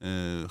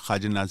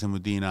خواجہ ناظم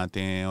الدین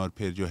آتے ہیں، اور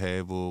پھر جو ہے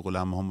وہ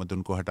غلام محمد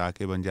ان کو ہٹا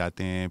کے بن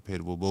جاتے ہیں، پھر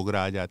وہ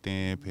بوگرا آ جاتے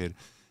ہیں، پھر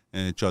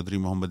چودھری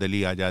محمد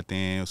علی آ جاتے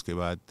ہیں، اس کے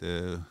بعد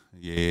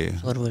یہ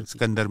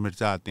اسکندر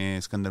مرزا آتے ہیں،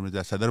 اسکندر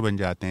مرزا صدر بن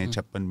جاتے ہیں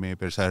 56 میں،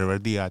 پھر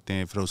سہروردی آتے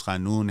ہیں، فیروز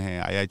خان نون ہے،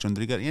 آیا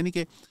چندریکر، یعنی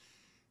کہ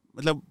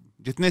مطلب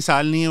جتنے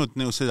سال نہیں ہیں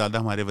اتنے اس سے زیادہ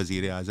ہمارے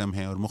وزیر اعظم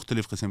ہیں، اور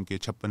مختلف قسم کے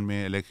 56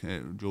 میں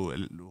جو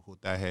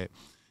ہوتا ہے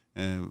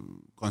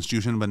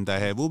کانسٹیٹیوشن بنتا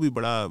ہے وہ بھی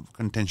بڑا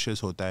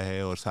کنٹینشیس ہوتا ہے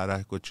اور سارا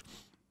کچھ،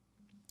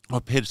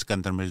 اور پھر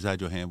اسکندر مرزا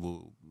جو ہیں وہ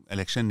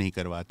الیکشن نہیں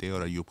کرواتے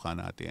اور ایوب خان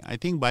آتے ہیں. I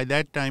think by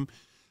that time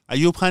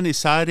Ayub Khan اس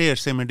سارے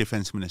عرصے میں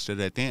ڈیفینس منسٹر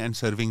رہتے ہیں اینڈ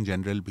سرونگ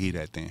جنرل بھی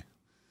رہتے ہیں،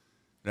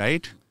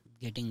 right,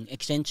 getting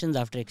extensions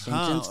after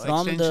extensions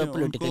from the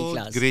political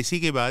class. Gracey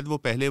کے بعد وہ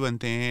پہلے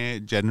بنتے ہیں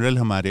جنرل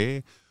ہمارے،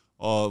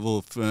 اور وہ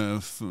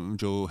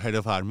جو ہیڈ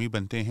آف آرمی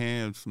بنتے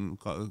ہیں،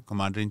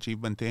 کمانڈر ان چیف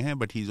بنتے ہیں،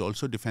 but he is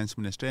also defence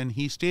minister and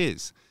he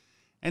stays.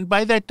 And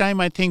by that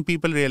time I think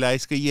people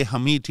realise کہ یہ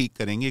ہم ہی ٹھیک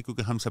کریں گے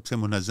کیونکہ ہم سب سے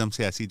منظم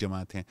سیاسی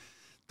جماعت ہیں.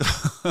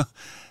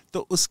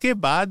 تو اس کے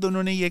بعد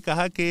انہوں نے یہ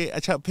کہا کہ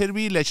اچھا پھر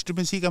بھی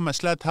لیجٹیمیسی کا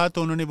مسئلہ تھا،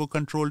 تو انہوں نے وہ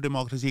کنٹرول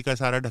ڈیموکریسی کا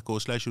سارا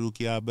ڈھکوسلا شروع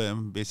کیا،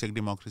 بیسک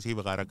ڈیموکریسی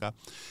وغیرہ کا.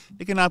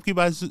 لیکن آپ کی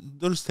بات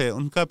درست ہے،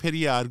 ان کا پھر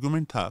یہ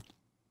آرگومنٹ تھا،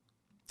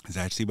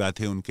 ظاہر سی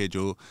بات ہے ان کے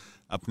جو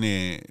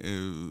اپنے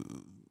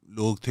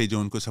لوگ تھے جو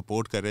ان کو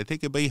سپورٹ کر رہے تھے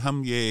کہ بھائی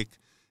ہم یہ ایک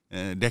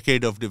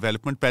ڈیکیڈ آف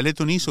ڈیولپمنٹ پہلے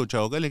تو نہیں سوچا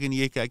ہوگا، لیکن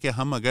یہ کیا کہ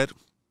ہم اگر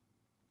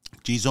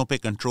چیزوں پہ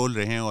کنٹرول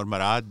رہیں اور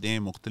مراد دیں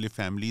مختلف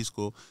فیملیز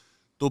کو،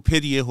 تو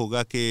پھر یہ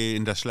ہوگا کہ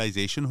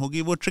انڈسٹریلائزیشن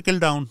ہوگی، وہ ٹرکل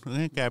ڈاؤن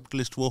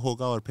کیپٹلسٹ وہ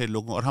ہوگا، اور پھر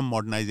لوگوں، اور ہم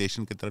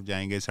ماڈرنائزیشن کی طرف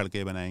جائیں گے،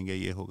 سڑکیں بنائیں گے،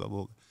 یہ ہوگا وہ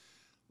ہوگا.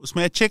 اس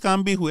میں اچھے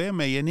کام بھی ہوئے،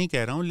 میں یہ نہیں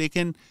کہہ رہا ہوں،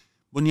 لیکن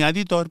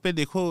بنیادی طور پہ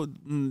دیکھو،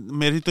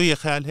 میری تو یہ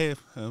خیال ہے،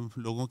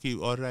 لوگوں کی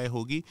اور رائے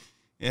ہوگی،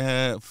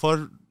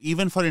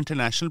 even for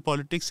international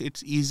politics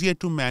it's easier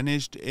to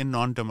manage a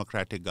non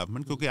democratic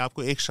government, کیونکہ آپ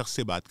کو ایک شخص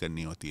سے بات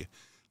کرنی ہوتی ہے،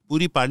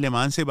 پوری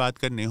پارلیمان سے بات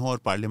کرنے ہو، اور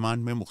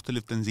پارلیمان میں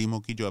مختلف تنظیموں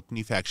کی جو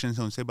اپنی فیکشنز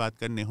ہیں ان سے بات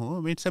کرنے ہو،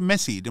 it's a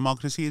messy,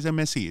 democracy is a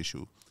messy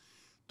issue.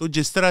 تو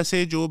جس طرح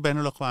سے جو بین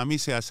الاقوامی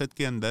سیاست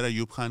کے اندر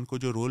ایوب خان کو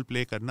جو رول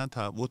پلے کرنا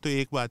تھا وہ تو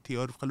ایک بات تھی،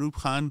 اور ایوب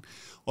خان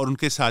اور ان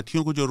کے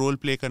ساتھیوں کو جو رول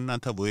پلے کرنا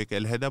تھا وہ ایک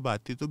علیحدہ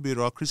بات تھی. تو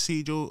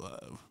بیوروکریسی جو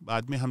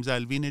بعد میں حمزہ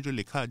الوی نے جو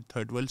لکھا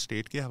تھرڈ ورلڈ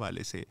اسٹیٹ کے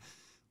حوالے سے،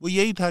 وہ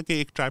یہی تھا کہ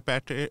ایک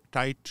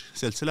ٹائٹ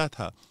سلسلہ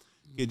تھا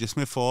کہ جس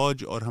میں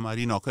فوج اور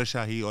ہماری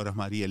نوکرشاہی اور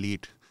ہماری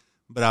ایلیٹ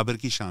برابر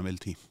کی شامل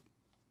تھی،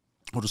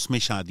 اور اس میں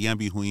شادیاں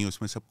بھی ہوئیں، اس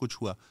میں سب کچھ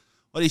ہوا.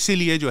 اور اسی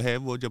لیے جو ہے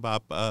وہ جب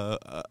آپ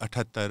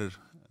 78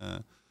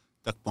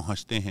 تک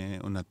پہنچتے ہیں،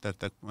 69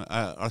 تک،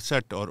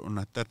 68 اور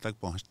 69 تک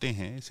پہنچتے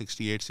ہیں،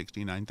 68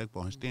 69 تک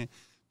پہنچتے ہیں،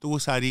 تو وہ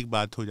ساری ایک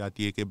بات ہو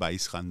جاتی ہے کہ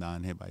 22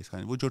 خاندان ہے، 22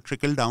 خاندان، وہ جو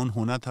ٹرکل ڈاؤن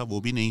ہونا تھا وہ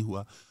بھی نہیں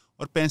ہوا،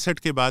 اور 65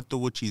 کے بعد تو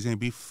وہ چیزیں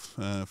بھی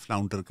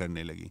فلاؤنڈر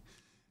کرنے لگی.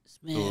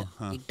 میں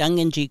ایک ٹنگ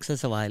ان چیک سے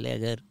سوال ہے,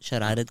 اگر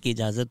شرارت کی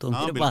اجازت ہو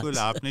میرے پاس. بالکل,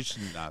 آپ نے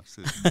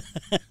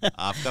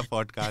آپ کا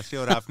پوڈ کاسٹ ہے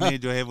اور آپ نے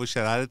جو ہے وہ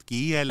شرارت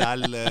کی ہے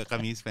لال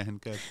قمیص پہن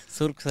کر.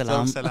 سرخ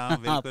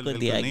سلام آپ کو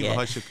دیا گیا.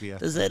 بہت شکریہ.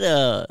 تو سر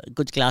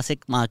کچھ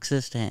کلاسک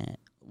مارکسسٹ ہیں,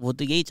 وہ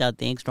تو یہی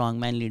چاہتے ہیں ایک اسٹرانگ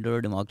مین لیڈر, اور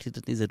ڈیموکریسی تو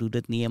اتنی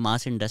ضرورت نہیں ہے,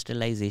 ماس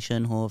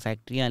انڈسٹریلائزیشن ہو,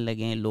 فیکٹریاں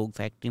لگیں, لوگ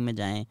فیکٹری میں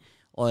جائیں,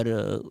 اور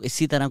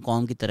اسی طرح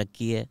قوم کی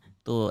ترقی ہے.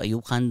 تو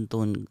ایوب خان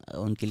تو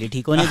ان کے لیے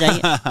ٹھیک ہونے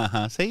چاہیے.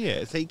 ہاں صحیح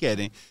ہے, صحیح کہہ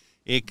رہے ہیں.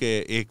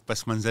 ایک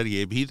پس منظر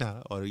یہ بھی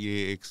تھا, اور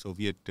یہ ایک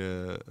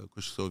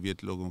کچھ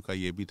سوویت لوگوں کا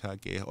یہ بھی تھا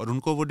کہ, اور ان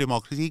کو وہ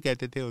ڈیموکریسی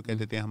کہتے تھے, اور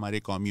کہتے تھے ہمارے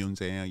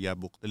کمیونز ہیں یا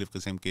مختلف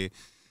قسم کے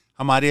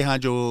ہمارے ہاں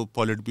جو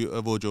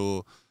وہ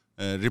جو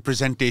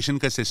ریپرزنٹیشن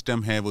کا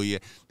سسٹم ہے وہ یہ.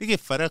 دیکھیے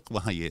فرق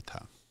وہاں یہ تھا,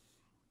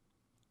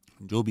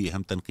 جو بھی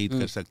ہم تنقید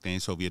کر سکتے ہیں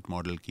سوویت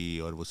ماڈل کی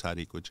اور وہ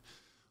ساری کچھ,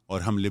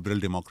 اور ہم لبرل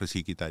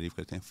ڈیموکریسی کی تعریف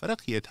کرتے ہیں,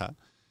 فرق یہ تھا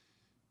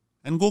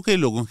انگو کے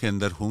لوگوں کے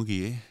اندر ہوں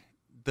گی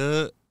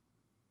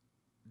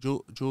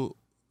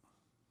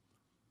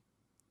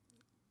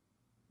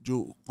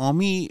جو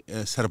قومی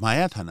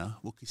سرمایہ تھا نا,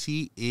 وہ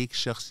کسی ایک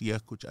شخص یا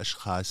کچھ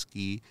اشخاص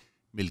کی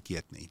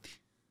ملکیت نہیں تھی.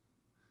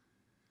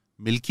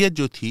 ملکیت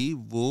جو تھی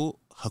وہ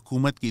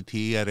حکومت کی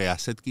تھی یا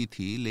ریاست کی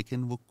تھی,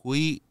 لیکن وہ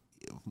کوئی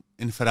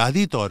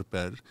انفرادی طور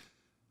پر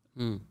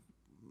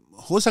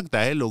ہو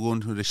سکتا ہے لوگوں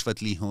نے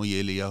رشوت لی ہو,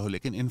 یہ لیا ہو,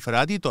 لیکن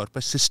انفرادی طور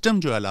پر سسٹم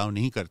جو الاؤ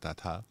نہیں کرتا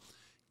تھا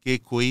کہ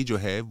کوئی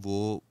جو ہے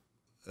وہ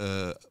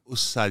اس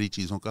ساری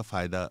چیزوں کا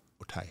فائدہ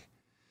اٹھائے.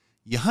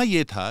 یہاں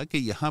یہ تھا کہ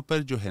یہاں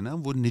پر جو ہے نا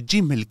وہ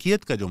نجی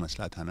ملکیت کا جو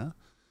مسئلہ تھا نا,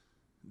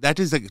 that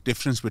is the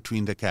difference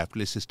between the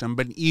capitalist system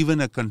but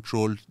even a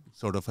controlled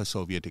sort of a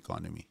Soviet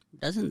economy.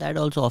 Doesn't that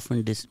also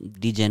often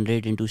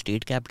degenerate into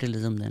state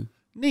capitalism then?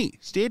 نہیں,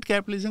 state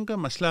capitalism کا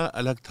مسئلہ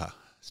الگ تھا.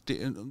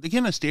 دیکھیے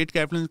نا, اسٹیٹ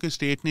کیپٹلزم کے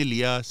اسٹیٹ نے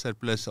لیا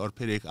سرپلس اور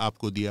پھر ایک آپ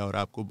کو دیا, اور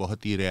آپ کو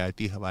بہت ہی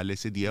رعایتی حوالے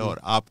سے دیا, اور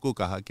آپ کو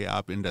کہا کہ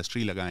آپ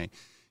انڈسٹری لگائیں,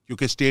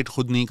 کیونکہ اسٹیٹ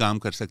خود نہیں کام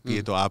کر سکتی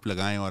ہے, تو آپ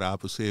لگائیں اور آپ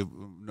اس سے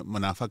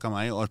منافع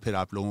کمائیں, اور پھر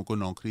آپ لوگوں کو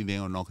نوکری دیں,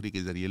 اور نوکری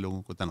کے ذریعے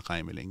لوگوں کو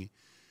تنخواہیں ملیں گی.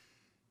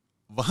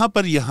 وہاں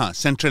پر یہاں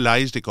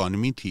سینٹرلائزڈ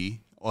اکانومی تھی,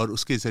 اور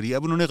اس کے ذریعے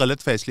اب انہوں نے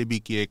غلط فیصلے بھی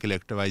کیے,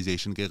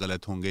 کلیکٹیوائزیشن کے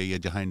غلط ہوں گے, یا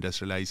جہاں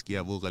انڈسٹریلائز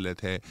کیا وہ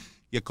غلط ہے,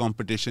 یا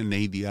کمپٹیشن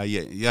نہیں دیا,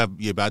 یا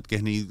یہ بات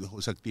کہنی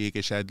ہو سکتی ہے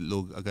کہ شاید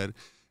لوگ اگر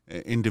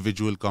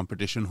انڈیویجول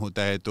کمپٹیشن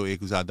ہوتا ہے تو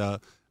ایک زیادہ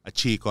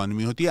اچھی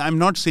اکانومی ہوتی ہے. I am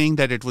not saying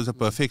that it was a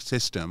perfect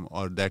system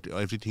اور that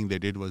everything they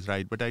did was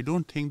right, but I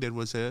don't think there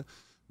was a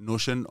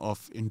notion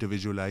of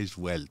individualised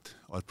wealth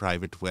اور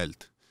پرائیویٹ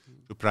ویلتھ.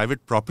 جو private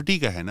property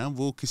کا ہے نا,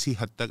 وہ کسی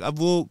حد تک,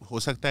 اب وہ ہو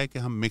سکتا ہے کہ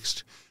ہم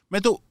مکسڈ, میں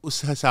تو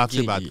اس حساب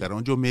سے بات کر رہا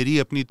ہوں, جو میری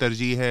اپنی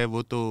ترجیح ہے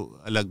وہ تو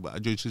الگ بات,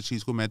 جو اس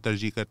چیز کو میں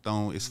ترجیح کرتا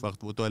ہوں اس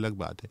وقت وہ تو الگ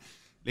بات ہے.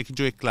 لیکن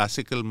جو ایک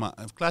کلاسیکل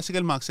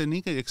مقصد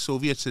نہیں کہ ایک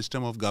سوویت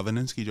سسٹم آف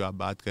گورننس کی جو آپ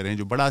بات کریں,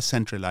 جو بڑا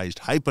سینٹرلائزڈ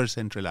ہائپر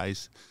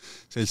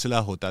سینٹرلائزڈ سلسلہ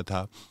ہوتا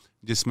تھا,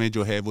 جس میں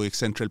جو ہے وہ ایک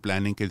سینٹرل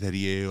پلاننگ کے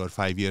ذریعے اور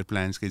 5 ایئر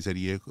پلانس کے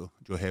ذریعے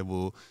جو ہے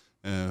وہ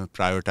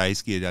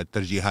پرائیورٹائز کیے جاتے,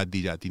 ترجیحات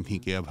دی جاتی تھیں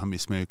کہ اب ہم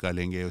اس میں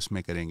کریں گے, اس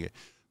میں کریں گے.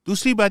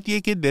 دوسری بات یہ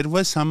کہ دیر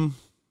واز سم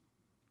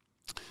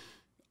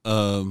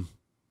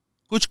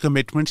کچھ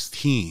کمٹمنٹس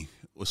تھیں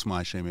اس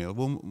معاشرے میں,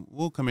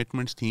 وہ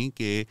کمٹمنٹس تھیں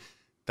کہ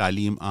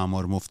تعلیم عام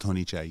اور مفت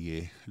ہونی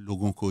چاہیے,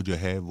 لوگوں کو جو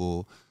ہے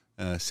وہ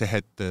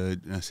صحت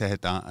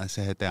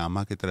عامہ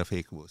کی طرف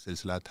ایک وہ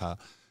سلسلہ تھا,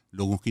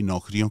 لوگوں کی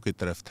نوکریوں کی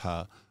طرف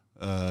تھا,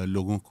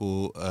 لوگوں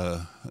کو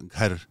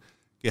گھر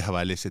کے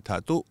حوالے سے تھا.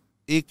 تو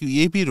ایک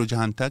یہ بھی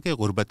رجحان تھا کہ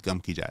غربت کم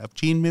کی جائے. اب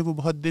چین میں وہ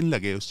بہت دن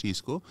لگے اس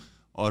چیز کو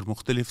اور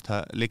مختلف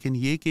تھا, لیکن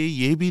یہ کہ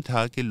یہ بھی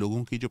تھا کہ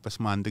لوگوں کی جو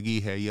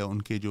پسماندگی ہے یا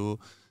ان کے جو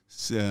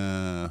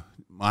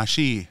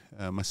معاشی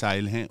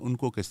مسائل ہیں ان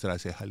کو کس طرح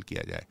سے حل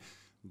کیا جائے.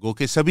 گو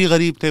کہ سبھی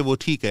غریب تھے وہ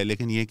ٹھیک ہے,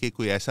 لیکن یہ کہ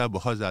کوئی ایسا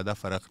بہت زیادہ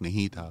فرق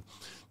نہیں تھا.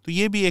 تو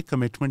یہ بھی ایک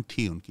کمٹمنٹ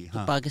تھی ان کی.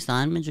 ہاں,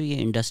 پاکستان میں جو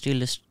یہ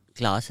انڈسٹریلسٹ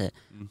کلاس ہے,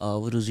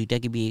 وہ روزیٹا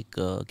کی بھی ایک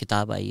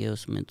کتاب آئی ہے,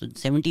 اس میں تو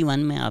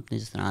 71 میں آپ نے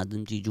جس طرح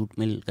آدم جی جوٹ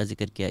مل کا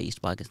ذکر کیا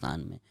ایسٹ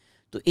پاکستان میں,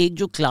 تو ایک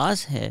جو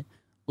کلاس ہے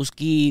اس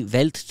کی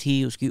ویلتھ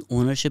تھی, اس کی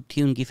اونرشپ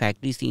تھی, ان کی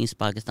فیکٹریز تھیں اس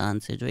پاکستان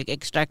سے جو ایک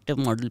ایکسٹریکٹیو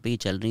ماڈل پہ ہی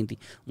چل رہی تھیں,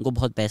 ان کو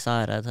بہت پیسہ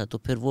آ رہا تھا. تو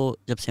پھر وہ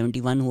جب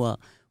 71 ہوا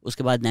اس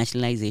کے بعد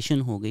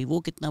نیشنلائزیشن ہو گئی, وہ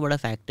کتنا بڑا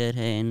فیکٹر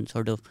ہے in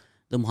sort of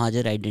the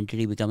Muhajir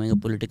identity becoming a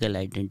political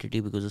identity,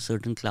 because a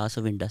certain class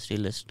of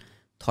industrialists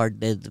thought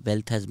that the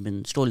wealth has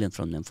been stolen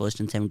from them, first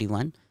in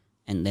 71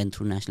 and then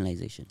through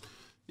nationalization.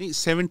 نہیں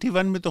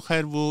 71 میں تو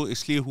خیر وہ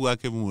اس لیے ہوا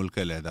کہ وہ ملک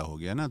علیحدہ ہو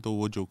گیا نا, تو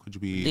وہ جو کچھ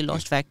بھی they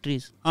lost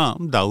factories. ہاں,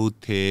 داؤد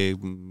تھے,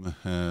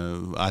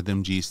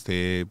 آدم جیز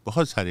تھے,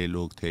 بہت سارے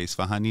لوگ تھے.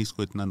 اصفہانیز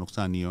کو اتنا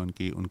نقصان نہیں ہوا,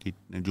 ان کی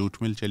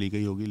جوٹ مل چلی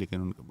گئی ہوگی,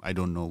 لیکن I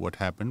don't know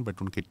what happened,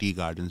 but in کے ٹی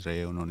گارڈنز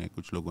رہے, انہوں نے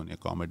کچھ لوگوں نے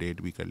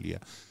اکوموڈیٹ بھی کر لیا.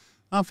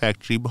 ہاں,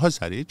 فیکٹری بہت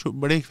ساری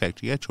بڑے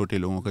فیکٹری ہے, چھوٹے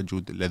لوگوں کا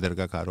جوت لیدر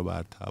کا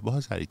کاروبار تھا,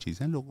 بہت ساری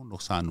چیزیں, لوگوں کو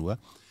نقصان ہوا.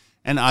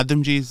 And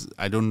Adam Gs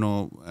I don't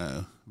know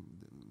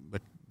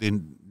but they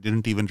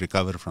didn't even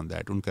recover from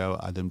that. ان کا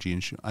آدم جی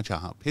اچھا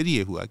ہاں, پھر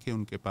یہ ہوا کہ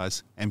ان کے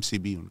پاس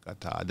MCB ان کا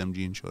تھا, آدم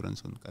جی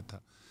انشورنس ان کا تھا,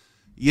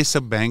 یہ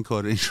سب بینک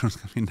اور انشورنس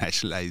کا بھی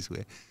نیشنلائز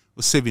ہوئے,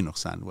 اس سے بھی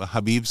نقصان ہوا.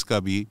 حبیبس کا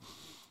بھی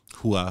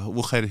ہوا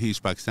وہ خیر ہی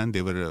پاکستان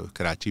دیور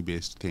کراچی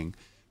بیسڈ تھنگ.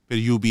 پھر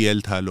UBL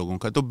تھا لوگوں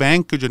کا. تو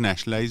بینک جو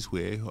نیشنلائز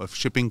ہوئے اور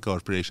شپنگ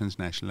کارپوریشنز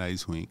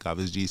نیشنلائز ہوئیں.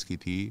 کاغذ کی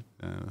تھی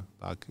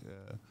پاک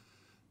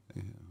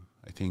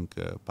آئی تھنک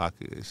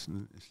پاک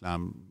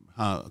اسلام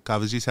ہاں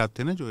کاغذ صاحب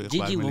تھے نا جو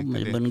اخبار میں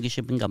لکھتے تھے. ان کی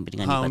شپنگ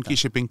کمپنی ہاں ان کی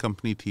شپنگ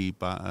کمپنی تھی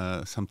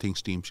سم تھنگ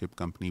اسٹیم شپ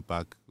کمپنی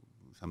پاک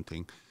سم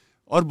تھنگ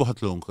اور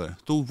بہت لوگوں کا.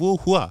 تو وہ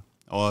ہوا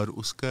اور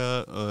اس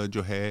کا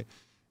جو ہے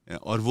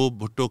اور وہ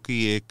بھٹو کی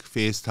ایک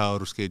فیز تھا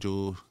اور اس کے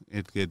جو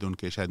ارد گرد ان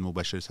کے شاید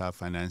مبشر صاحب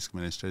فائنانس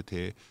منسٹر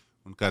تھے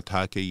ان کا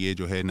تھا کہ یہ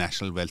جو ہے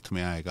نیشنل ویلتھ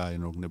میں آئے گا.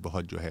 ان لوگوں نے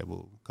بہت جو ہے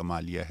وہ کما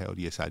لیا ہے اور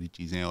یہ ساری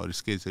چیزیں اور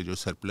اس کے سے جو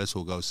سرپلس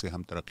ہوگا اس سے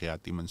ہم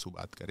ترقیاتی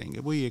منصوبات کریں گے.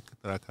 وہی ایک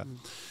طرح کا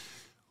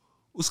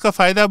اس کا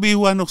فائدہ بھی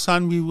ہوا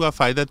نقصان بھی ہوا.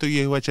 فائدہ تو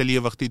یہ ہوا چلیے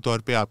وقتی طور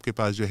پہ آپ کے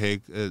پاس جو ہے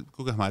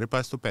کیونکہ ہمارے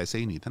پاس تو پیسے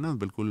ہی نہیں تھا نا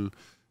بالکل.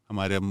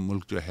 ہمارا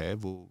ملک جو ہے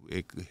وہ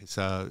ایک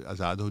حصہ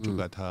آزاد ہو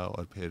چکا تھا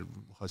اور پھر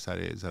بہت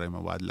سارے زرعی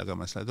مواد لگا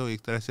مسئلہ. تو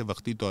ایک طرح سے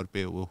وقتی طور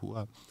پہ وہ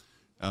ہوا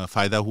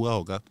فائدہ ہوا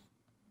ہوگا.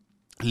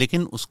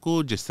 لیکن اس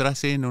کو جس طرح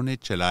سے انہوں نے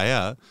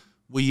چلایا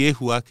وہ یہ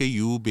ہوا کہ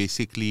you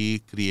basically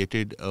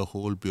created a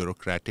whole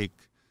bureaucratic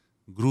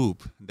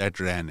group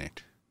that rain it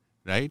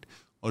right.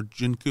 اور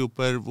جن کے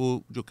اوپر وہ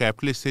جو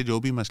کیپٹلسٹ تھے جو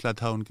بھی مسئلہ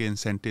تھا ان کے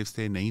انسینٹیوز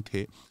تھے نہیں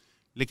تھے.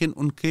 لیکن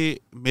ان کے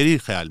میرے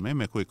خیال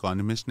میں کوئی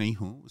اکانومسٹ نہیں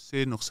ہوں اس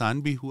سے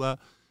نقصان بھی ہوا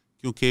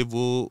کیونکہ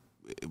وہ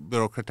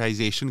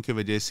بیوروکریٹائزیشن کی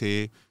وجہ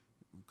سے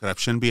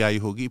کرپشن بھی آئی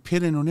ہوگی.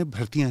 پھر انہوں نے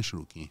بھرتیاں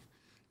شروع کیں.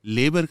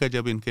 لیبر کا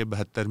جب ان کے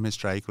 72 میں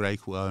اسٹرائک ورائک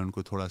ہوا ان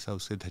کو تھوڑا سا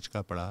اس سے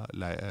دھچکا پڑا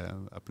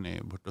اپنے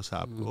بھٹو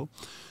صاحب کو.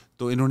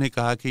 تو انہوں نے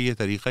کہا کہ یہ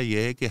طریقہ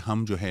یہ ہے کہ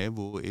ہم جو ہے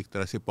وہ ایک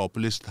طرح سے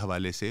پاپولسٹ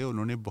حوالے سے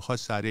انہوں نے بہت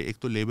سارے ایک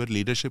تو لیبر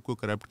لیڈرشپ کو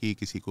کرپٹ کی.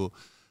 کسی کو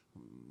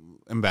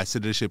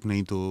ایمبیسڈرشپ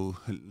نہیں تو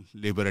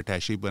لیبر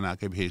اٹیچی بنا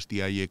کے بھیج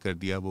دیا یہ کر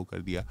دیا وہ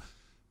کر دیا.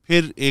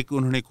 پھر ایک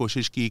انہوں نے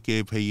کوشش کی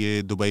کہ بھئی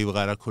یہ دبئی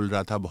وغیرہ کھل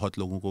رہا تھا بہت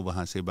لوگوں کو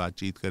وہاں سے بات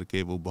چیت کر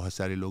کے وہ بہت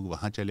سارے لوگ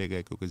وہاں چلے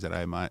گئے کیونکہ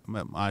ذرائع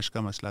معاش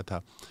کا مسئلہ تھا.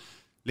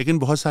 لیکن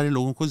بہت سارے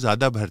لوگوں کو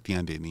زیادہ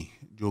بھرتیاں دینی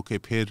جو کہ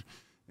پھر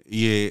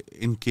یہ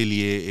ان کے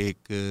لیے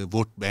ایک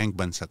ووٹ بینک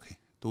بن سکے.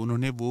 تو انہوں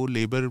نے وہ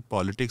لیبر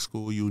پالیٹکس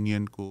کو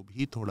یونین کو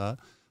بھی تھوڑا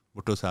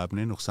بھٹو صاحب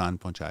نے نقصان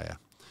پہنچایا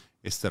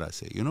اس طرح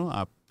سے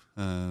آپ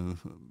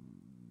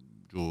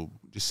جو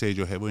جس سے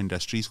جو ہے وہ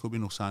انڈسٹریز کو بھی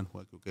نقصان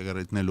ہوا کیونکہ اگر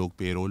اتنے لوگ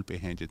پے رول پہ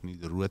ہیں جتنی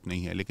ضرورت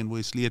نہیں ہے. لیکن وہ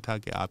اس لیے تھا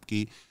کہ آپ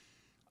کی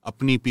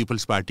اپنی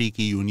پیپلز پارٹی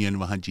کی یونین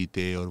وہاں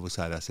جیتے اور وہ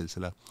سارا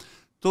سلسلہ.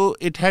 تو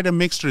it had a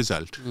mixed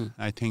result.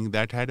 I think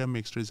that had a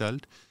mixed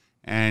result.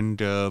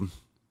 And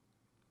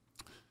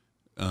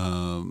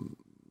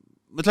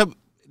مطلب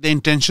the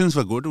intentions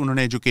were good. انہوں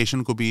نے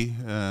ایجوکیشن کو بھی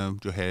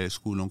جو ہے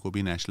اسکولوں کو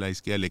بھی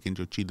نیشنلائز کیا لیکن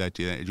جو چیدہ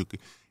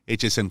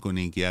HSN کو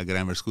نہیں کیا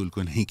گرامر اسکول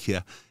کو نہیں کیا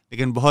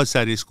لیکن بہت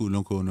سارے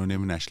اسکولوں کو انہوں نے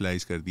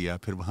نیشنلائز کر دیا.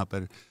 پھر وہاں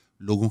پر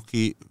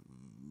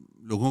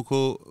لوگوں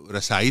کو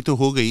رسائی تو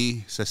ہو گئی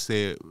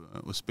سستے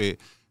اس پہ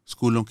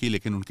اسکولوں کی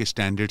لیکن ان کے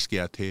اسٹینڈرڈس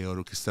کیا تھے اور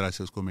کس طرح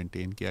سے اس کو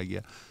مینٹین کیا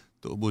گیا.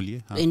 تو بولیے.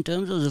 In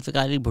terms of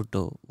Zulfikar Ali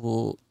Bhutto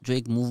وہ جو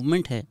ایک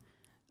موومنٹ ہے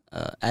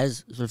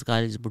as Zulfikar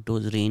Ali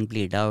Bhutto's reign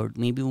played out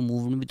may be وہ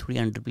موومنٹ بھی تھوڑی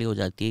انڈر پلے ہو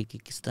جاتی ہے کہ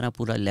کس طرح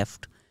پورا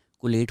لیفٹ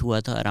کولیٹ ہوا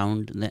تھا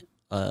around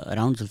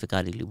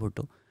Zulfikar Ali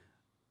Bhutto.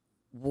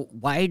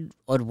 why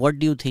or what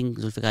do you think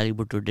Zulfikar Ali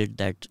Bhutto did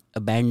that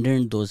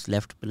abandoned those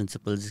left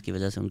principles جس کی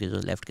وجہ سے ان کے جو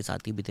لیفٹ کے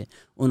ساتھی بھی تھے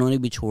انہوں نے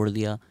بھی چھوڑ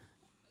دیا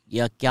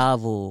یا کیا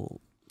وہ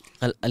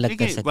الگ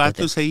کر سکتے تھے؟ بات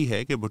تو صحیح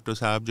ہے کہ بھٹو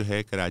صاحب جو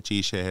ہے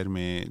کراچی شہر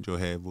میں جو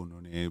ہے وہ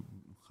انہوں نے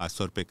خاص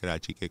طور پہ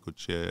کراچی کے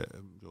کچھ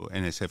جو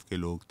NSF کے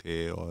لوگ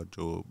تھے اور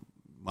جو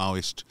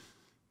ماؤسٹ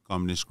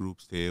کمیونسٹ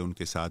گروپس تھے ان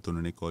کے ساتھ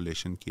انہوں نے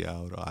کولیشن کیا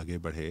اور آگے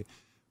بڑھے.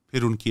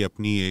 پھر ان کی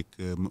اپنی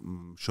ایک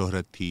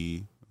شہرت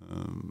تھی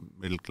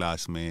مڈل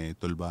کلاس میں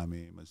طلباء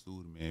میں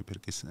مزدور میں پھر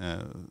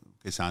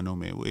کسانوں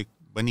میں وہ ایک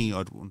بنی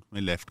اور ان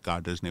میں لیفٹ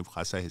کارڈرز نے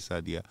خاصا حصہ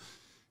دیا.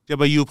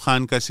 جب ایوب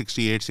خان کا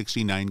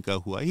 68-69 کا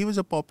ہوا ہی was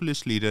a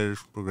populist leader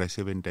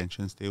progressive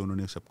intentions تھے انہوں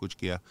نے سب کچھ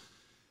کیا.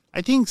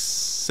 آئی تھنک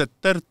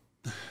 70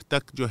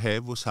 تک جو ہے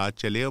وہ ساتھ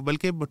چلے اور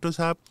بلکہ بھٹو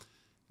صاحب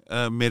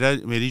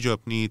میری جو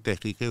اپنی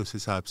تحقیق ہے اس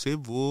حساب سے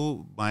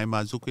وہ بائیں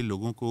بازو کے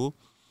لوگوں کو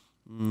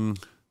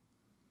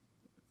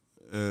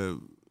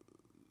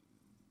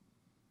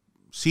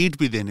سیٹ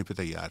بھی دینے پہ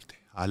تیار تھے.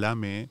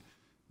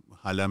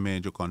 حالہ میں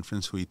جو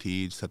کانفرنس ہوئی تھی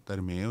 70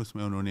 میں اس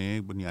میں انہوں نے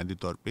بنیادی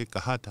طور پہ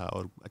کہا تھا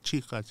اور اچھی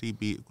خاصی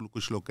بھی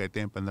کچھ لوگ کہتے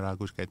ہیں 15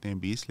 کچھ کہتے ہیں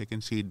 20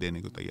 لیکن سیٹ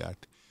دینے کو تیار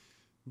تھے.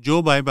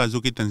 جو بائیں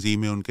بازو کی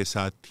تنظیمیں ان کے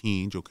ساتھ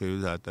تھیں جو کہ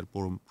زیادہ تر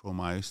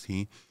پرومائز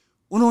تھیں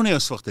انہوں نے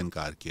اس وقت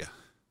انکار کیا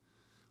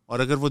اور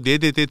اگر وہ دے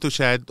دیتے تو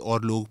شاید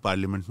اور لوگ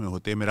پارلیمنٹ میں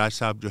ہوتے. معراج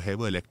صاحب جو ہے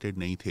وہ الیکٹڈ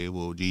نہیں تھے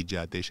وہ جیت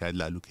جاتے شاید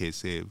لالو کھیت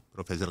سے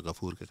پروفیسر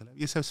غفور کے خلاف.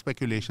 یہ سب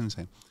اسپیکولیشنز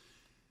ہیں.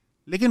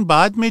 لیکن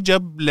بعد میں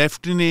جب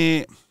لیفٹ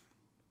نے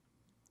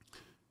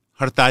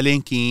ہڑتالیں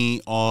کیں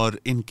اور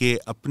ان کے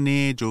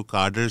اپنے جو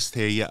کارڈرز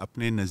تھے یا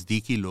اپنے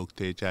نزدیکی لوگ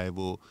تھے چاہے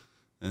وہ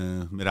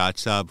معراج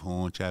صاحب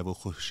ہوں چاہے وہ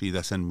خورشید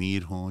حسن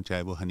میر ہوں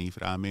چاہے وہ حنیف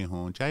رامے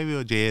ہوں چاہے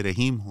وہ جے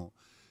رحیم ہوں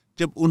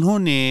جب انہوں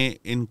نے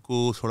ان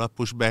کو تھوڑا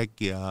پش بیک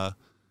کیا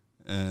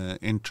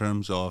in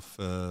terms of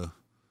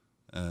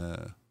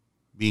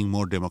being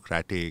more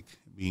democratic,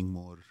 being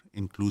more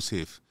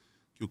inclusive,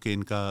 کیونکہ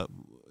ان کا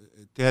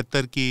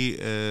 73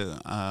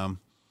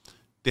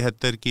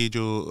 کی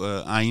جو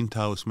آئین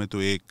تھا اس میں تو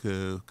ایک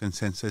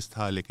کنسنسس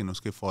تھا، لیکن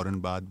اس کے فوراً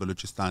بعد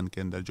بلوچستان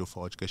کے اندر جو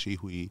فوج کشی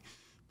ہوئی،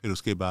 پھر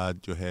اس کے بعد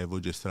جو ہے وہ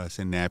جس طرح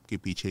سے نیب کے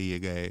پیچھے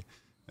یہ گئے،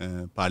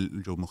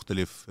 جو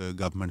مختلف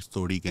گورنمنٹس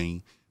توڑی گئیں،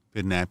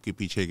 پھر نیب کے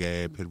پیچھے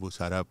گئے، پھر وہ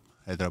سارا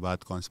حیدرآباد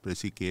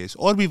کانسپریسی کیس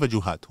اور بھی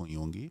وجوہات ہوئی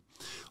ہوں گی،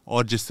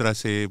 اور جس طرح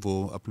سے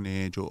وہ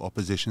اپنے جو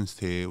اپوزیشنز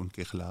تھے ان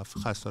کے خلاف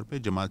خاص طور پہ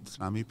جماعت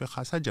اسلامی پہ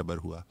خاصا جبر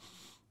ہوا،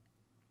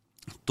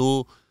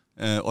 تو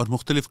اور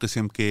مختلف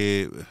قسم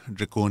کے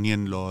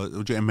ڈریکونین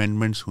لا جو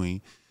امینڈمنٹس ہوئیں،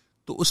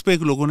 تو اس پہ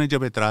لوگوں نے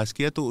جب اعتراض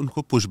کیا تو ان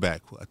کو پش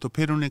بیک ہوا، تو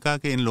پھر انہوں نے کہا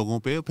کہ ان لوگوں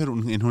پہ پھر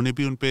انہوں نے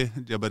بھی ان پہ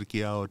جبر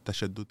کیا اور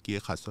تشدد کیے،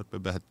 خاص طور پہ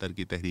 72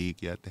 کی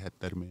تحریک یا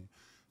 73 میں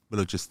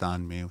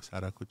بلوچستان میں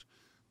سارا کچھ،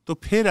 تو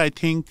پھر آئی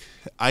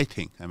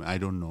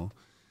ڈونٹ نو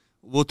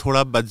وہ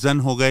تھوڑا بدزن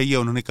ہو گئے، یا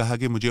انہوں نے کہا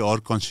کہ مجھے اور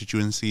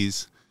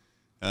کانسٹیٹیوئنسیز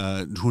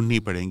ڈھونڈنی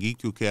پڑیں گی،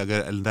 کیونکہ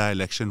اگر آئندہ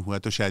الیکشن ہوا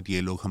تو شاید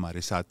یہ لوگ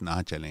ہمارے ساتھ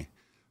نہ چلیں،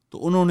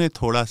 تو انہوں نے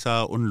تھوڑا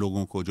سا ان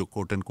لوگوں کو جو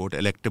کوٹ اینڈ کوٹ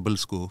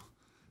الیکٹیبلز کو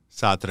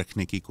ساتھ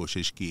رکھنے کی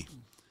کوشش کی،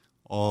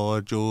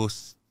 اور جو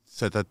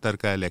 77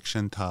 کا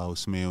الیکشن تھا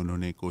اس میں انہوں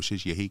نے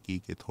کوشش یہی کی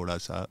کہ تھوڑا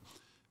سا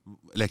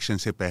الیکشن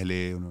سے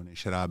پہلے انہوں نے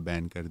شراب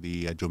بین کر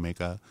دی، یا جمعے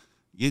کا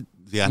یہ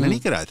زیادہ نہیں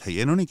کرایا تھا،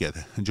 یہ انہوں نے کیا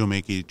تھا،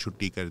 جمعے کی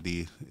چھٹی کر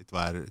دی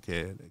اتوار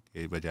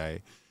کے بجائے،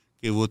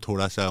 کہ وہ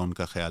تھوڑا سا ان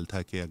کا خیال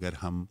تھا کہ اگر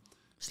ہم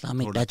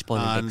اسلامک ٹچ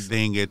پالیٹکس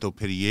دیں گے تو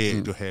پھر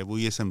یہ جو ہے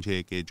وہ یہ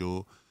سمجھے کہ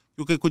جو،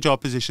 کیونکہ کچھ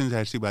اپوزیشن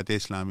ظاہر سی باتیں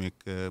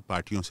اسلامک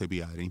پارٹیوں سے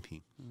بھی آ رہی تھیں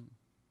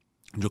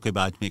جو کہ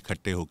بعد میں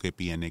اکٹھے ہو کے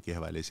PNA کے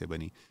حوالے سے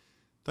بنی،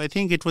 تو I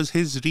think it was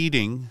his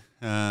reading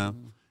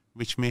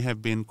which may have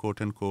been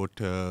quote and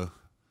quote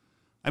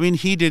I mean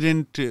he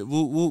didn't,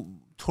 وہ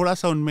تھوڑا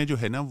سا ان میں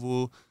جو ہے نا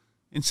وہ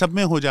ان سب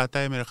میں ہو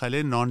جاتا ہے میرا خیال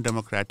ہے نان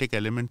ڈیموکریٹک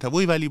ایلیمنٹ تھا،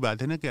 وہی والی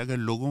بات ہے نا کہ اگر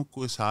لوگوں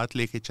کو ساتھ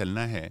لے کے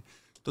چلنا ہے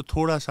تو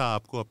تھوڑا سا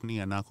آپ کو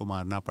اپنی انا کو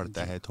مارنا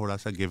پڑتا ہے، تھوڑا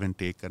سا گیو اینڈ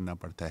ٹیک کرنا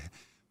پڑتا ہے،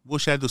 وہ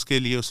شاید اس کے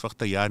لیے اس وقت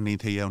تیار نہیں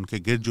تھے، یا ان کے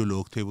گرد جو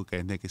لوگ تھے وہ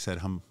کہتے ہیں کہ سر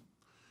ہم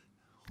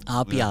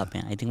آپ ہی آپ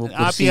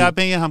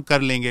ہیں، یا ہم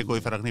کر لیں گے،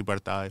 کوئی فرق نہیں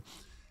پڑتا ہے،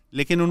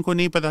 لیکن ان کو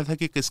نہیں پتا تھا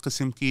کہ کس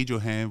قسم کی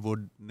جو ہیں وہ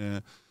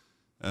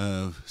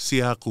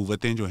سیاہ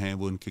قوتیں جو ہیں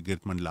وہ ان کے گرد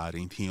منڈلا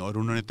رہی تھیں، اور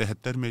انہوں نے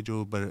 73 میں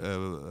جو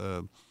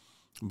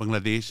بنگلہ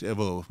دیش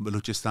وہ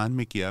بلوچستان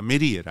میں کیا،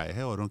 میری یہ رائے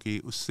ہے اوروں کی،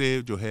 اس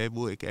سے جو ہے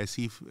وہ ایک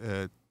ایسی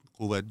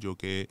قوت جو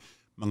کہ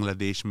بنگلہ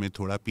دیش میں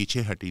تھوڑا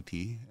پیچھے ہٹی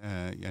تھی،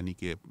 یعنی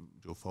کہ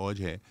جو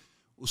فوج ہے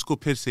اس کو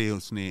پھر سے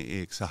اس نے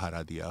ایک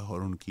سہارا دیا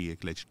اور ان کی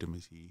ایک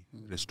لیجٹمیسی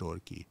ریسٹور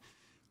کی،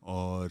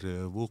 اور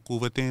وہ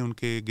قوتیں ان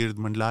کے گرد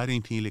منڈلا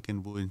رہی تھیں،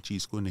 لیکن وہ ان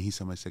چیز کو نہیں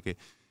سمجھ سکے،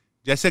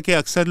 جیسا کہ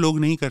اکثر لوگ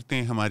نہیں کرتے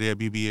ہیں، ہمارے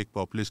ابھی بھی ایک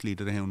پاپولسٹ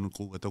لیڈر ہیں، ان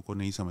قوتوں کو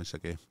نہیں سمجھ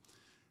سکے،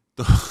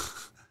 تو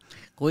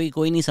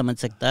کوئی نہیں سمجھ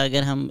سکتا۔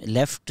 اگر ہم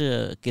لیفٹ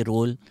کے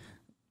رول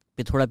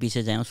پہ تھوڑا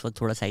پیچھے جائیں، اس وقت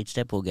تھوڑا سائڈ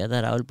اسٹیپ ہو گیا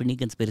تھا، راولپنڈی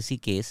کنسپریسی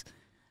کیس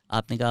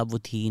آپ نے کہا وہ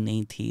تھی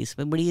نہیں تھی، اس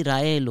پہ بڑی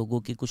رائے ہے لوگوں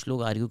کی، کچھ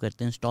لوگ آرگیو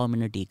کرتے ہیں storm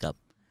in a tea cup,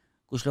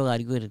 کچھ لوگ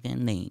آرگیو کرتے ہیں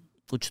نہیں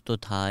کچھ تو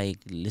تھا،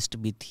 ایک لسٹ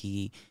بھی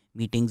تھی،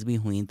 میٹنگز بھی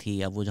ہوئی تھی،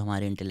 یا وہ جو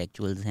ہمارے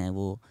انٹلیکچوئلز ہیں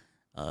وہ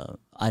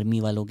آرمی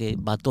والوں کے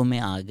باتوں میں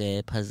آ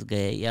گئے، پھنس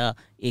گئے، یا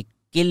ایک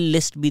کل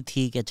لسٹ بھی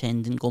تھی کہ اچھا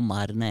ان کو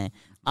مارنا ہے۔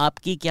 آپ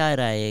کی کیا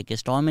رائے ہے کہ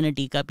storm in a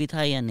tea cup ہی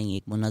تھا یا نہیں،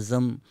 ایک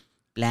منظم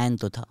پلان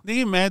تو تھا؟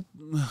 دیکھیے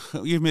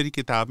یہ میری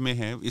کتاب میں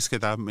ہے، اس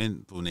کتاب میں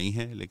تو نہیں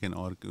ہے، لیکن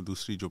اور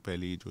دوسری جو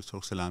پہلی جو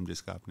سرخ سلام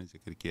جس کا آپ نے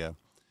ذکر کیا،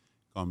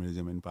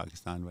 کمیونزم ان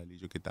پاکستان والی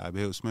جو کتاب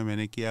ہے، اس میں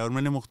نے کیا، اور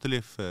میں نے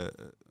مختلف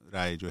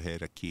رائے جو ہے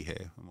رکھی ہے،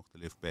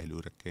 مختلف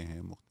پہلو رکھے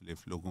ہیں،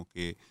 مختلف لوگوں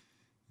کے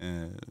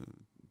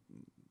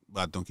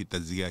باتوں کی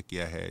تجزیہ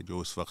کیا ہے، جو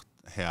اس وقت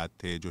حیات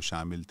تھے، جو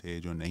شامل تھے،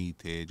 جو نہیں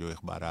تھے، جو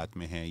اخبارات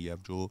میں ہیں، یا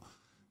جو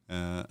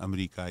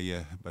امریکہ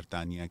یا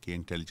برطانیہ کے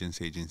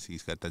انٹیلیجنس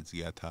ایجنسیز کا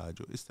تجزیہ تھا،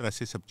 جو اس طرح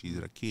سے سب چیز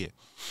رکھی ہے۔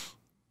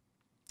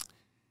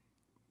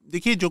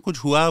 دیکھیے جو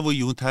کچھ ہوا وہ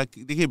یوں تھا،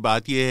 دیکھیے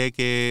بات یہ ہے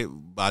کہ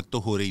بات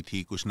تو ہو رہی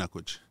تھی کچھ نہ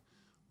کچھ،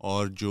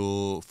 اور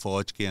جو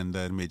فوج کے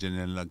اندر میجر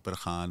جنرل اکبر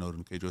خان اور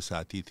ان کے جو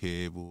ساتھی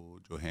تھے وہ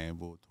جو ہیں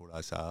وہ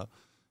تھوڑا سا،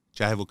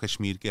 چاہے وہ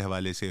کشمیر کے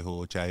حوالے سے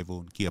ہو، چاہے وہ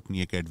ان کی اپنی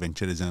ایک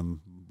ایڈونچرزم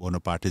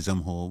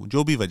بوناپارٹزم ہو،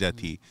 جو بھی وجہ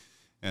تھی،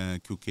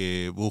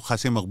 کیونکہ وہ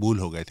خاصے مقبول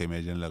ہو گئے تھے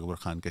میجر جنرل اکبر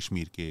خان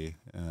کشمیر کے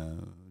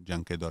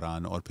جنگ کے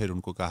دوران، اور پھر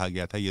ان کو کہا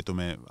گیا تھا، یہ تو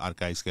میں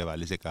آرکائیوز کے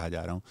حوالے سے کہا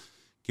جا رہا ہوں،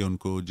 کہ ان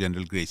کو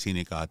جنرل گریسی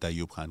نے کہا تھا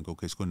ایوب خان کو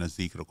کہ اس کو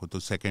نزدیک رکھو، تو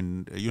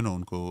سیکنڈ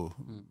ان کو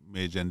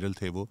میجر جنرل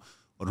تھے وہ،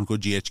 اور ان کو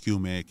GHQ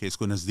میں کہ اس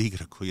کو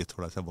نزدیک رکھو، یہ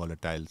تھوڑا سا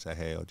والیٹائل سا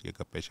ہے اور یہ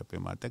گپے شپے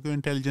مارتا ہے، کہ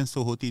انٹیلیجنس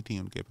تو ہوتی تھی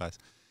ان کے پاس۔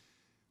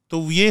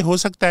 تو یہ ہو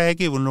سکتا ہے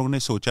کہ ان لوگوں نے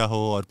سوچا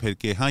ہو، اور پھر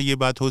کہ ہاں یہ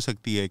بات ہو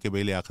سکتی ہے کہ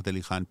بھائی لیاقت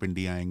علی خان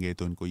پنڈی آئیں گے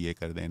تو ان کو یہ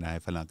کر دینا ہے،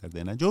 فلاں کر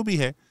دینا، جو بھی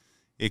ہے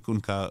ایک ان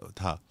کا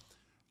تھا۔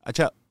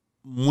 اچھا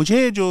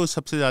مجھے جو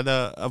سب سے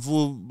زیادہ، اب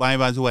وہ بائیں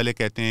بازو والے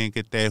کہتے ہیں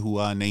کہ طے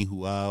ہوا نہیں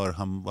ہوا، اور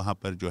ہم وہاں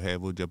پر جو ہے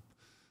وہ جب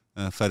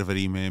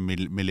فروری میں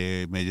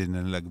ملے میجر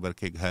جنرل اکبر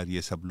کے گھر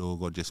یہ سب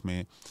لوگ، اور جس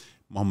میں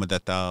محمد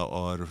عطا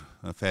اور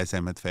فیض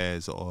احمد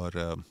فیض اور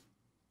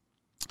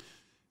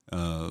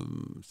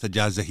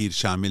سجاد ظہیر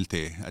شامل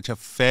تھے. اچھا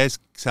فیض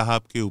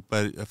صاحب کے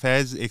اوپر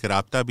فیض ایک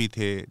رابطہ بھی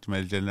تھے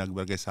میجر جنرل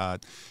اکبر کے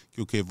ساتھ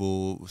کیونکہ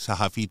وہ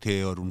صحافی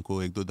تھے اور ان کو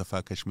ایک دو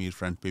دفعہ کشمیر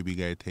فرنٹ پہ بھی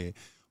گئے تھے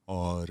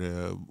اور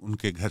ان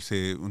کے گھر سے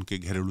ان کے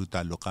گھریلو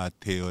تعلقات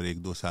تھے اور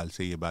 1-2 سال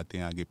سے یہ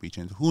باتیں آگے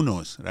پیچھے ہو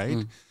نوز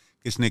رائٹ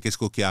کس نے کس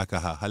کو کیا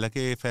کہا.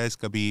 حالانکہ فیض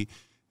کبھی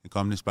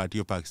کمیونسٹ پارٹی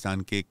آف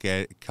پاکستان کے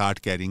کارڈ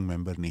کیرنگ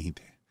ممبر نہیں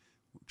تھے,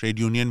 ٹریڈ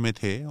یونین میں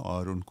تھے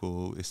اور ان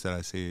کو اس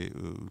طرح سے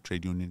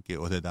ٹریڈ یونین کے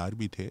عہدیدار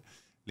بھی تھے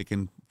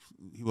لیکن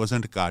ہی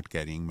wasn't card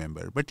carrying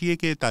member. But یہ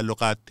کہ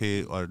تعلقات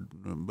تھے اور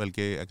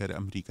بلکہ اگر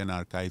امریکن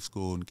آرکائیوز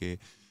کو ان کے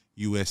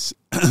یو ایس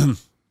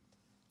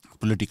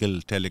پولیٹیکل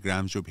ٹیلی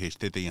گرامز جو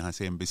بھیجتے تھے یہاں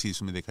سے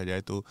ایمبیسیز میں دیکھا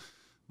جائے تو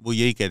وہ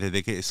یہی کہتے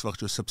تھے کہ اس وقت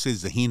جو سب سے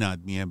ذہین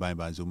آدمی ہے بائیں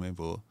بازو میں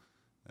وہ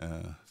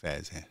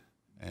فیض ہے.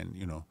 And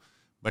you know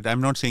but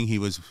I'm not saying he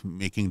was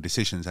making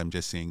decisions, I'm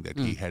just saying that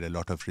he had a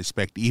lot of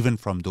respect even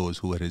from those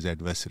who were his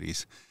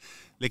adversaries.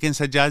 لیکن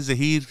سجاد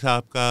ظہیر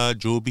صاحب کا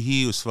جو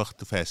بھی اس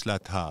وقت فیصلہ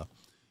تھا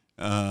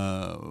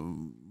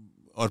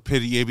اور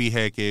پھر یہ بھی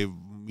ہے کہ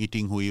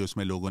میٹنگ ہوئی اس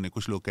میں لوگوں نے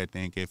کچھ لوگ کہتے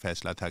ہیں کہ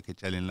فیصلہ تھا کہ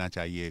چلنا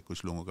چاہیے,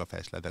 کچھ لوگوں کا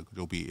فیصلہ تھا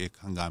جو بھی ایک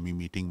ہنگامی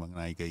میٹنگ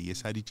منگائی گئی. یہ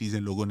ساری چیزیں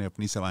لوگوں نے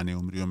اپنی سوانح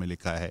عمریوں میں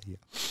لکھا ہے یا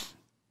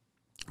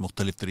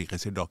مختلف طریقے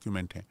سے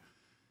ڈاکیومنٹ ہیں.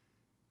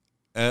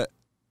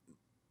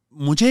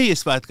 مجھے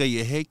اس بات کا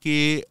یہ ہے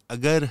کہ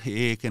اگر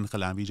ایک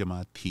انقلابی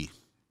جماعت تھی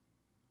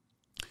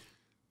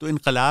تو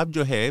انقلاب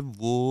جو ہے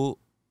وہ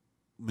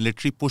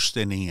ملٹری پش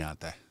سے نہیں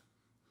آتا ہے,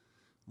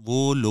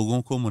 وہ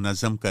لوگوں کو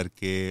منظم کر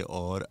کے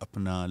اور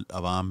اپنا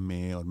عوام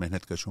میں اور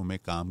محنت کشوں میں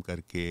کام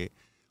کر کے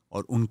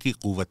اور ان کی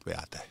قوت پہ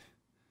آتا ہے.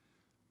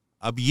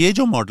 اب یہ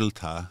جو ماڈل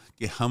تھا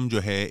کہ ہم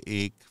جو ہے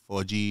ایک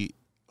فوجی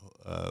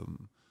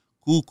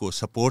کو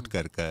سپورٹ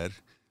کر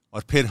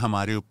اور پھر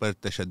ہمارے اوپر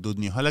تشدد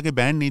نہیں, حالانکہ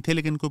بین نہیں تھے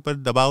لیکن ان کے اوپر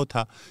دباؤ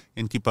تھا,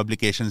 ان کی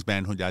پبلیکیشنز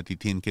بین ہو جاتی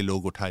تھی, ان کے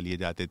لوگ اٹھا لیے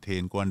جاتے تھے,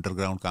 ان کو انڈر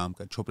گراؤنڈ کام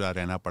کر چھپا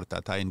رہنا پڑتا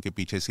تھا, ان کے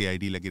پیچھے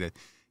CID لگی رہتی.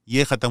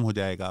 یہ ختم ہو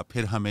جائے گا,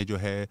 پھر ہمیں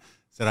جو ہے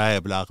ذرائع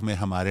ابلاغ میں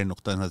ہمارے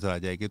نقطہ نظر آ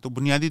جائے گی. تو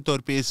بنیادی طور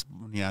پہ اس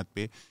بنیاد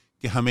پہ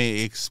کہ ہمیں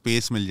ایک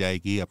سپیس مل جائے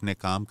گی اپنے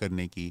کام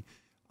کرنے کی.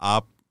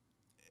 آپ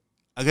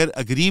اگر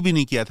اگری بھی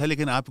نہیں کیا تھا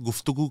لیکن آپ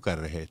گفتگو کر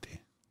رہے تھے.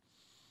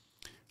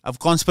 اب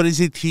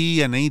کانسپریسی تھی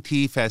یا نہیں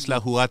تھی, فیصلہ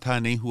ہوا تھا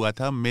نہیں ہوا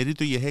تھا, میری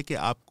تو یہ ہے کہ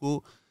آپ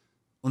کو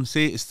ان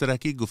سے اس طرح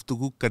کی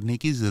گفتگو کرنے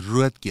کی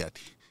ضرورت کیا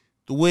تھی.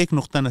 تو وہ ایک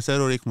نقطہ نظر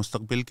اور ایک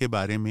مستقبل کے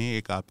بارے میں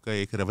ایک آپ کا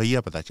ایک رویہ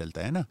پتہ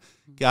چلتا ہے نا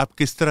کہ آپ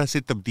کس طرح سے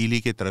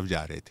تبدیلی کی طرف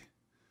جا رہے تھے.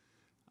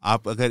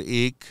 آپ اگر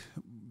ایک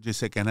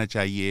جسے کہنا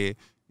چاہیے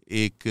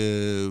ایک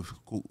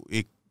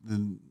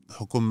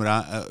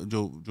حکمران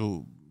جو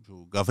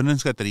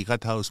گورننس کا طریقہ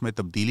تھا اس میں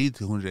تبدیلی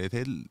ڈھونڈ رہے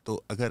تھے,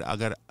 تو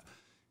اگر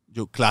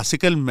جو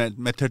کلاسیکل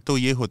میتھڈ تو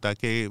یہ ہوتا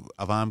کہ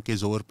عوام کے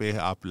زور پہ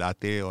آپ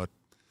لاتے اور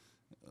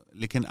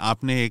لیکن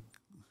آپ نے ایک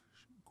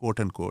کوٹ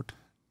اینڈ کوٹ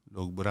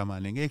لوگ برا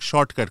مانیں گے ایک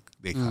شارٹ کٹ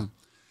دیکھا.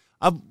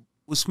 اب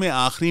اس میں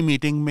آخری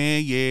میٹنگ میں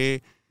یہ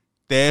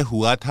طے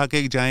ہوا تھا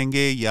کہ جائیں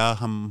گے یا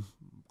ہم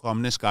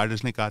کمیونسٹ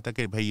کارڈرز نے کہا تھا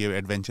کہ بھائی یہ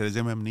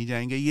ایڈونچرزم میں ہم نہیں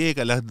جائیں گے, یہ ایک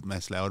الگ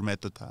مسئلہ ہے اور میں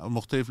تو تھا اور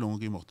مختلف لوگوں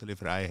کی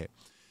مختلف رائے ہے.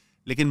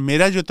 لیکن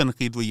میرا جو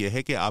تنقید وہ یہ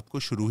ہے کہ آپ کو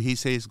شروع ہی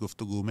سے اس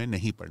گفتگو میں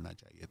نہیں پڑھنا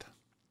چاہیے تھا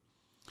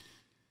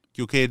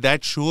کیونکہ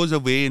that shows a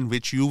way in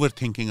which you were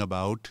thinking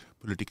about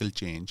political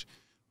change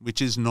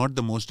which is not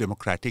the most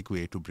democratic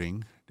way to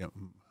bring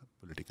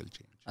political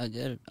change.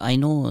 اگر آئی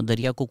نو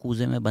دریا کو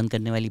کوزے میں بند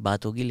کرنے والی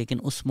بات ہوگی لیکن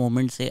اس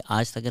مومنٹ سے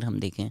آج تک اگر ہم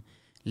دیکھیں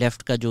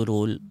لیفٹ کا جو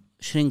رول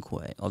شرنک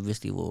ہوا ہے,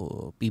 اوبویسلی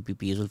وہ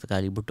PPP ذوالفقار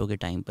علی بھٹو کے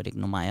ٹائم پر ایک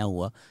نمایاں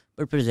ہوا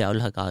پر پھر ضیاء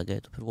الحق آ گئے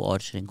تو پھر وہ اور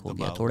شرنک ہو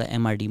گیا. تھوڑا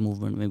MRD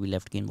موومنٹ میں بھی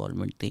لیفٹ کی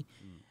انوالومنٹ تھی.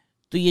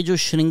 تو یہ جو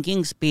شرنکنگ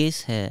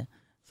اسپیس ہے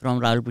from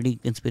Rawalpindi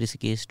conspiracy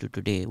case to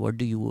today, what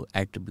do you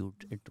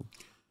attribute it to?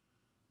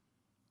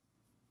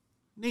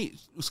 نہیں,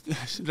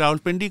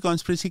 راولپنڈی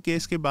کانسپریسی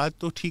کیس کے بعد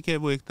تو ٹھیک ہے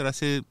وہ ایک طرح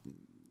سے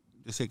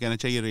جیسے کہنا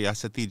چاہیے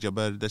ریاستی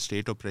جبر دا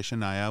اسٹیٹ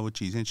آپریشن آیا, وہ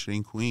چیزیں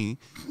شرنک ہوئیں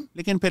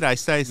لیکن پھر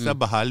آہستہ آہستہ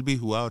بحال بھی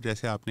ہوا. اور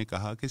جیسے آپ نے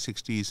کہا کہ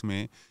 60s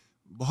میں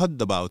بہت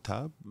دباؤ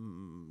تھا,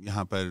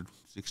 یہاں پر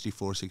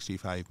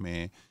 64-65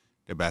 میں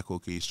ٹبیکو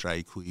کی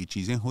اسٹرائک ہوئی,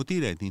 چیزیں ہوتی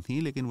رہتی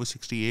تھیں لیکن وہ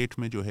 68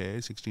 میں جو ہے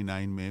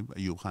 69 میں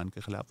ایوب خان کے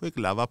خلاف وہ ایک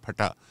لاوا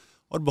پھٹا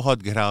اور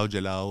بہت گھراؤ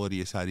جلاؤ اور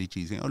یہ ساری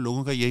چیزیں, اور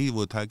لوگوں کا یہی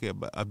وہ تھا کہ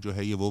اب جو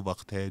ہے یہ وہ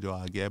وقت ہے جو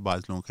آ گیا ہے.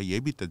 بعض لوگوں کا یہ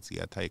بھی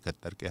تجزیہ تھا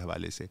 71 کے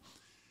حوالے سے.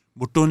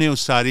 بھٹو نے اس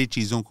ساری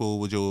چیزوں کو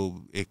وہ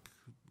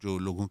جو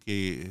لوگوں کے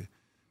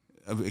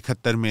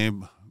 71 میں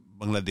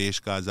بنگلہ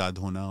دیش کا آزاد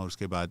ہونا اور اس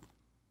کے بعد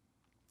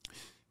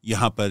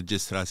یہاں پر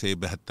جس طرح سے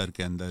 72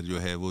 کے اندر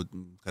جو ہے وہ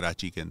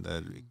کراچی کے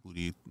اندر ایک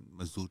پوری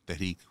مزدور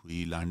تحریک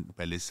ہوئی,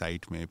 پہلے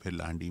سائٹ میں پھر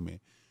لانڈی میں.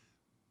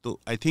 تو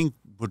آئی تھنک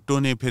بھٹو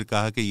نے پھر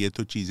کہا کہ یہ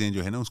تو چیزیں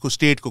جو ہے نا اس کو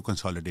اسٹیٹ کو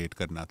کنسالیڈیٹ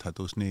کرنا تھا,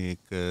 تو اس نے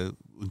ایک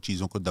ان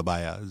چیزوں کو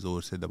دبایا,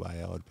 زور سے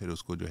دبایا اور پھر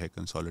اس کو جو ہے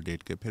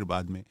کنسالیڈیٹ کے پھر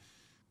بعد میں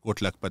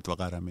کوٹ لکھپت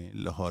وغیرہ میں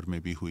لاہور میں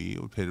بھی ہوئی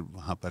اور پھر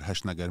وہاں پر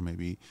حش نگر میں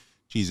بھی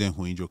چیزیں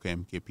ہوئیں جو کہ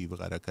MKP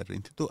وغیرہ کر رہی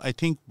تھیں. تو I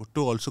think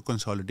Bhutto also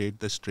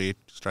consolidate the state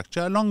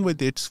structure along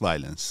with its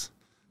violence,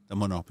 the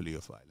monopoly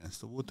of violence.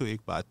 تو وہ تو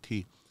ایک بات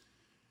تھی.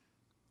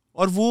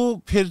 اور وہ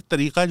پھر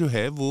طریقہ جو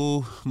ہے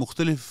وہ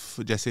مختلف،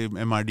 جیسے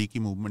MRD کی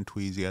موومنٹ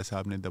ہوئی، ضیاء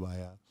صاحب نے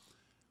دبایا،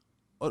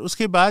 اور اس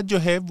کے بعد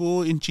جو ہے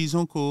وہ ان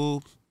چیزوں کو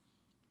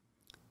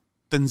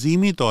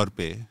تنظیمی طور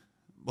پہ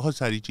بہت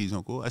ساری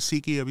چیزوں کو 80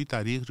 کی ابھی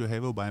تاریخ جو ہے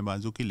وہ بائیں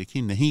بازو کی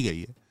لکھی نہیں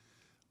گئی ہے،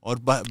 اور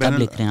کب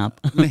لکھ رہے ہیں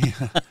آپ؟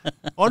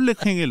 نہیں اور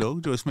لکھیں گے لوگ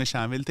جو اس میں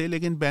شامل تھے،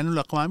 لیکن بین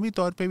الاقوامی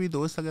طور پہ بھی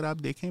دوست اگر آپ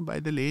دیکھیں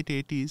بائی دا لیٹ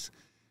 80s،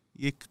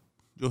 یہ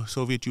جو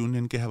سوویت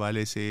یونین کے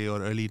حوالے سے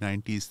اور ارلی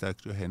 90s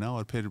تک جو ہے نا،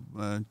 اور پھر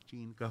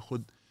چین کا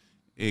خود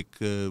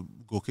ایک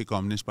گو کہ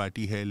کمیونسٹ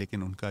پارٹی ہے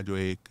لیکن ان کا جو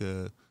ایک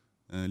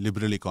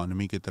لبرل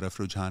اکانومی کی طرف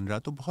رجحان رہا،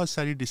 تو بہت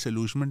ساری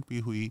ڈسلوجمنٹ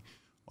بھی ہوئی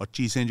اور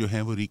چیزیں جو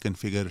ہیں وہ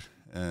ریکنفگر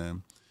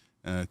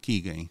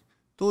کی گئیں.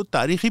 تو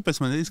تاریخی پس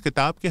منظر اس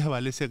کتاب کے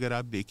حوالے سے اگر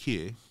آپ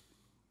دیکھیے،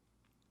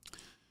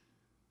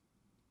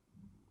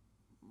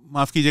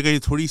 معاف کیجیے گا یہ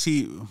تھوڑی سی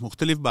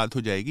مختلف بات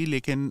ہو جائے گی،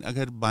 لیکن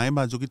اگر بائیں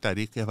بازو کی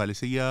تاریخ کے حوالے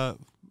سے یا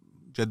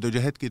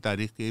جدوجہد کی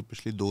تاریخ کے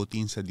پچھلے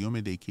 2-3 صدیوں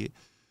میں دیکھیے،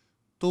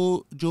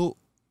 تو جو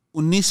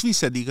 19ویں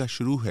صدی کا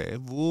شروع ہے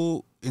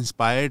وہ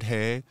انسپائرڈ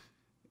ہے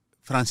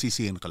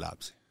فرانسیسی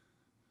انقلاب سے،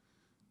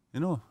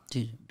 you know,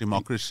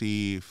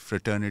 democracy,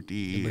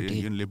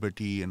 fraternity,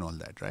 liberty and all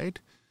that, right,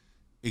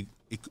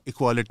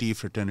 equality,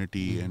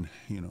 fraternity, and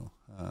you know,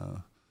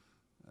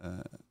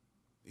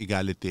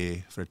 egalite,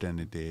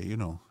 fraternity, you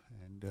know,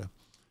 and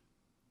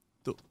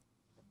تو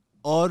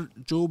اور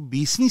جو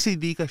 20ویں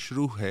صدی کا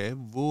شروع ہے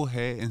وہ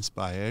ہے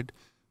انسپائرڈ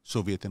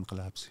سوویت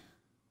انقلاب سے.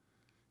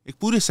 ایک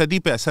پورے صدی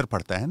پہ اثر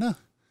پڑتا ہے نا.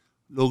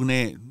 لوگ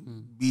نے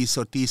 20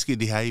 اور 30 کی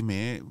دہائی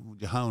میں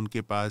جہاں ان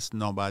کے پاس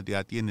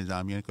نوآبادیاتی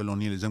نظام یا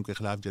کلونیلزم کے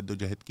خلاف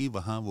جدوجہد کی،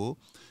 وہاں وہ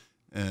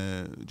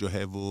جو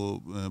ہے وہ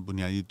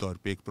بنیادی طور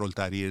پہ ایک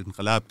پرولتاری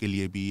انقلاب کے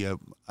لیے بھی یا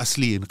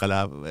اصلی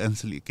انقلاب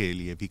کے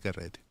لیے بھی کر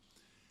رہے تھے.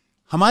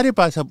 ہمارے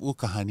پاس اب وہ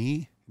کہانی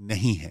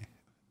نہیں ہے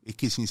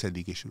 21ویں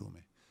صدی کے شروع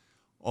میں،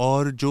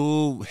 اور جو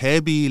ہے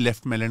بھی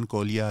لیفٹ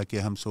میلنکولیا کہ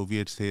ہم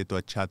سوویٹ تھے تو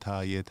اچھا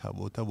تھا، یہ تھا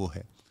وہ تھا، وہ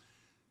ہے.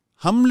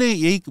 ہم نے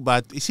یہی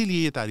بات اسی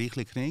لیے یہ تاریخ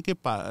لکھ رہے ہیں کہ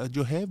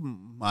جو ہے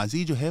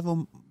ماضی جو ہے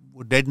وہ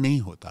ڈیڈ نہیں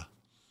ہوتا،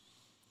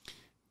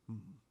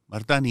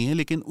 مرتا نہیں ہے،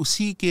 لیکن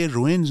اسی کے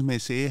روئنز میں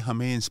سے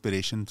ہمیں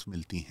انسپریشنز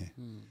ملتی ہیں.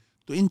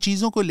 تو ان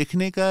چیزوں کو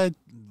لکھنے کا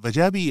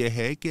وجہ بھی یہ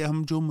ہے کہ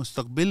ہم جو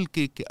مستقبل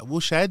کے وہ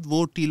شاید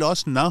وہ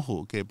ٹیلوس نہ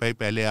ہو کہ بھائی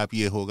پہلے آپ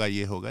یہ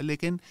ہوگا،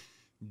 لیکن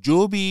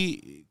جو بھی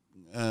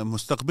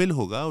مستقبل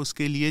ہوگا اس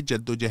کے لیے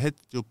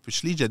جدوجہد، جو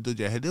پچھلی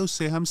جدوجہد ہے اس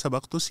سے ہم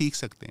سبق تو سیکھ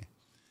سکتے ہیں.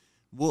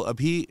 وہ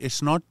ابھی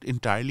اٹس ناٹ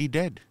انٹائرلی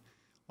ڈیڈ،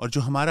 اور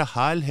جو ہمارا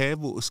حال ہے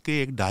وہ اس کے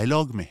ایک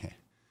ڈائلاگ میں ہے.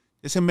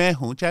 جیسے میں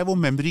ہوں، چاہے وہ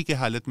میموری کے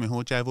حالت میں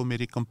ہو، چاہے وہ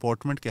میری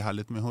کمپورٹمنٹ کے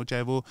حالت میں ہو،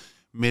 چاہے وہ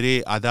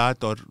میرے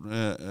عادات اور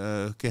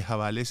کے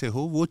حوالے سے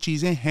ہو، وہ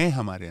چیزیں ہیں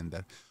ہمارے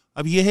اندر.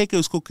 اب یہ ہے کہ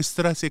اس کو کس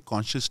طرح سے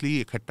کانشیسلی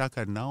اکٹھا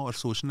کرنا اور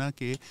سوچنا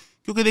کہ،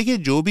 کیونکہ دیکھیے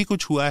جو بھی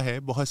کچھ ہوا ہے،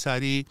 بہت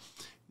ساری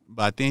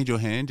باتیں جو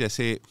ہیں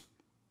جیسے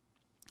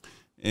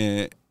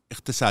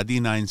اقتصادی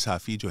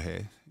ناانصافی جو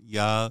ہے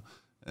یا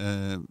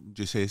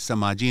جیسے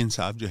سماجی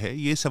انصاف جو ہے،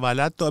 یہ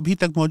سوالات تو ابھی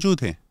تک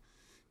موجود ہیں.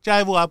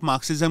 چاہے وہ آپ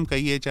مارکسزم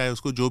کہیے، چاہے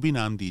اس کو جو بھی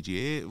نام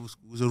دیجیے،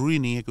 ضروری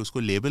نہیں ہے کہ اس کو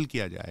لیبل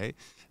کیا جائے،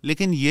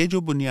 لیکن یہ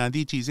جو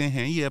بنیادی چیزیں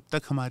ہیں یہ اب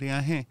تک ہمارے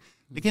یہاں ہیں.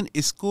 لیکن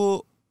اس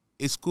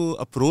کو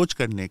اپروچ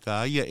کرنے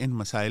کا یا ان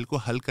مسائل کو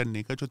حل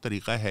کرنے کا جو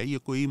طریقہ ہے، یہ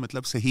کوئی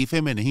مطلب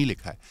صحیفے میں نہیں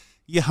لکھا ہے،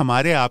 یہ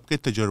ہمارے آپ کے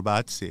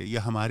تجربات سے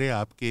یا ہمارے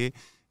آپ کے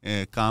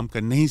کام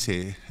کرنے ہی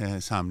سے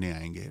سامنے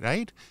آئیں گے،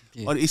 رائٹ.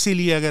 اور اسی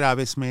لیے اگر آپ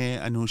اس میں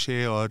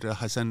انوشے اور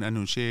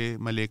انوشے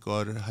ملک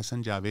اور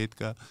حسن جاوید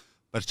کا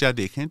پرچہ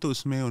دیکھیں تو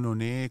اس میں انہوں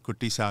نے،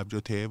 کٹی صاحب جو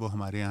تھے وہ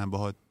ہمارے یہاں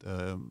بہت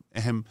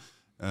اہم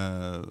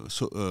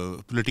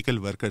پولیٹیکل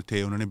ورکر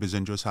تھے، انہوں نے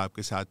بزنجو صاحب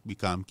کے ساتھ بھی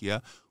کام کیا.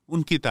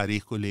 ان کی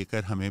تاریخ کو لے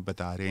کر ہمیں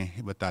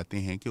بتاتے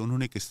ہیں کہ انہوں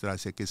نے کس طرح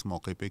سے کس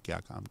موقع پہ کیا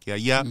کام کیا.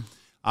 یا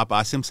آپ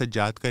عاصم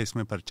سجاد کا اس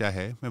میں پرچہ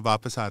ہے، میں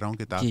واپس آ رہا ہوں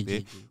کتاب پہ،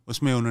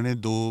 اس میں انہوں نے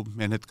 2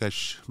 محنت کش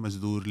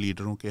مزدور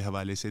لیڈروں کے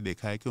حوالے سے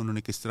دیکھا ہے کہ انہوں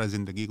نے کس طرح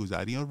زندگی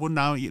گزاری،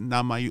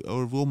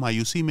 اور وہ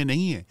مایوسی میں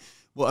نہیں ہے،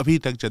 وہ ابھی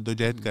تک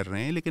جدوجہد کر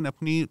رہے ہیں، لیکن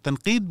اپنی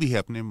تنقید بھی ہے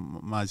اپنے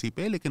ماضی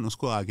پہ، لیکن اس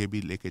کو آگے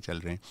بھی لے کے چل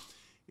رہے ہیں.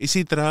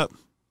 اسی طرح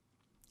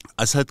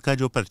اسد کا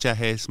جو پرچہ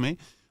ہے اس میں،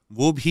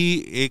 وہ بھی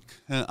ایک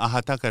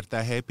احاطہ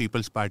کرتا ہے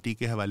پیپلز پارٹی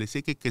کے حوالے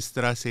سے کہ کس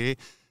طرح سے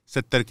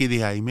 70 کی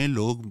دہائی میں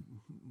لوگ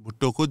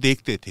بھٹو کو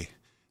دیکھتے تھے.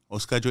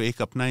 اس کا جو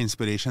ایک اپنا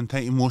انسپریشن تھا،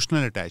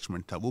 ایموشنل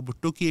اٹیچمنٹ تھا، وہ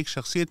بھٹو کی ایک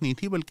شخصیت نہیں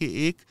تھی بلکہ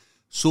ایک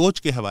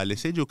سوچ کے حوالے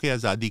سے جو کہ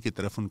آزادی کی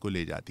طرف ان کو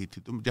لے جاتی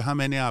تھی. تو جہاں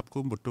میں نے آپ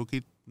کو بھٹو کی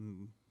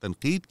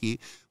تنقید کی،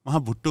 وہاں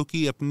بھٹو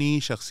کی اپنی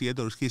شخصیت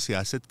اور اس کی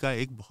سیاست کا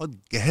ایک بہت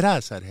گہرا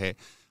اثر ہے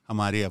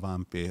ہمارے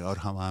عوام پہ اور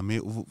ہمیں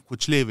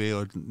کچلے ہوئے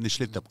اور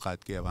نچلے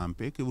طبقات کے عوام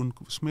پہ، کہ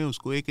اس میں اس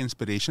کو ایک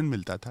انسپریشن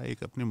ملتا تھا،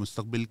 ایک اپنے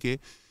مستقبل کے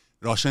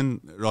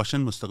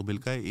روشن مستقبل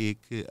کا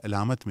ایک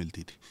علامت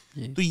ملتی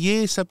تھی. تو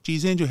یہ سب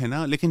چیزیں جو ہے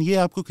نا، لیکن یہ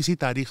آپ کو کسی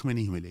تاریخ میں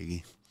نہیں ملے گی.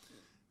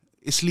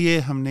 اس لیے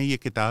ہم نے یہ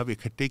کتاب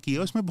اکٹھے کی ہے.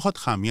 اس میں بہت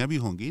خامیاں بھی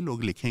ہوں گی،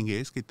 لوگ لکھیں گے،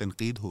 اس کی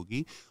تنقید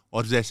ہوگی،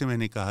 اور جیسے میں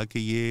نے کہا کہ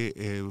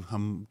یہ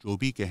ہم جو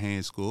بھی کہیں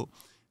اس کو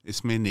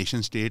اس میں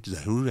نیشن سٹیٹ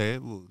ضرور ہے،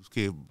 وہ اس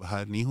کے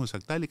باہر نہیں ہو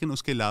سکتا، لیکن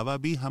اس کے علاوہ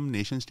بھی ہم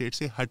نیشن سٹیٹ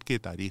سے ہٹ کے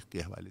تاریخ کے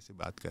حوالے سے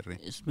بات کر رہے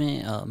ہیں. اس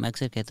میں میں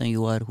اکثر کہتا ہوں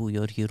you are who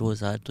your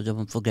heroes are. تو جب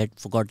ہم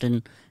فورگاٹن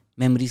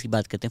میموریز کی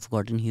بات کرتے ہیں،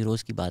 فورگاٹن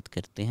ہیروز کی بات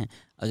کرتے ہیں،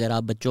 اگر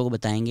آپ بچوں کو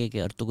بتائیں گے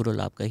کہ ارطغرل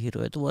آپ کا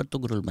ہیرو ہے تو وہ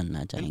ارطغرل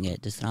بننا چاہیں گے.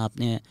 جس طرح آپ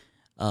نے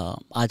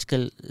آج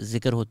کل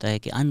ذکر ہوتا ہے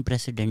کہ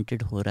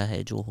انپریسیڈنٹڈ ہو رہا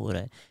ہے جو ہو رہا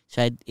ہے،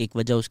 شاید ایک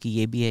وجہ اس کی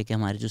یہ بھی ہے کہ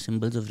ہمارے جو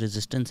سمبلز آف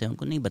ریزسٹنس ہیں ان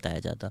کو نہیں بتایا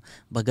جاتا.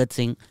 بھگت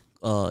سنگھ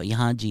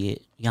یہاں جیے،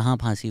 یہاں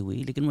پھانسی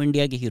ہوئی، لیکن وہ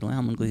انڈیا کے ہیرو ہیں،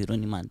 ہم ان کو ہیرو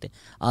نہیں مانتے.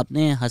 آپ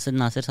نے حسن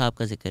ناصر صاحب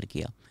کا ذکر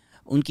کیا،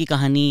 ان کی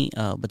کہانی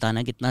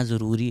بتانا کتنا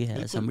ضروری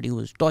ہے. somebody who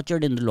was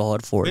tortured in the Lahore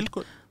fort.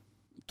 بالکل.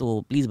 تو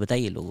پلیز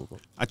بتائیے لوگوں کو.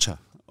 اچھا،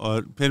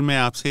 اور پھر میں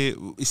آپ سے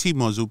اسی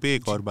موضوع پہ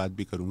ایک اور بات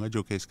بھی کروں گا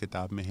جو کہ اس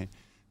کتاب میں ہے.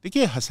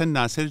 دیکھیے، حسن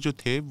ناصر جو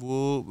تھے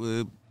وہ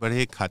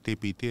بڑے کھاتے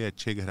پیتے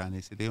اچھے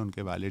گھرانے سے تھے. ان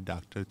کے والد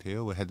ڈاکٹر تھے،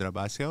 وہ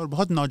حیدرآباد سے، اور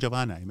بہت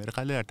نوجوان آئے، میرے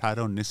خیال ہے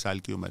 18-19 سال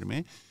کی عمر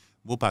میں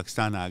وہ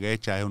پاکستان آ گئے.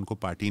 چاہے ان کو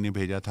پارٹی نے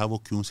بھیجا تھا، وہ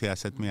کیوں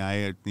سیاست میں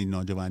آئے اتنی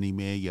نوجوانی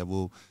میں، یا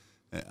وہ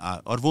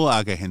اور وہ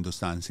آ گئے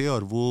ہندوستان سے،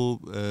 اور وہ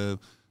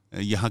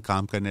یہاں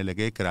کام کرنے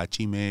لگے،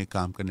 کراچی میں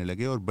کام کرنے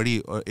لگے، اور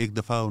اور ایک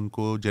دفعہ ان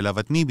کو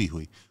جلاوطنی بھی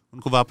ہوئی. ان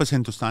کو واپس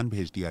ہندوستان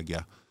بھیج دیا گیا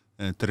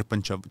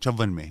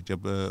 53-54 میں،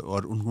 جب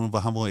اور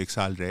وہاں وہ 1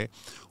 سال رہے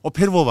اور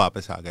پھر وہ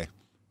واپس آ گئے.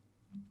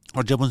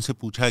 اور جب ان سے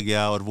پوچھا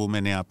گیا، اور وہ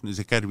میں نے آپ نے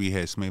ذکر بھی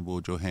ہے اس میں، وہ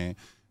جو ہیں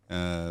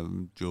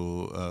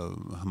جو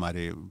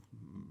ہمارے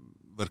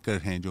ورکر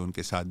ہیں جو ان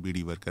کے ساتھ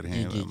بیڑی ورکر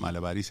ہیں،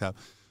 مالاباری صاحب،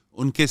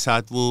 ان کے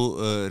ساتھ وہ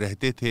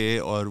رہتے تھے،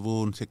 اور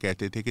وہ ان سے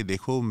کہتے تھے کہ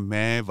دیکھو،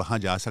 میں وہاں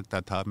جا سکتا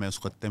تھا، میں اس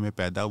خطے میں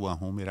پیدا ہوا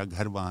ہوں، میرا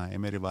گھر وہاں ہے،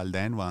 میرے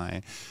والدین وہاں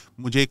ہیں،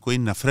 مجھے کوئی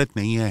نفرت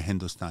نہیں ہے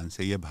ہندوستان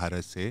سے یا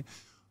بھارت سے،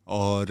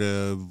 اور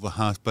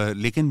وہاں پر،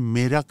 لیکن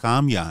میرا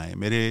کام یہاں ہے.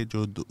 میرے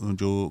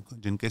جو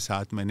جن کے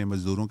ساتھ میں نے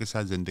مزدوروں کے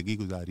ساتھ زندگی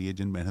گزاری ہے،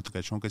 جن محنت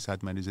کشوں کے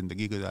ساتھ میں نے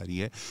زندگی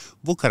گزاری ہے،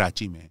 وہ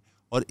کراچی میں ہے،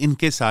 اور ان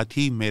کے ساتھ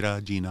ہی میرا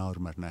جینا اور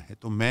مرنا ہے.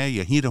 تو میں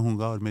یہیں رہوں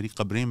گا، اور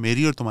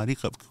میری اور تمہاری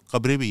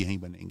قبریں بھی یہیں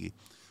بنیں گی.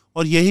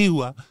 اور یہی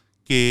ہوا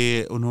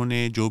کہ انہوں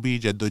نے جو بھی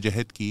جد و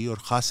جہد کی اور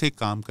خاصے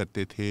کام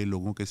کرتے تھے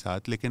لوگوں کے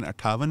ساتھ. لیکن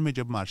 58 میں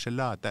جب مارشل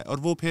لا آتا ہے، اور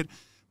وہ پھر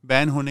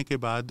بین ہونے کے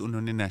بعد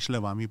انہوں نے نیشنل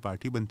عوامی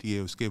پارٹی بنتی ہے،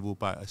 اس کے وہ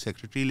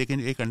سیکرٹری، لیکن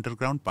ایک انڈر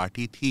گراؤنڈ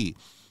پارٹی تھی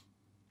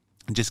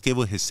جس کے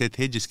وہ حصے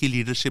تھے، جس کی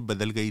لیڈرشپ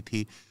بدل گئی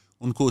تھی.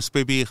 ان کو اس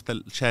پہ بھی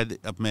شاید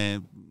اب میں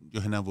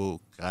جو ہے نا وہ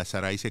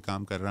سرائی سے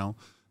کام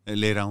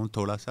لے رہا ہوں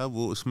تھوڑا سا،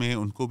 وہ اس میں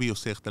ان کو بھی اس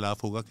سے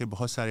اختلاف ہوگا کہ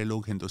بہت سارے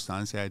لوگ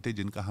ہندوستان سے آئے تھے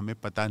جن کا ہمیں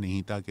پتہ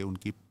نہیں تھا کہ ان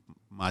کی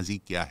ماضی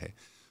کیا ہے.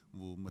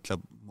 وہ مطلب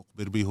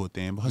مخبر بھی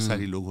ہوتے ہیں، بہت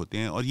سارے لوگ ہوتے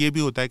ہیں، اور یہ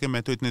بھی ہوتا ہے کہ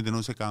میں تو اتنے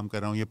دنوں سے کام کر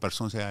رہا ہوں، یہ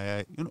پرسوں سے آیا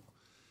ہے،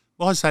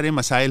 بہت سارے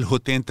مسائل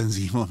ہوتے ہیں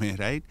تنظیموں میں،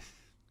 رائٹ.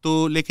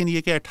 تو لیکن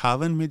یہ کہ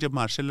 58 میں جب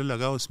مارشل لا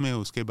لگا،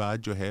 اس کے بعد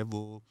جو ہے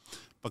وہ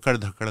پکڑ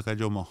دھکڑ کا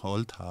جو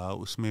ماحول تھا،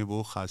 اس میں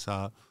وہ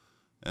خاصا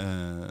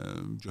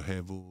جو ہے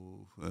وہ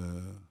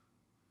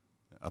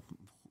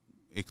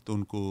ایک تو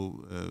ان کو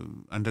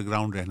انڈر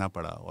گراؤنڈ رہنا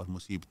پڑا اور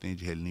مصیبتیں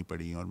جھیلنی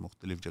پڑی اور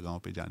مختلف جگہوں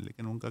پہ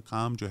لیکن ان کا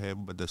کام جو ہے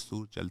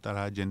بدستور چلتا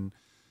رہا، جن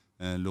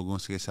لوگوں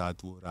کے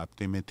ساتھ وہ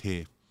رابطے میں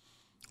تھے.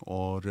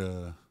 اور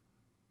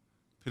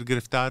پھر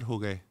گرفتار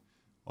ہو گئے،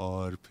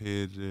 اور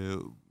پھر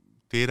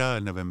 13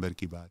 نومبر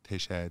کی بات ہے،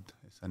 شاید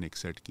سن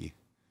 61 کی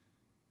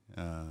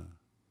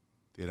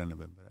 13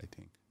 نومبر آئی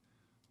تھنک.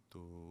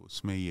 تو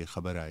اس میں یہ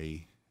خبر آئی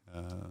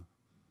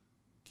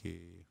کہ،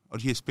 اور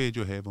یہ اس پہ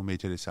جو ہے وہ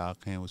میجر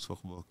اسحاق ہیں، اس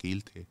وقت وہ وکیل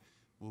تھے،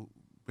 وہ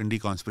پنڈی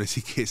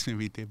کانسپریسی کیس میں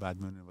بھی تھے، بعد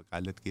میں انہوں نے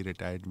وکالت کی،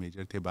 ریٹائرڈ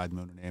میجر تھے، بعد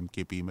میں انہوں نے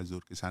MKP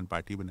مزدور کسان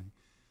پارٹی بنائی.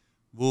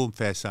 وہ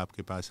فیض صاحب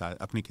کے پاس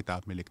اپنی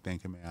کتاب میں لکھتے ہیں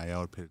کہ میں آیا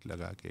اور پھر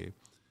لگا کہ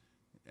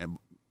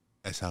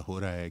ایسا ہو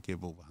رہا ہے کہ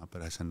وہ وہاں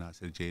پر حسن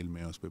ناصر جیل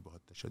میں، اس پہ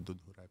بہت تشدد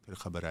ہو رہا ہے. پھر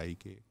خبر آئی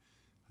کہ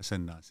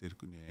حسن ناصر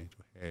نے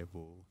جو ہے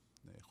وہ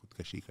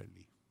خودکشی کر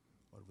لی،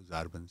 اور وہ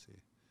زاربند سے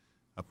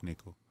اپنے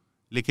کو،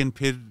 لیکن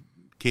پھر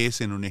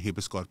کیس انہوں نے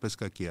ہیبس کارپس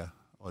کا کیا،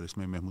 اور اس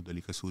میں محمود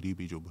علی قصوری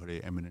بھی جو بڑے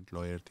ایمیننٹ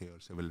لائر تھے اور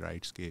سول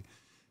رائٹس کے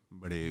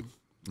بڑے،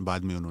 بعد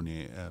میں انہوں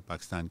نے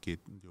پاکستان کے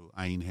جو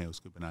آئین ہے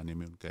اس کے بنانے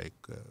میں ان کا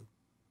ایک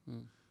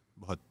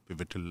بہت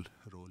پیوٹل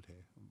رول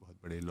ہے، بہت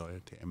بڑے لائر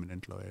تھے،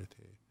 ایمیننٹ لائر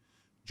تھے،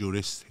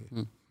 جورسٹ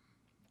تھے.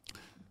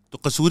 تو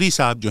قصوری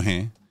صاحب جو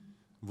ہیں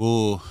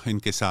وہ ان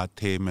کے ساتھ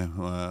تھے،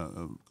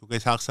 کیونکہ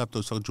اسحاق صاحب تو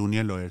اس وقت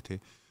جونیئر لائر تھے،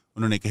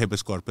 انہوں نے کہ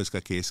ہیبس کارپس کا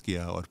کیس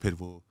کیا، اور پھر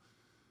وہ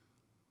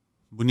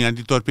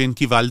بنیادی طور پہ ان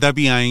کی والدہ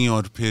بھی آئیں،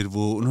 اور پھر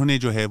وہ انہوں نے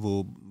جو ہے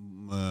وہ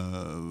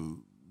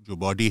جو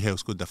باڈی ہے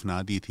اس کو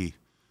دفنا دی تھی.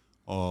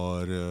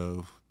 اور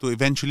تو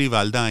ایونچولی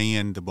والدہ آئیں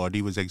and the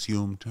body was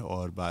exhumed,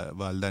 اور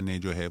والدہ نے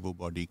جو ہے وہ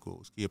باڈی کو،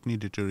 اس کی اپنی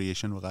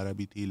ڈیٹیریشن وغیرہ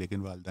بھی تھی،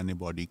 لیکن والدہ نے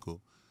باڈی کو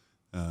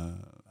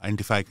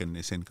آئیڈینٹیفائی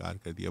کرنے سے انکار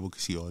کر دیا، وہ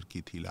کسی اور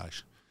کی تھی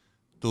لاش.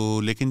 تو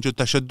لیکن جو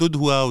تشدد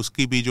ہوا اس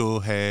کی بھی جو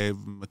ہے،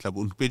 مطلب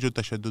ان پہ جو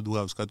تشدد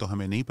ہوا اس کا تو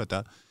ہمیں نہیں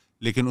پتہ،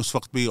 لیکن اس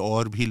وقت بھی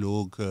اور بھی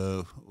لوگ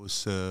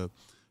اس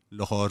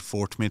لاہور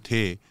فورٹ میں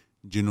تھے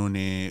جنہوں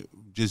نے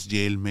جس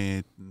جیل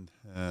میں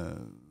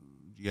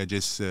یا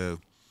جس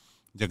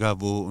جگہ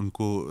وہ ان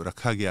کو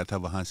رکھا گیا تھا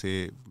وہاں سے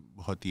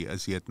بہت ہی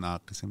اذیت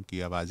ناک قسم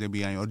کی آوازیں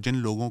بھی آئیں، اور جن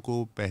لوگوں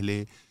کو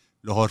پہلے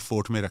لاہور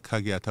فورٹ میں رکھا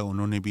گیا تھا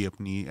انہوں نے بھی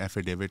اپنی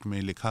ایفیڈیوٹ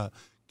میں لکھا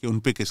کہ ان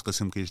پہ کس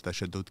قسم کی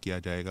تشدد کیا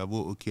جائے گا،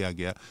 وہ کیا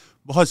گیا.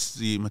 بہت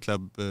سی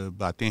مطلب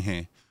باتیں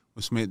ہیں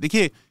اس میں.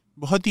 دیکھیے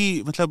بہت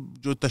ہی مطلب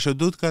جو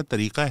تشدد کا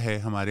طریقہ ہے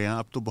ہمارے یہاں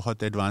اب تو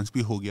بہت ایڈوانس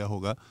بھی ہو گیا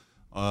ہوگا،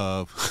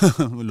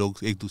 لوگ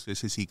ایک دوسرے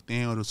سے سیکھتے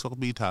ہیں اور اس وقت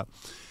بھی تھا.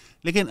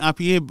 لیکن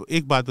آپ یہ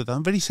ایک بات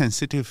بتاؤں، ویری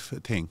سینسٹیو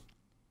تھنگ.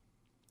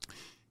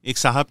 ایک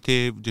صاحب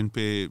تھے جن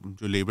پہ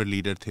جو لیبر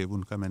لیڈر تھے،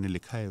 ان کا میں نے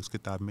لکھا ہے اس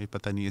کتاب میں،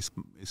 پتہ نہیں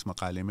اس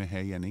مقالے میں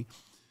ہے یا نہیں.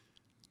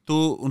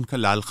 تو ان کا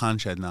لال خان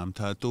شاید نام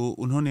تھا. تو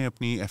انہوں نے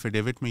اپنی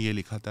ایفیڈیوٹ میں یہ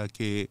لکھا تھا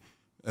کہ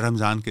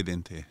رمضان کے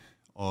دن تھے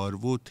اور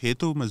وہ تھے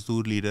تو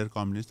مزدور لیڈر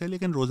کمیونسٹ تھے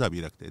لیکن روزہ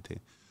بھی رکھتے تھے،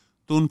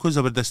 تو ان کو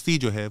زبردستی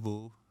جو ہے وہ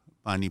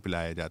پانی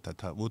پلایا جاتا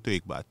تھا. وہ تو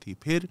ایک بات تھی.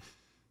 پھر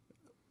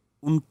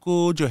ان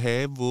کو جو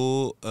ہے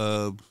وہ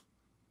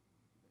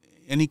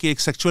یعنی کہ ایک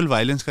سیکچول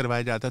وائلنس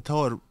کروایا جاتا تھا،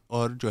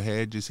 اور جو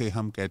ہے جسے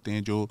ہم کہتے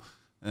ہیں جو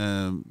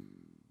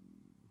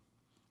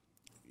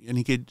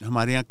یعنی کہ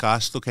ہمارے یہاں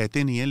کاسٹ تو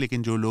کہتے نہیں ہیں،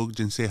 لیکن جو لوگ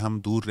جن سے ہم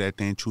دور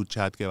رہتے ہیں چھوت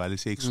چھات کے حوالے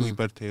سے، ایک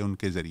سویپر تھے ان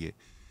کے ذریعے،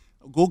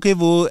 گو کہ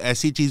وہ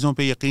ایسی چیزوں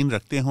پہ یقین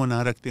رکھتے ہوں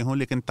نہ رکھتے ہوں،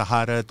 لیکن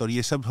طہارت اور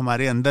یہ سب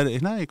ہمارے اندر ہے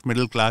نا، ایک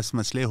مڈل کلاس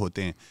مسئلے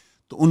ہوتے ہیں،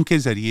 تو ان کے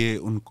ذریعے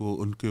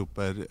ان کے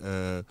اوپر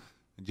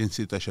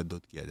جنسی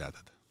تشدد کیا جاتا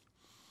تھا.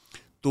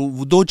 تو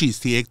وہ دو چیز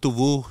تھی، ایک تو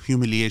وہ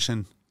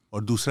ہیوملیشن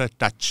اور دوسرا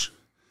touch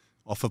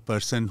of a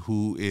person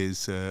who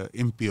is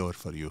impure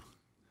for you.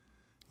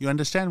 You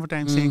understand what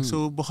I am saying?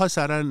 So بہت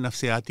سارا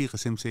نفسیاتی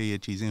قسم سے یہ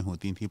چیزیں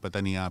ہوتی تھیں. پتہ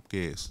نہیں آپ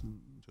کے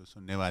جو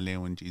سننے والے ہیں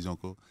ان چیزوں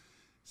کو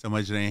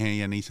سمجھ رہے ہیں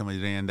یا نہیں سمجھ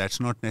رہے ہیں، and that's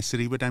not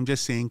necessary, but I am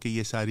just saying کہ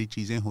یہ ساری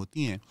چیزیں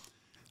ہوتی ہیں.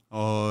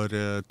 اور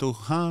تو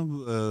ہاں،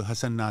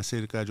 حسن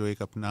ناصر کا جو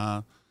ایک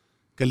اپنا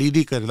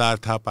کلیدی کردار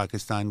تھا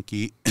پاکستان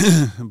کی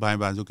بائیں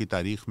بازو کی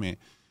تاریخ میں،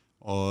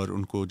 اور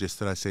ان کو جس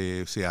طرح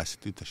سے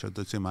سیاسی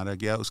تشدد سے مارا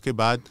گیا، اس کے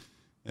بعد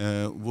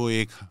وہ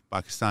ایک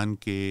پاکستان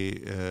کے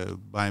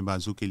بائیں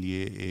بازو کے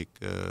لیے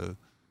ایک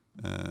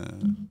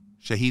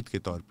شہید کے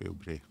طور پہ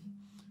ابھرے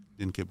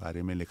جن کے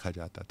بارے میں لکھا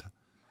جاتا تھا.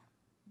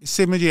 اس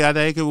سے مجھے یاد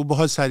آیا کہ وہ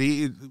بہت ساری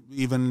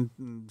ایون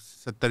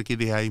 70 کی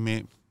دہائی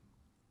میں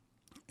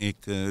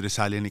ایک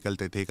رسالے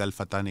نکلتے تھے، ایک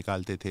الفتح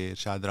نکالتے تھے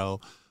ارشاد راؤ،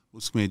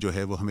 اس میں جو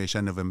ہے وہ ہمیشہ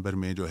نومبر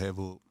میں جو ہے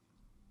وہ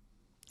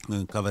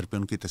کور پہ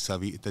ان کی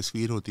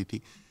تصویر ہوتی تھی.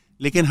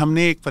 لیکن ہم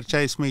نے ایک پرچہ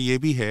اس میں یہ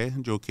بھی ہے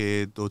جو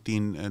کہ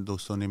 2-3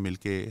 دوستوں نے مل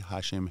کے،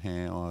 ہاشم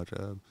ہیں اور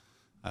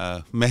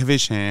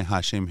مہوش ہیں،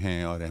 ہاشم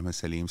ہیں اور احمد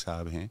سلیم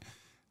صاحب ہیں،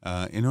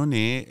 انہوں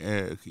نے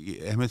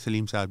احمد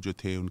سلیم صاحب جو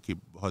تھے ان کی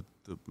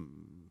بہت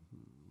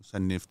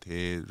مصنف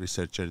تھے،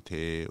 ریسرچر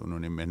تھے، انہوں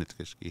نے محنت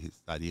کش کی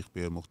تاریخ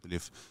پہ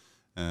مختلف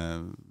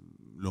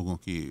لوگوں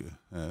کی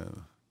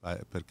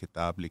پر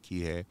کتاب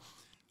لکھی ہے،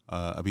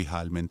 ابھی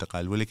حال میں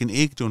انتقال ہوا. لیکن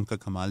ایک جو ان کا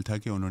کمال تھا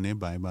کہ انہوں نے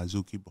بائیں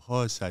بازو کی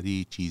بہت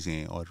ساری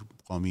چیزیں اور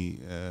قومی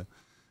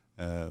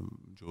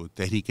جو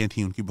تحریکیں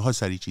تھیں ان کی بہت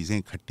ساری چیزیں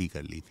اکٹھی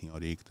کر لی تھیں،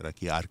 اور ایک طرح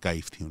کی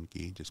آرکائیو تھی ان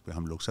کی جس پہ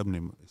ہم لوگ سب نے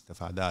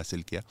استفادہ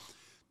حاصل کیا.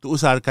 تو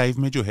اس آرکائیو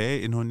میں جو ہے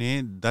انہوں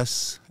نے 10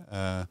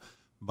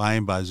 بائیں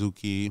بازو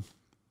کی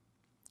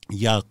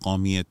یا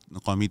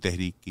قومی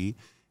تحریک کی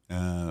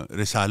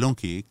رسالوں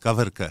کی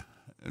کور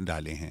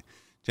ڈالے ہیں،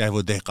 چاہے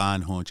وہ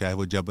دہقان ہو، چاہے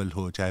وہ جبل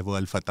ہو، چاہے وہ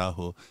الفتح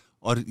ہو.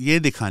 اور یہ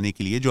دکھانے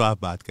کے لیے جو آپ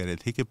بات کر رہے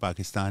تھے کہ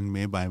پاکستان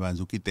میں بائیں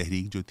بازو کی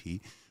تحریک جو تھی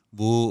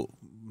وہ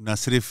نہ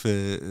صرف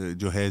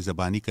جو ہے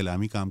زبانی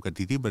کلامی کام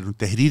کرتی تھی بلکہ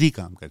تحریری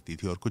کام کرتی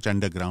تھی، اور کچھ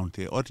انڈر گراؤنڈ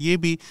تھے، اور یہ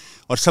بھی،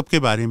 اور سب کے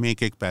بارے میں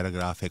ایک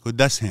پیراگراف ہے، کوئی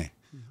 10 ہیں،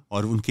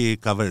 اور ان کے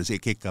کورز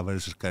ایک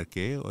کورز کر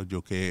کے، اور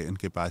جو کہ ان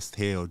کے پاس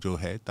تھے، اور جو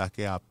ہے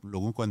تاکہ آپ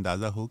لوگوں کو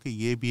اندازہ ہو کہ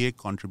یہ بھی ایک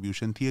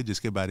کنٹریبیوشن تھی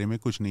جس کے بارے میں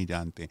کچھ نہیں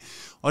جانتے.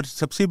 اور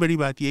سب سے بڑی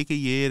بات یہ کہ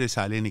یہ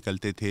رسالے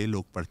نکلتے تھے،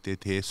 لوگ پڑھتے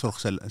تھے،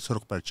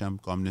 سرخ پرچم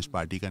کمیونسٹ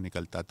پارٹی کا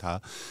نکلتا تھا،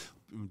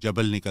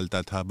 جبل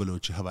نکلتا تھا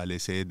بلوچ حوالے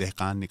سے،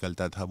 دہقان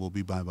نکلتا تھا، وہ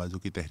بھی بائیں بازو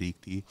کی تحریک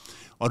تھی،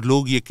 اور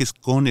لوگ یہ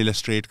کون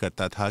السٹریٹ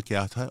کرتا تھا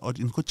کیا تھا، اور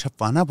ان کو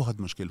چھپوانا بہت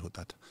مشکل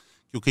ہوتا تھا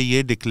کیونکہ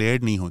یہ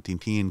ڈکلیئرڈ نہیں ہوتی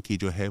تھیں، ان کی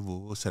جو ہے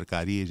وہ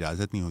سرکاری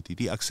اجازت نہیں ہوتی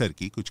تھی، اکثر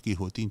کی، کچھ کی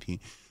ہوتی تھیں،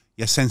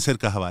 یا سینسر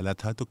کا حوالہ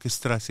تھا. تو کس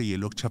طرح سے یہ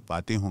لوگ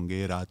چھپواتے ہوں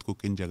گے، رات کو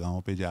کن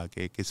جگہوں پہ جا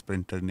کے، کس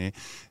پرنٹر نے،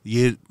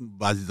 یہ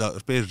بعض طور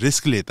پہ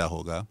رسک لیتا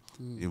ہوگا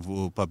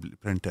وہ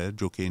پرنٹر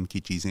جو کہ ان کی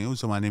چیزیں،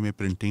 اس زمانے میں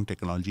پرنٹنگ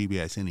ٹیکنالوجی بھی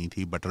ایسے نہیں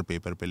تھی، بٹر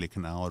پیپر پہ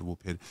لکھنا اور وہ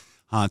پھر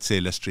ہاتھ سے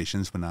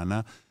السٹریشنز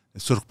بنانا.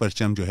 سرخ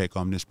پرچم جو ہے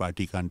کمیونسٹ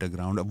پارٹی کا انڈر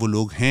گراؤنڈ، اب وہ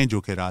لوگ ہیں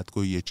جو کہ رات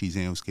کو یہ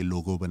چیزیں، اس کے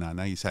لوگو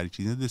بنانا، یہ ساری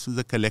چیزیں، this is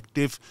a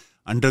collective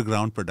under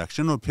ground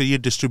production, اور پھر یہ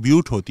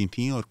ڈسٹریبیوٹ ہوتی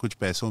تھیں، اور کچھ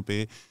پیسوں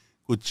پہ،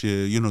 کچھ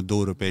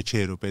 2 روپے،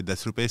 6 روپے،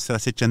 10 روپے، اس طرح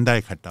سے چندہ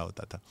اکٹھا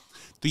ہوتا تھا.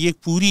 تو یہ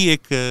پوری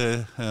ایک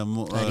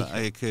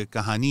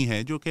کہانی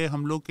ہے جو کہ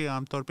ہم لوگ کے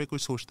عام طور پہ کوئی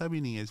سوچتا بھی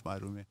نہیں ہے اس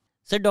بارے میں.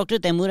 سر ڈاکٹر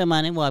تیمور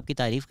امان ہیں، وہ آپ کی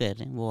تعریف کر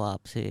رہے ہیں، وہ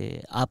آپ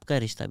سے آپ کا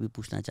رشتہ بھی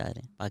پوچھنا چاہ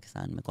رہے ہیں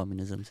پاکستان میں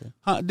کمیونزم سے.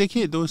 ہاں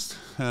دیکھیے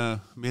دوست،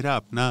 میرا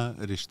اپنا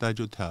رشتہ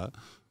جو تھا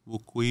وہ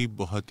کوئی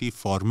بہت ہی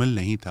فارمل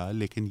نہیں تھا،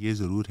 لیکن یہ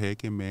ضرور ہے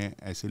کہ میں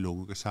ایسے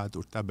لوگوں کے ساتھ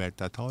اٹھتا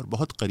بیٹھتا تھا اور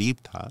بہت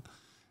قریب تھا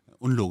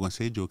ان لوگوں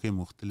سے جو کہ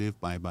مختلف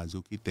بائیں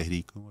بازو کی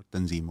تحریکوں اور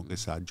تنظیموں کے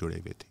ساتھ جڑے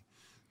ہوئے تھے.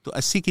 تو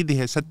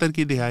 70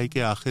 کی دہائی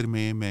کے آخر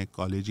میں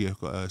کالج یا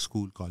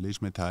اسکول کالج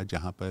میں تھا,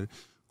 جہاں پر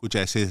کچھ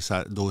ایسے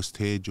دوست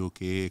تھے جو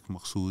کہ ایک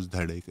مخصوص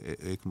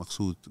ایک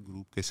مخصوص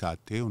گروپ کے ساتھ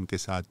تھے. ان کے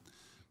ساتھ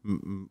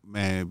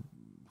میں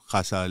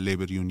خاصا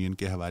لیبر یونین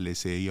کے حوالے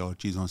سے یا اور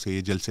چیزوں سے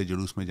یہ جلسے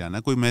جلوس میں جانا,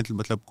 کوئی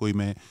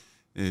میں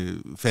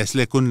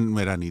فیصلے کن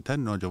میرا نہیں تھا,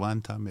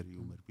 نوجوان تھا, میری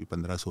عمر بھی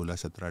 15 16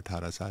 17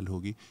 18 سال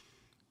ہوگی.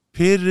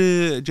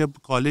 پھر جب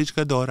کالج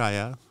کا دور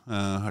آیا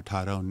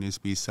 18 19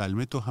 20 سال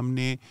میں, تو ہم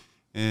نے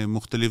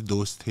مختلف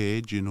دوست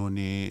تھے جنہوں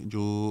نے,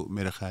 جو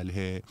میرا خیال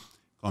ہے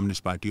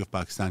کمیونسٹ پارٹی آف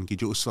پاکستان کی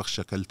جو اس وقت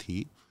شکل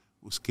تھی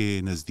اس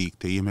کے نزدیک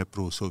تھے. یہ میں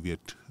پرو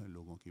سوویٹ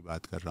لوگوں کی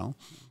بات کر رہا ہوں.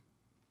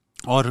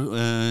 اور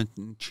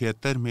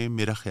 76 میں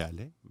میرا خیال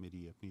ہے,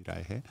 میری اپنی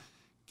رائے ہے,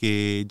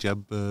 کہ جب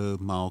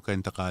ماؤ کا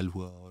انتقال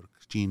ہوا اور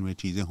چین میں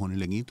چیزیں ہونے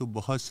لگیں تو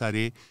بہت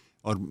سارے,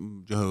 اور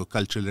جو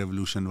کلچرل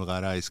ریولوشن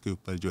وغیرہ اس کے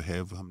اوپر جو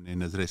ہے ہم نے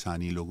نظر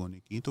ثانی لوگوں نے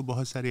کی, تو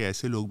بہت سارے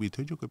ایسے لوگ بھی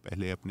تھے جو کہ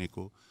پہلے اپنے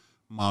کو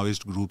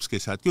ماوسٹ گروپس کے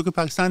ساتھ, کیونکہ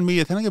پاکستان میں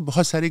یہ تھا نا کہ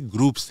بہت سارے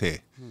گروپس تھے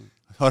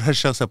اور ہر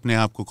شخص اپنے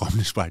آپ کو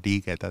کمیونسٹ پارٹی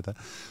ہی کہتا تھا,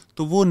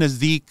 تو وہ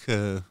نزدیک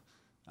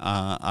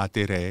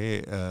آتے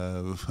رہے.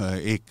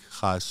 ایک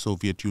خاص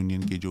سوویت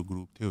یونین کے جو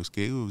گروپ تھے اس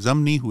کے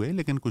ضم نہیں ہوئے,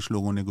 لیکن کچھ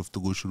لوگوں نے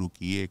گفتگو شروع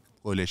کی, ایک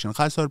کولیشن,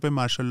 خاص طور پہ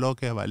مارشل لاء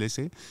کے حوالے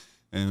سے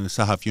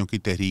صحافیوں کی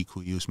تحریک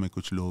ہوئی, اس میں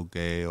کچھ لوگ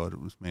گئے اور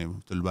اس میں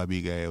طلباء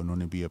بھی گئے, انہوں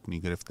نے بھی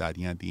اپنی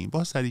گرفتاریاں دیں,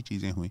 بہت ساری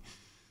چیزیں ہوئیں.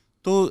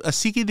 تو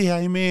 80 کی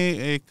دہائی میں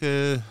ایک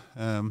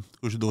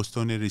کچھ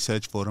دوستوں نے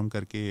ریسرچ فورم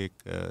کر کے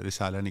ایک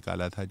رسالہ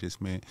نکالا تھا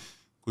جس میں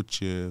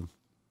کچھ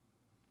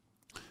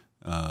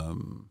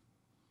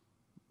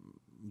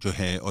جو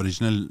ہے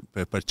اوریجنل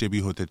پرچے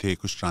بھی ہوتے تھے,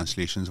 کچھ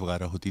ٹرانسلیشنز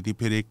وغیرہ ہوتی تھی.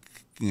 پھر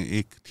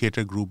ایک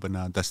تھیٹر گروپ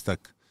بنا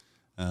دستک,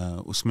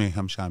 اس میں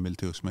ہم شامل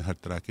تھے, اس میں ہر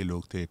طرح کے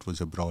لوگ تھے. It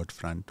was a broad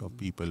front of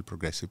people,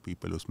 progressive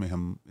people. اس میں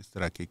ہم اس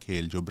طرح کے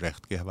کھیل جو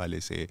بریخت کے حوالے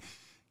سے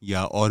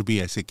یا اور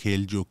بھی ایسے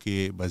کھیل جو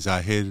کہ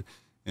بظاہر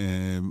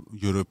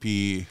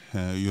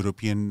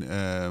یورپین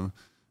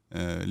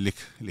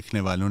لکھنے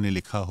والوں نے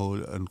لکھا ہو,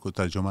 ان کو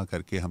ترجمہ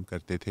کر کے ہم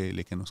کرتے تھے,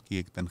 لیکن اس کی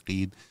ایک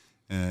تنقید,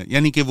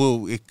 یعنی کہ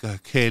وہ ایک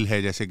کھیل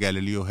ہے جیسے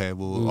گیلیلیو ہے,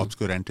 وہ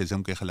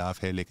آبسکورینٹزم کے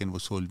خلاف ہے, لیکن وہ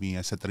 16ویں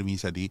یا 17ویں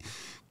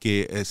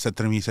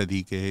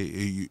صدی کے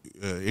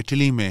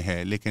اٹلی میں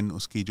ہے, لیکن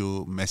اس کی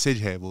جو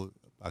میسج ہے وہ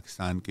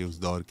پاکستان کے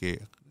اس دور کی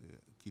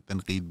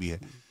تنقید بھی ہے.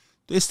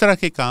 تو اس طرح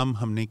کے کام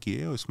ہم نے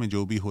کیے, اس میں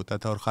جو بھی ہوتا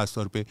تھا, اور خاص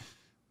طور پہ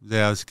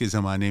ضیاض کے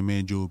زمانے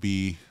میں جو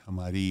بھی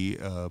ہماری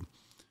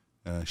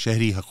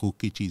شہری حقوق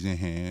کی چیزیں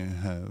ہیں,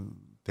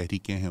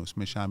 تحریکیں ہیں, اس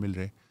میں شامل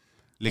رہے.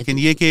 لیکن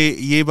یہ کہ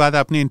یہ بات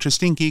آپ نے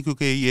انٹرسٹنگ کی,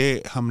 کیونکہ یہ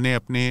ہم نے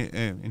اپنے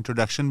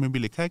انٹروڈکشن میں بھی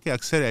لکھا ہے کہ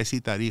اکثر ایسی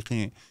تاریخ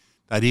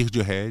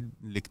جو ہے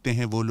لکھتے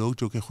ہیں وہ لوگ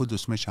جو کہ خود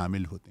اس میں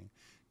شامل ہوتے ہیں,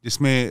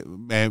 جس میں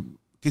میں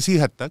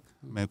کسی حد تک,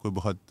 میں کوئی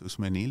بہت اس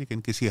میں نہیں,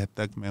 لیکن کسی حد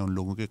تک میں ان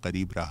لوگوں کے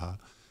قریب رہا.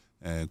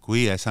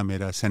 کوئی ایسا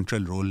میرا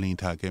سینٹرل رول نہیں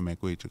تھا کہ میں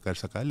کوئی کر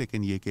سکا,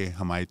 لیکن یہ کہ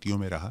حمایتیوں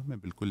میں رہا, میں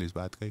بالکل اس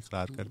بات کا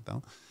اقرار کرتا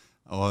ہوں.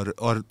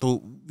 اور تو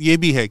یہ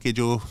بھی ہے کہ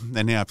جو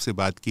میں نے آپ سے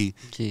بات کی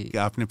کہ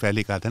آپ نے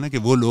پہلے کہا تھا نا کہ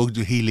وہ لوگ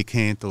جو ہی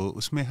لکھیں, تو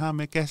اس میں ہاں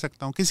میں کہہ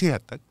سکتا ہوں کسی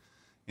حد تک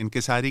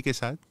انکساری کے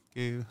ساتھ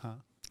کہ ہاں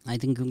آئی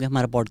تھنک کیونکہ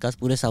ہمارا پوڈ کاسٹ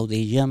پورے ساؤتھ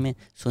ایشیا میں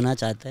سنا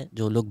چاہتا ہے.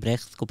 جو لوگ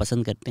بریخت کو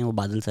پسند کرتے ہیں وہ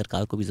بادل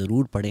سرکار کو بھی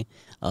ضرور پڑھیں.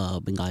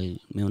 بنگال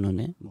میں انہوں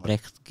نے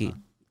بریخت کی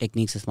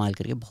ٹیکنیکس استعمال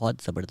کر کے بہت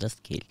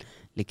زبردست کھیل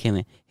لکھے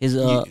ہوئے.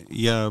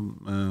 یا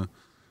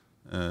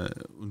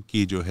ان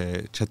کی جو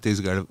ہے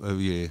چھتیس گڑھ,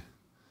 یہ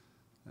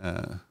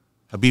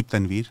حبیب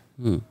تنویر,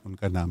 ان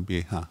کا نام بھی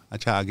ہے. ہاں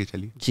اچھا آگے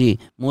چلیے. جی,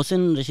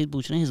 محسن رشید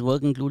پوچھ رہے ہیں, his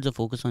work includes a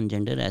focus on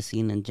gender as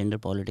seen in gender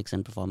politics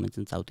and performance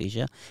in South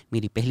Asia.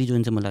 میری پہلی جو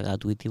ان سے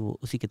ملاقات ہوئی تھی وہ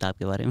اسی کتاب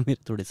کے بارے میں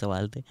میرے تھوڑے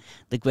سوال تھے.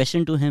 The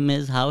question to him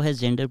is, how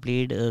has gender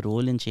played a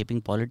role in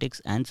shaping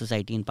politics and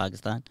society in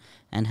Pakistan,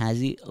 and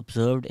has he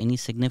observed any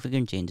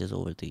significant changes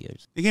over the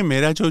years? دیکھیے,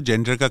 میرا جو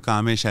جینڈر کا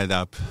کام ہے, شاید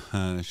آپ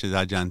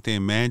شہزاد جانتے ہیں,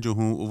 میں جو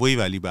ہوں وہی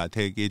والی بات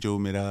ہے کہ جو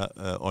میرا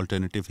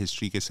آلٹرنیٹیو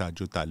ہسٹری کے ساتھ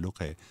جو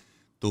تعلق ہے,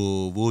 تو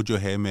وہ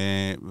جو ہے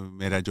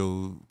میرا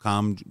جو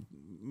کام,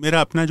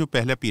 میرا اپنا جو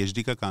پہلا پی ایچ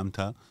ڈی کا کام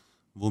تھا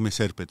وہ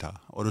مصر پہ تھا,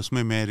 اور اس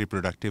میں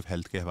ریپروڈکٹیو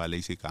ہیلتھ کے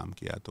حوالے سے کام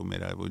کیا. تو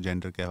میرا وہ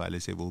جینڈر کے حوالے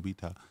سے وہ بھی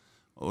تھا,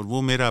 اور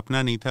وہ میرا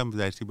اپنا نہیں تھا,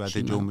 ظاہر سی بات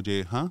ہے. جو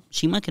مجھے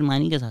شیما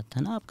کرمانی کے ساتھ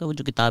تھا نا آپ کا وہ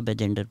جو کتاب ہے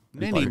جینڈر,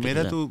 نہیں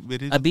میرا تو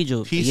ابھی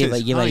جو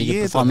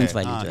پرفارمنس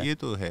والی یہ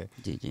تو ہے,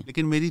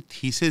 لیکن میری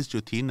تھیسس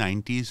جو تھی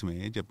 90s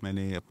میں جب میں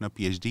نے اپنا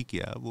پی ایچ ڈی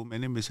کیا, وہ میں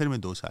نے مصر میں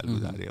 2 سال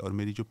گزارے, اور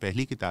میری جو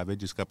پہلی کتاب ہے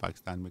جس کا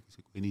پاکستان میں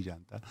کسی کوئی نہیں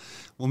جانتا,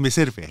 وہ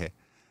مصر پہ ہے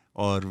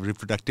اور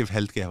ریپروڈکٹیو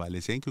ہیلتھ کے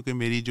حوالے سے, کیونکہ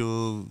میری جو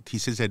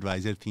تھیسس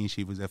ایڈوائزر تھیں,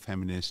 she was a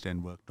feminist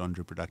and worked on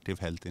reproductive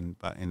health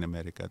in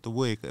America. تو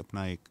وہ ایک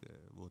اپنا ایک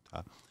وہ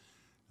تھا.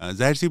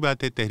 ظاہر سی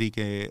بات ہے,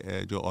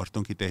 تحریکیں جو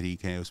عورتوں کی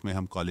تحریک ہیں, اس میں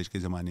ہم کالج کے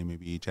زمانے میں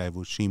بھی, چاہے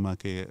وہ شیما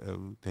کے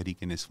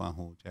تحریک نسواں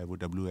ہو, چاہے وہ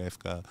WF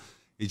کا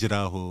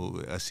اجرا ہو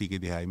 80 کی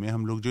دہائی میں,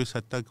 ہم لوگ جو اس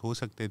حد تک ہو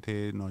سکتے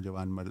تھے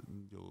نوجوان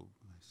مرد جو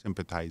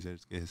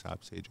سمپتھائزرز کے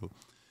حساب سے جو,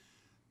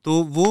 تو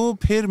وہ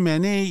پھر میں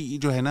نے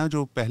جو ہے نا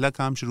جو پہلا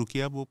کام شروع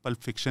کیا وہ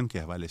پلپ فکشن کے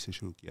حوالے سے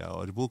شروع کیا,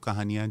 اور وہ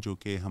کہانیاں جو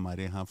کہ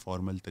ہمارے ہاں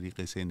فارمل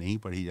طریقے سے نہیں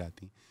پڑھی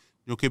جاتی,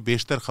 جو کہ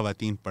بیشتر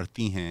خواتین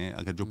پڑھتی ہیں,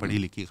 اگر جو پڑھی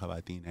لکھی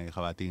خواتین ہیں,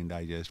 خواتین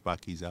ڈائجسٹ,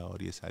 پاکیزہ اور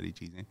یہ ساری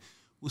چیزیں,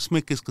 اس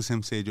میں کس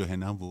قسم سے جو ہے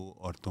نا وہ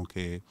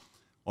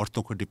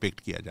عورتوں کو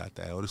ڈپکٹ کیا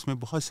جاتا ہے, اور اس میں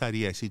بہت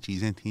ساری ایسی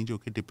چیزیں تھیں جو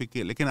کہ ڈپکٹ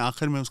کیا, لیکن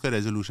آخر میں اس کا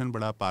ریزولوشن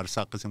بڑا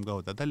پارسا قسم کا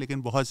ہوتا تھا,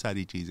 لیکن بہت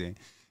ساری چیزیں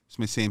اس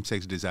میں سیم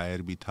سیکس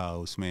ڈیزائر بھی تھا,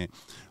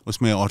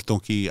 اس میں عورتوں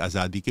کی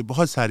آزادی کے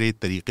بہت سارے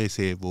طریقے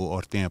سے وہ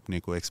عورتیں اپنے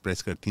کو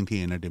ایکسپریس کرتی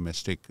تھیں ان اے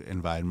ڈومیسٹک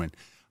انوائرمنٹ.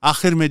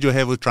 آخر میں جو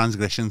ہے وہ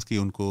ٹرانسگریشنز کی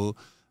ان کو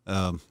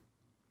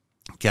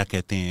کیا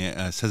کہتے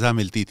ہیں سزا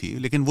ملتی تھی,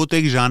 لیکن وہ تو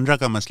ایک ژانرا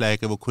کا مسئلہ ہے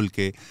کہ وہ کھل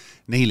کے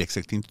نہیں لکھ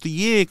سکتی. تو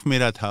یہ ایک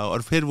میرا تھا. اور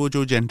پھر وہ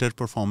جو جینڈر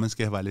پرفارمنس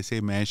کے حوالے سے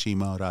میں,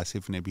 شیما اور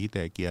آصف نے بھی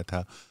طے کیا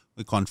تھا,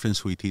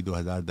 کانفرنس ہوئی تھی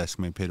 2010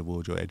 میں, پھر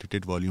وہ جو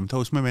ایڈیٹڈ والیوم تھا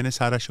اس میں نے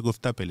سارا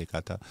شگفتہ پہ لکھا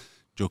تھا,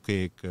 جو کہ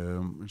ایک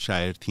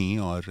شاعر تھیں,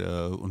 اور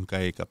ان کا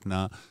ایک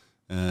اپنا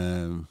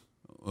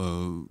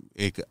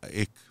ایک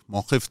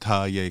موقف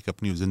تھا یا ایک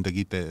اپنی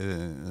زندگی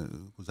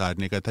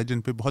گزارنے کا تھا,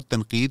 جن پہ بہت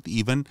تنقید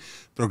even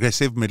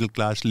progressive middle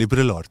class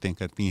liberal عورتیں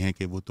کرتی ہیں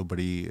کہ وہ تو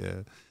بڑی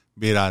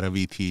بے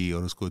راروی تھی,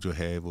 اور اس کو جو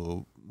ہے وہ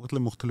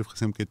مطلب مختلف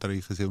قسم کے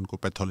طریقے سے ان کو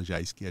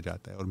پیتھولوجائز کیا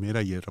جاتا ہے. اور میرا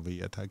یہ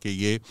رویہ تھا کہ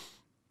یہ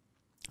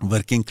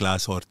ورکنگ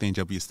کلاس عورتیں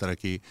جب اس طرح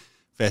کی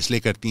فیصلے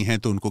کرتی ہیں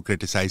تو ان کو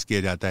کرٹیسائز کیا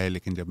جاتا ہے,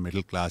 لیکن جب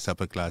مڈل کلاس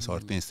اپر کلاس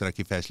عورتیں اس طرح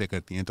کی فیصلے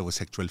کرتی ہیں تو وہ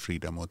سیکچول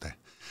فریڈم ہوتا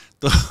ہے.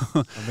 تو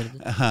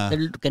ہاں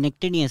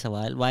کنیکٹڈ یہ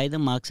سوال, why the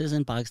Marxist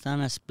in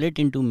Pakistan are split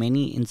into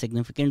many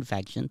insignificant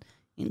faction,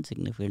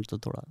 insignificant تو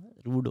تھوڑا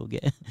روڈ ہو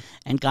گیا,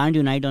 and can't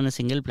unite on a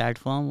single plate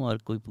form. اور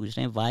کوئی پوچھ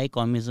رہے ہیں why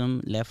communism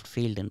left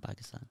field in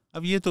Pakistan.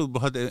 اب یہ تو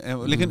بہت,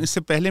 لیکن اس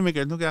سے پہلے میں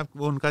کہہ دوں کہ آپ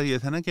وہ ان کا یہ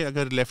تھا نا کہ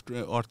اگر لیفٹ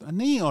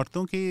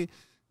عورتوں کی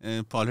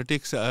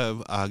پالیٹکس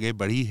آگے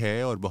بڑھی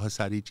ہے, اور بہت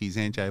ساری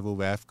چیزیں چاہے وہ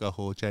ویف کا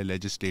ہو, چاہے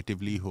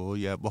لیجسلیٹیولی ہو,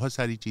 یا بہت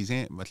ساری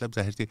چیزیں مطلب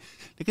ظاہر سے,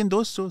 لیکن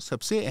دوست جو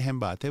سب سے اہم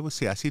بات ہے وہ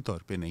سیاسی طور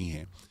پہ نہیں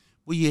ہے,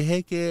 وہ یہ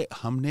ہے کہ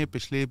ہم نے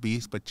پچھلے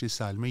 20-25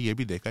 سال میں یہ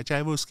بھی دیکھا,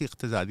 چاہے وہ اس کی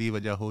اقتصادی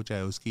وجہ ہو,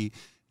 چاہے اس کی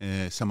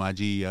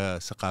سماجی یا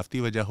ثقافتی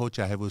وجہ ہو,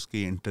 چاہے وہ اس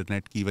کی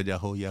انٹرنیٹ کی وجہ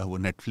ہو, یا وہ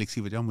نیٹ فلکس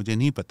کی وجہ ہو, مجھے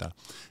نہیں پتہ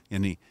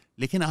یعنی,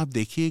 لیکن آپ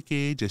دیکھیے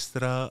کہ جس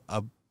طرح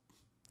اب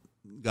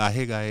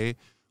گاہے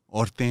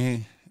عورتیں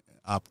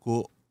آپ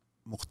کو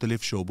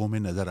مختلف شعبوں میں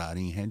نظر آ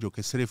رہی ہیں, جو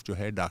کہ صرف جو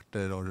ہے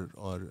ڈاکٹر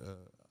اور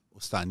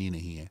استانی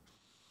نہیں ہے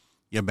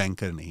یا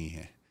بینکر نہیں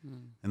ہے,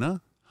 ہے نا.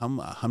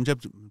 ہم جب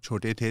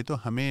چھوٹے تھے تو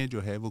ہمیں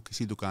جو ہے وہ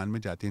کسی دکان میں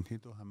جاتے تھے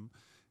تو ہم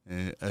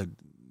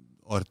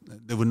اور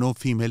there were no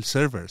female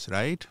servers,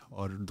 right,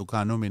 اور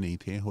دکانوں میں نہیں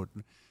تھے,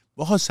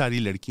 بہت ساری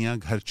لڑکیاں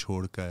گھر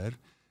چھوڑ کر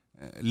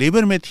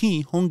لیبر میں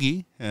ہوں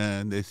گی,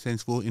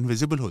 سینس وہ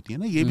انویزیبل ہوتی ہیں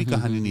نا, یہ بھی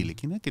کہانی نہیں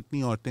لکھی نا,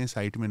 کتنی عورتیں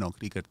سائٹ میں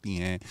نوکری کرتی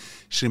ہیں,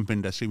 شرمپ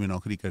انڈسٹری میں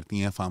نوکری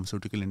کرتی ہیں,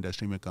 فارماسیوٹیکل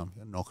انڈسٹری میں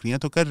نوکریاں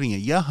تو کر رہی ہیں,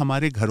 یا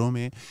ہمارے گھروں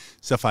میں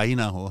صفائی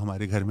نہ ہو,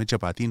 ہمارے گھر میں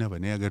چپاتی نہ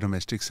بنے اگر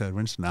ڈومیسٹک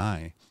سرونٹس نہ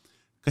آئیں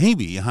کہیں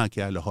بھی, یہاں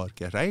کیا لاہور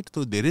کیا, رائٹ.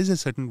 تو there is a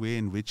certain way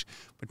in which,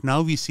 but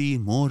now we see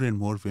more and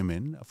more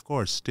women, of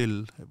course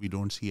still we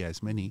don't see as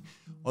many,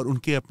 اور ان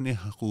کے اپنے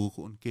حقوق,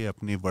 ان کے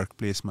اپنے ورک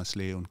پلیس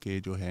مسئلے, ان کے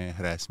جو ہیں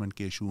ہراسمنٹ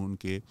کے ایشو, ان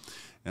کے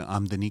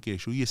آمدنی کے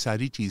ایشو, یہ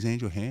ساری چیزیں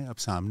جو ہیں اب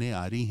سامنے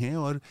آ رہی ہیں,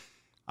 اور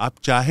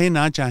آپ چاہے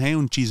نہ چاہیں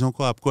ان چیزوں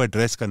کو آپ کو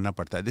ایڈریس کرنا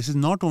پڑتا ہے. This is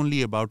not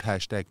only about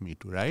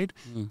 #MeToo, right,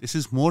 this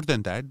is more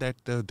than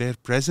that their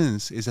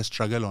presence is a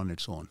struggle on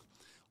its own.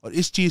 اور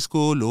اس چیز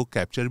کو لوگ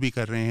کیپچر بھی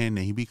کر رہے ہیں,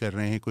 نہیں بھی کر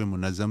رہے ہیں, کوئی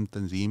منظم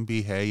تنظیم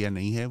بھی ہے یا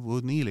نہیں ہے وہ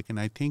نہیں, لیکن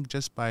آئی تھنک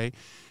جسٹ بائی,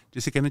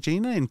 جیسے کہنا چاہیے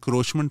نا,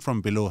 انکروچمنٹ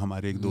فرام بلو,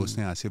 ہمارے ایک دوست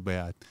ہیں آصف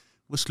بیات,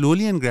 وہ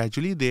slowly and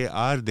gradually they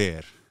are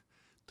there.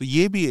 تو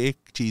یہ بھی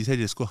ایک چیز ہے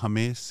جس کو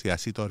ہمیں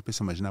سیاسی طور پہ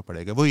سمجھنا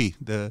پڑے گا, وہی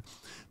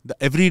the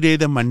everyday,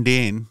 the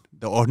mundane,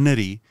 the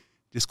ordinary,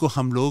 جس کو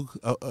ہم لوگ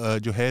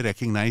جو ہے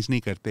ریکگنائز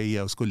نہیں کرتے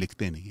یا اس کو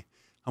لکھتے نہیں,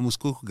 ہم اس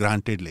کو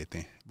گرانٹیڈ لیتے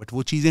ہیں, بٹ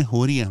وہ چیزیں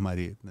ہو رہی ہیں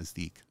ہمارے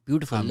نزدیک.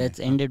 Beautiful, let's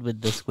end it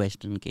with this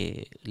question کہ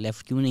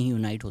لیفٹ کیوں نہیں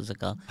یونائٹ ہو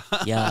سکا,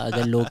 یا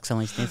اگر لوگ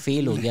سمجھتے ہیں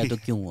فیل ہو گیا تو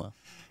کیوں ہوا؟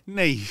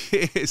 نہیں,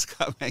 اس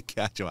کا میں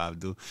کیا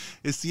جواب دوں,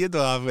 اس لیے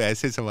تو آپ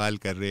ایسے سوال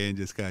کر رہے ہیں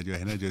جس کا جو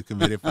ہے نا, جو کہ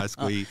میرے پاس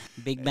کوئی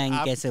بگ بینگ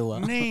کیسے ہوا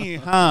نہیں.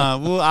 ہاں,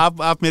 وہ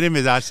آپ میرے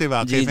مزاج سے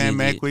واقف ہیں,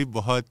 میں کوئی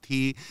بہت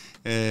ہی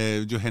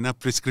جو ہے نا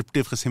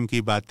پرسکرپٹیو قسم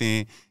کی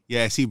باتیں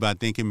یا ایسی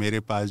باتیں کہ میرے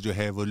پاس جو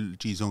ہے وہ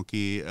چیزوں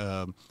کی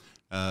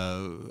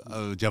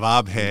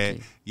جواب ہے,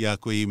 یا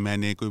کوئی میں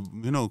نے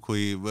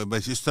کوئی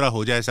بس اس طرح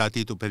ہو جائے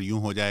ساتھی تو پھر یوں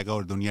ہو جائے گا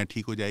اور دنیا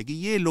ٹھیک ہو جائے گی,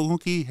 یہ لوگوں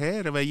کی ہے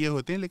رویے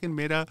ہوتے ہیں, لیکن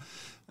میرا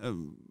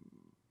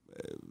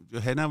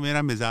جو ہے نا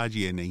میرا مزاج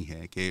یہ نہیں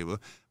ہے کہ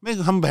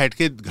ہم بیٹھ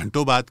کے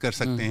گھنٹوں بات کر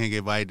سکتے ہیں کہ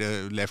why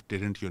left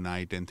didn't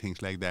unite and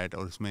things like that,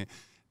 اور اس میں,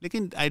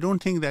 لیکن I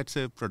don't think that's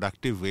a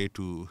productive way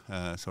to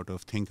sort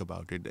of think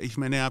about it.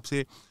 میں نے آپ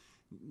سے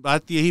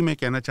بات یہی میں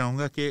کہنا چاہوں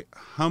گا کہ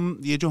ہم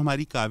یہ جو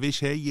ہماری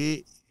کاوش ہے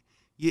یہ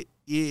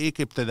ایک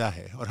ابتدا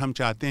ہے, اور ہم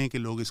چاہتے ہیں کہ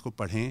لوگ اس کو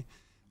پڑھیں,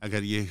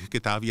 اگر یہ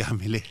کتاب یہاں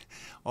ملے,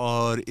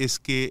 اور اس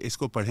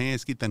کو پڑھیں,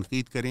 اس کی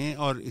تنقید کریں,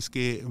 اور اس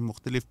کے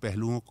مختلف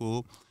پہلوؤں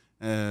کو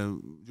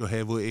جو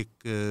ہے وہ ایک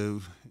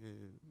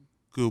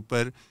کے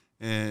اوپر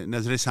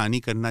نظر ثانی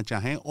کرنا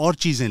چاہیں اور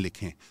چیزیں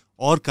لکھیں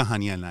اور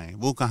کہانیاں لائیں،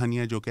 وہ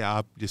کہانیاں جو کہ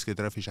آپ جس کی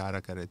طرف اشارہ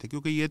کر رہے تھے،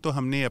 کیونکہ یہ تو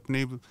ہم نے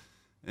اپنے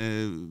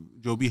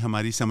جو بھی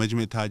ہماری سمجھ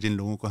میں تھا، جن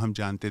لوگوں کو ہم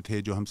جانتے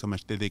تھے، جو ہم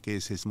سمجھتے تھے کہ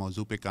اس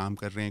موضوع پہ کام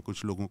کر رہے ہیں،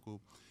 کچھ لوگوں کو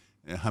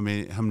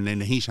ہم نے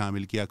نہیں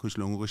شامل کیا، کچھ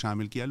لوگوں کو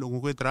شامل کیا.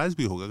 لوگوں کو اعتراض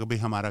بھی ہوگا کہ بھئی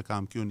ہمارا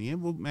کام کیوں نہیں ہے،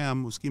 وہ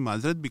ہم اس کی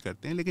معذرت بھی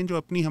کرتے ہیں، لیکن جو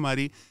اپنی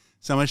ہماری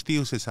سمجھ تھی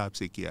اس حساب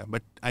سے کیا.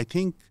 But I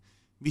think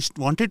we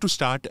wanted to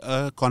start a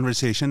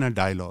conversation, a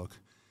dialogue,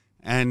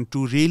 and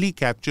to really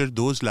capture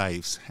those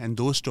lives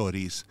and those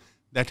stories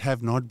that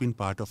have not been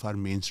part of our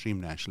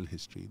mainstream national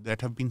history,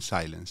 that have been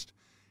silenced.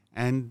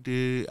 And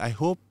I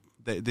hope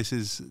that this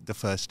is the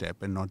first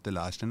step and not the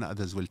last, and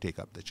others will take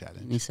up the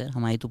challenge. نہیں سر،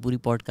 ہماری تو پوری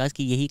pod cost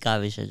کی یہی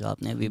کاوش ہے جو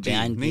آپ نے ابھی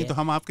بیان کی. نہیں تو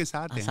ہم آپ کے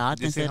ساتھ ہیں،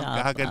 جیسے ہم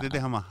کہا کرتے تھے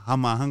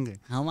ہم آہنگ ہیں.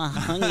 ہم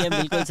آہنگ ہیں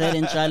بالکل سر،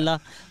 انشاءاللہ.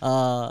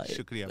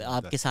 شکریہ.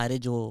 آپ کے سارے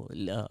جو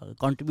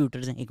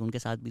کنٹریبیوٹرز ہیں ایک ان کے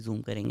ساتھ بھی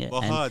زوم کریں گے،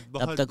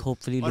 تب تک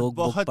ہوپ فلی لوگ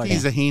بہت ہی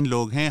ذہین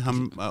لوگ ہیں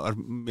ہم، اور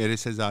میرے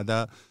سے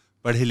زیادہ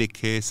پڑھے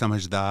لکھے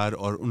سمجھدار،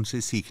 اور ان سے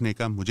سیکھنے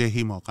کا مجھے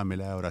ہی موقع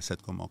ملا ہے اور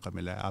اسد کو موقع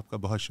ملا ہے. آپ کا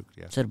بہت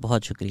شکریہ سر،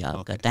 بہت شکریہ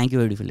آپ کا. Thank you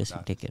very much for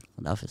listening. Take care.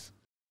 خدا حافظ.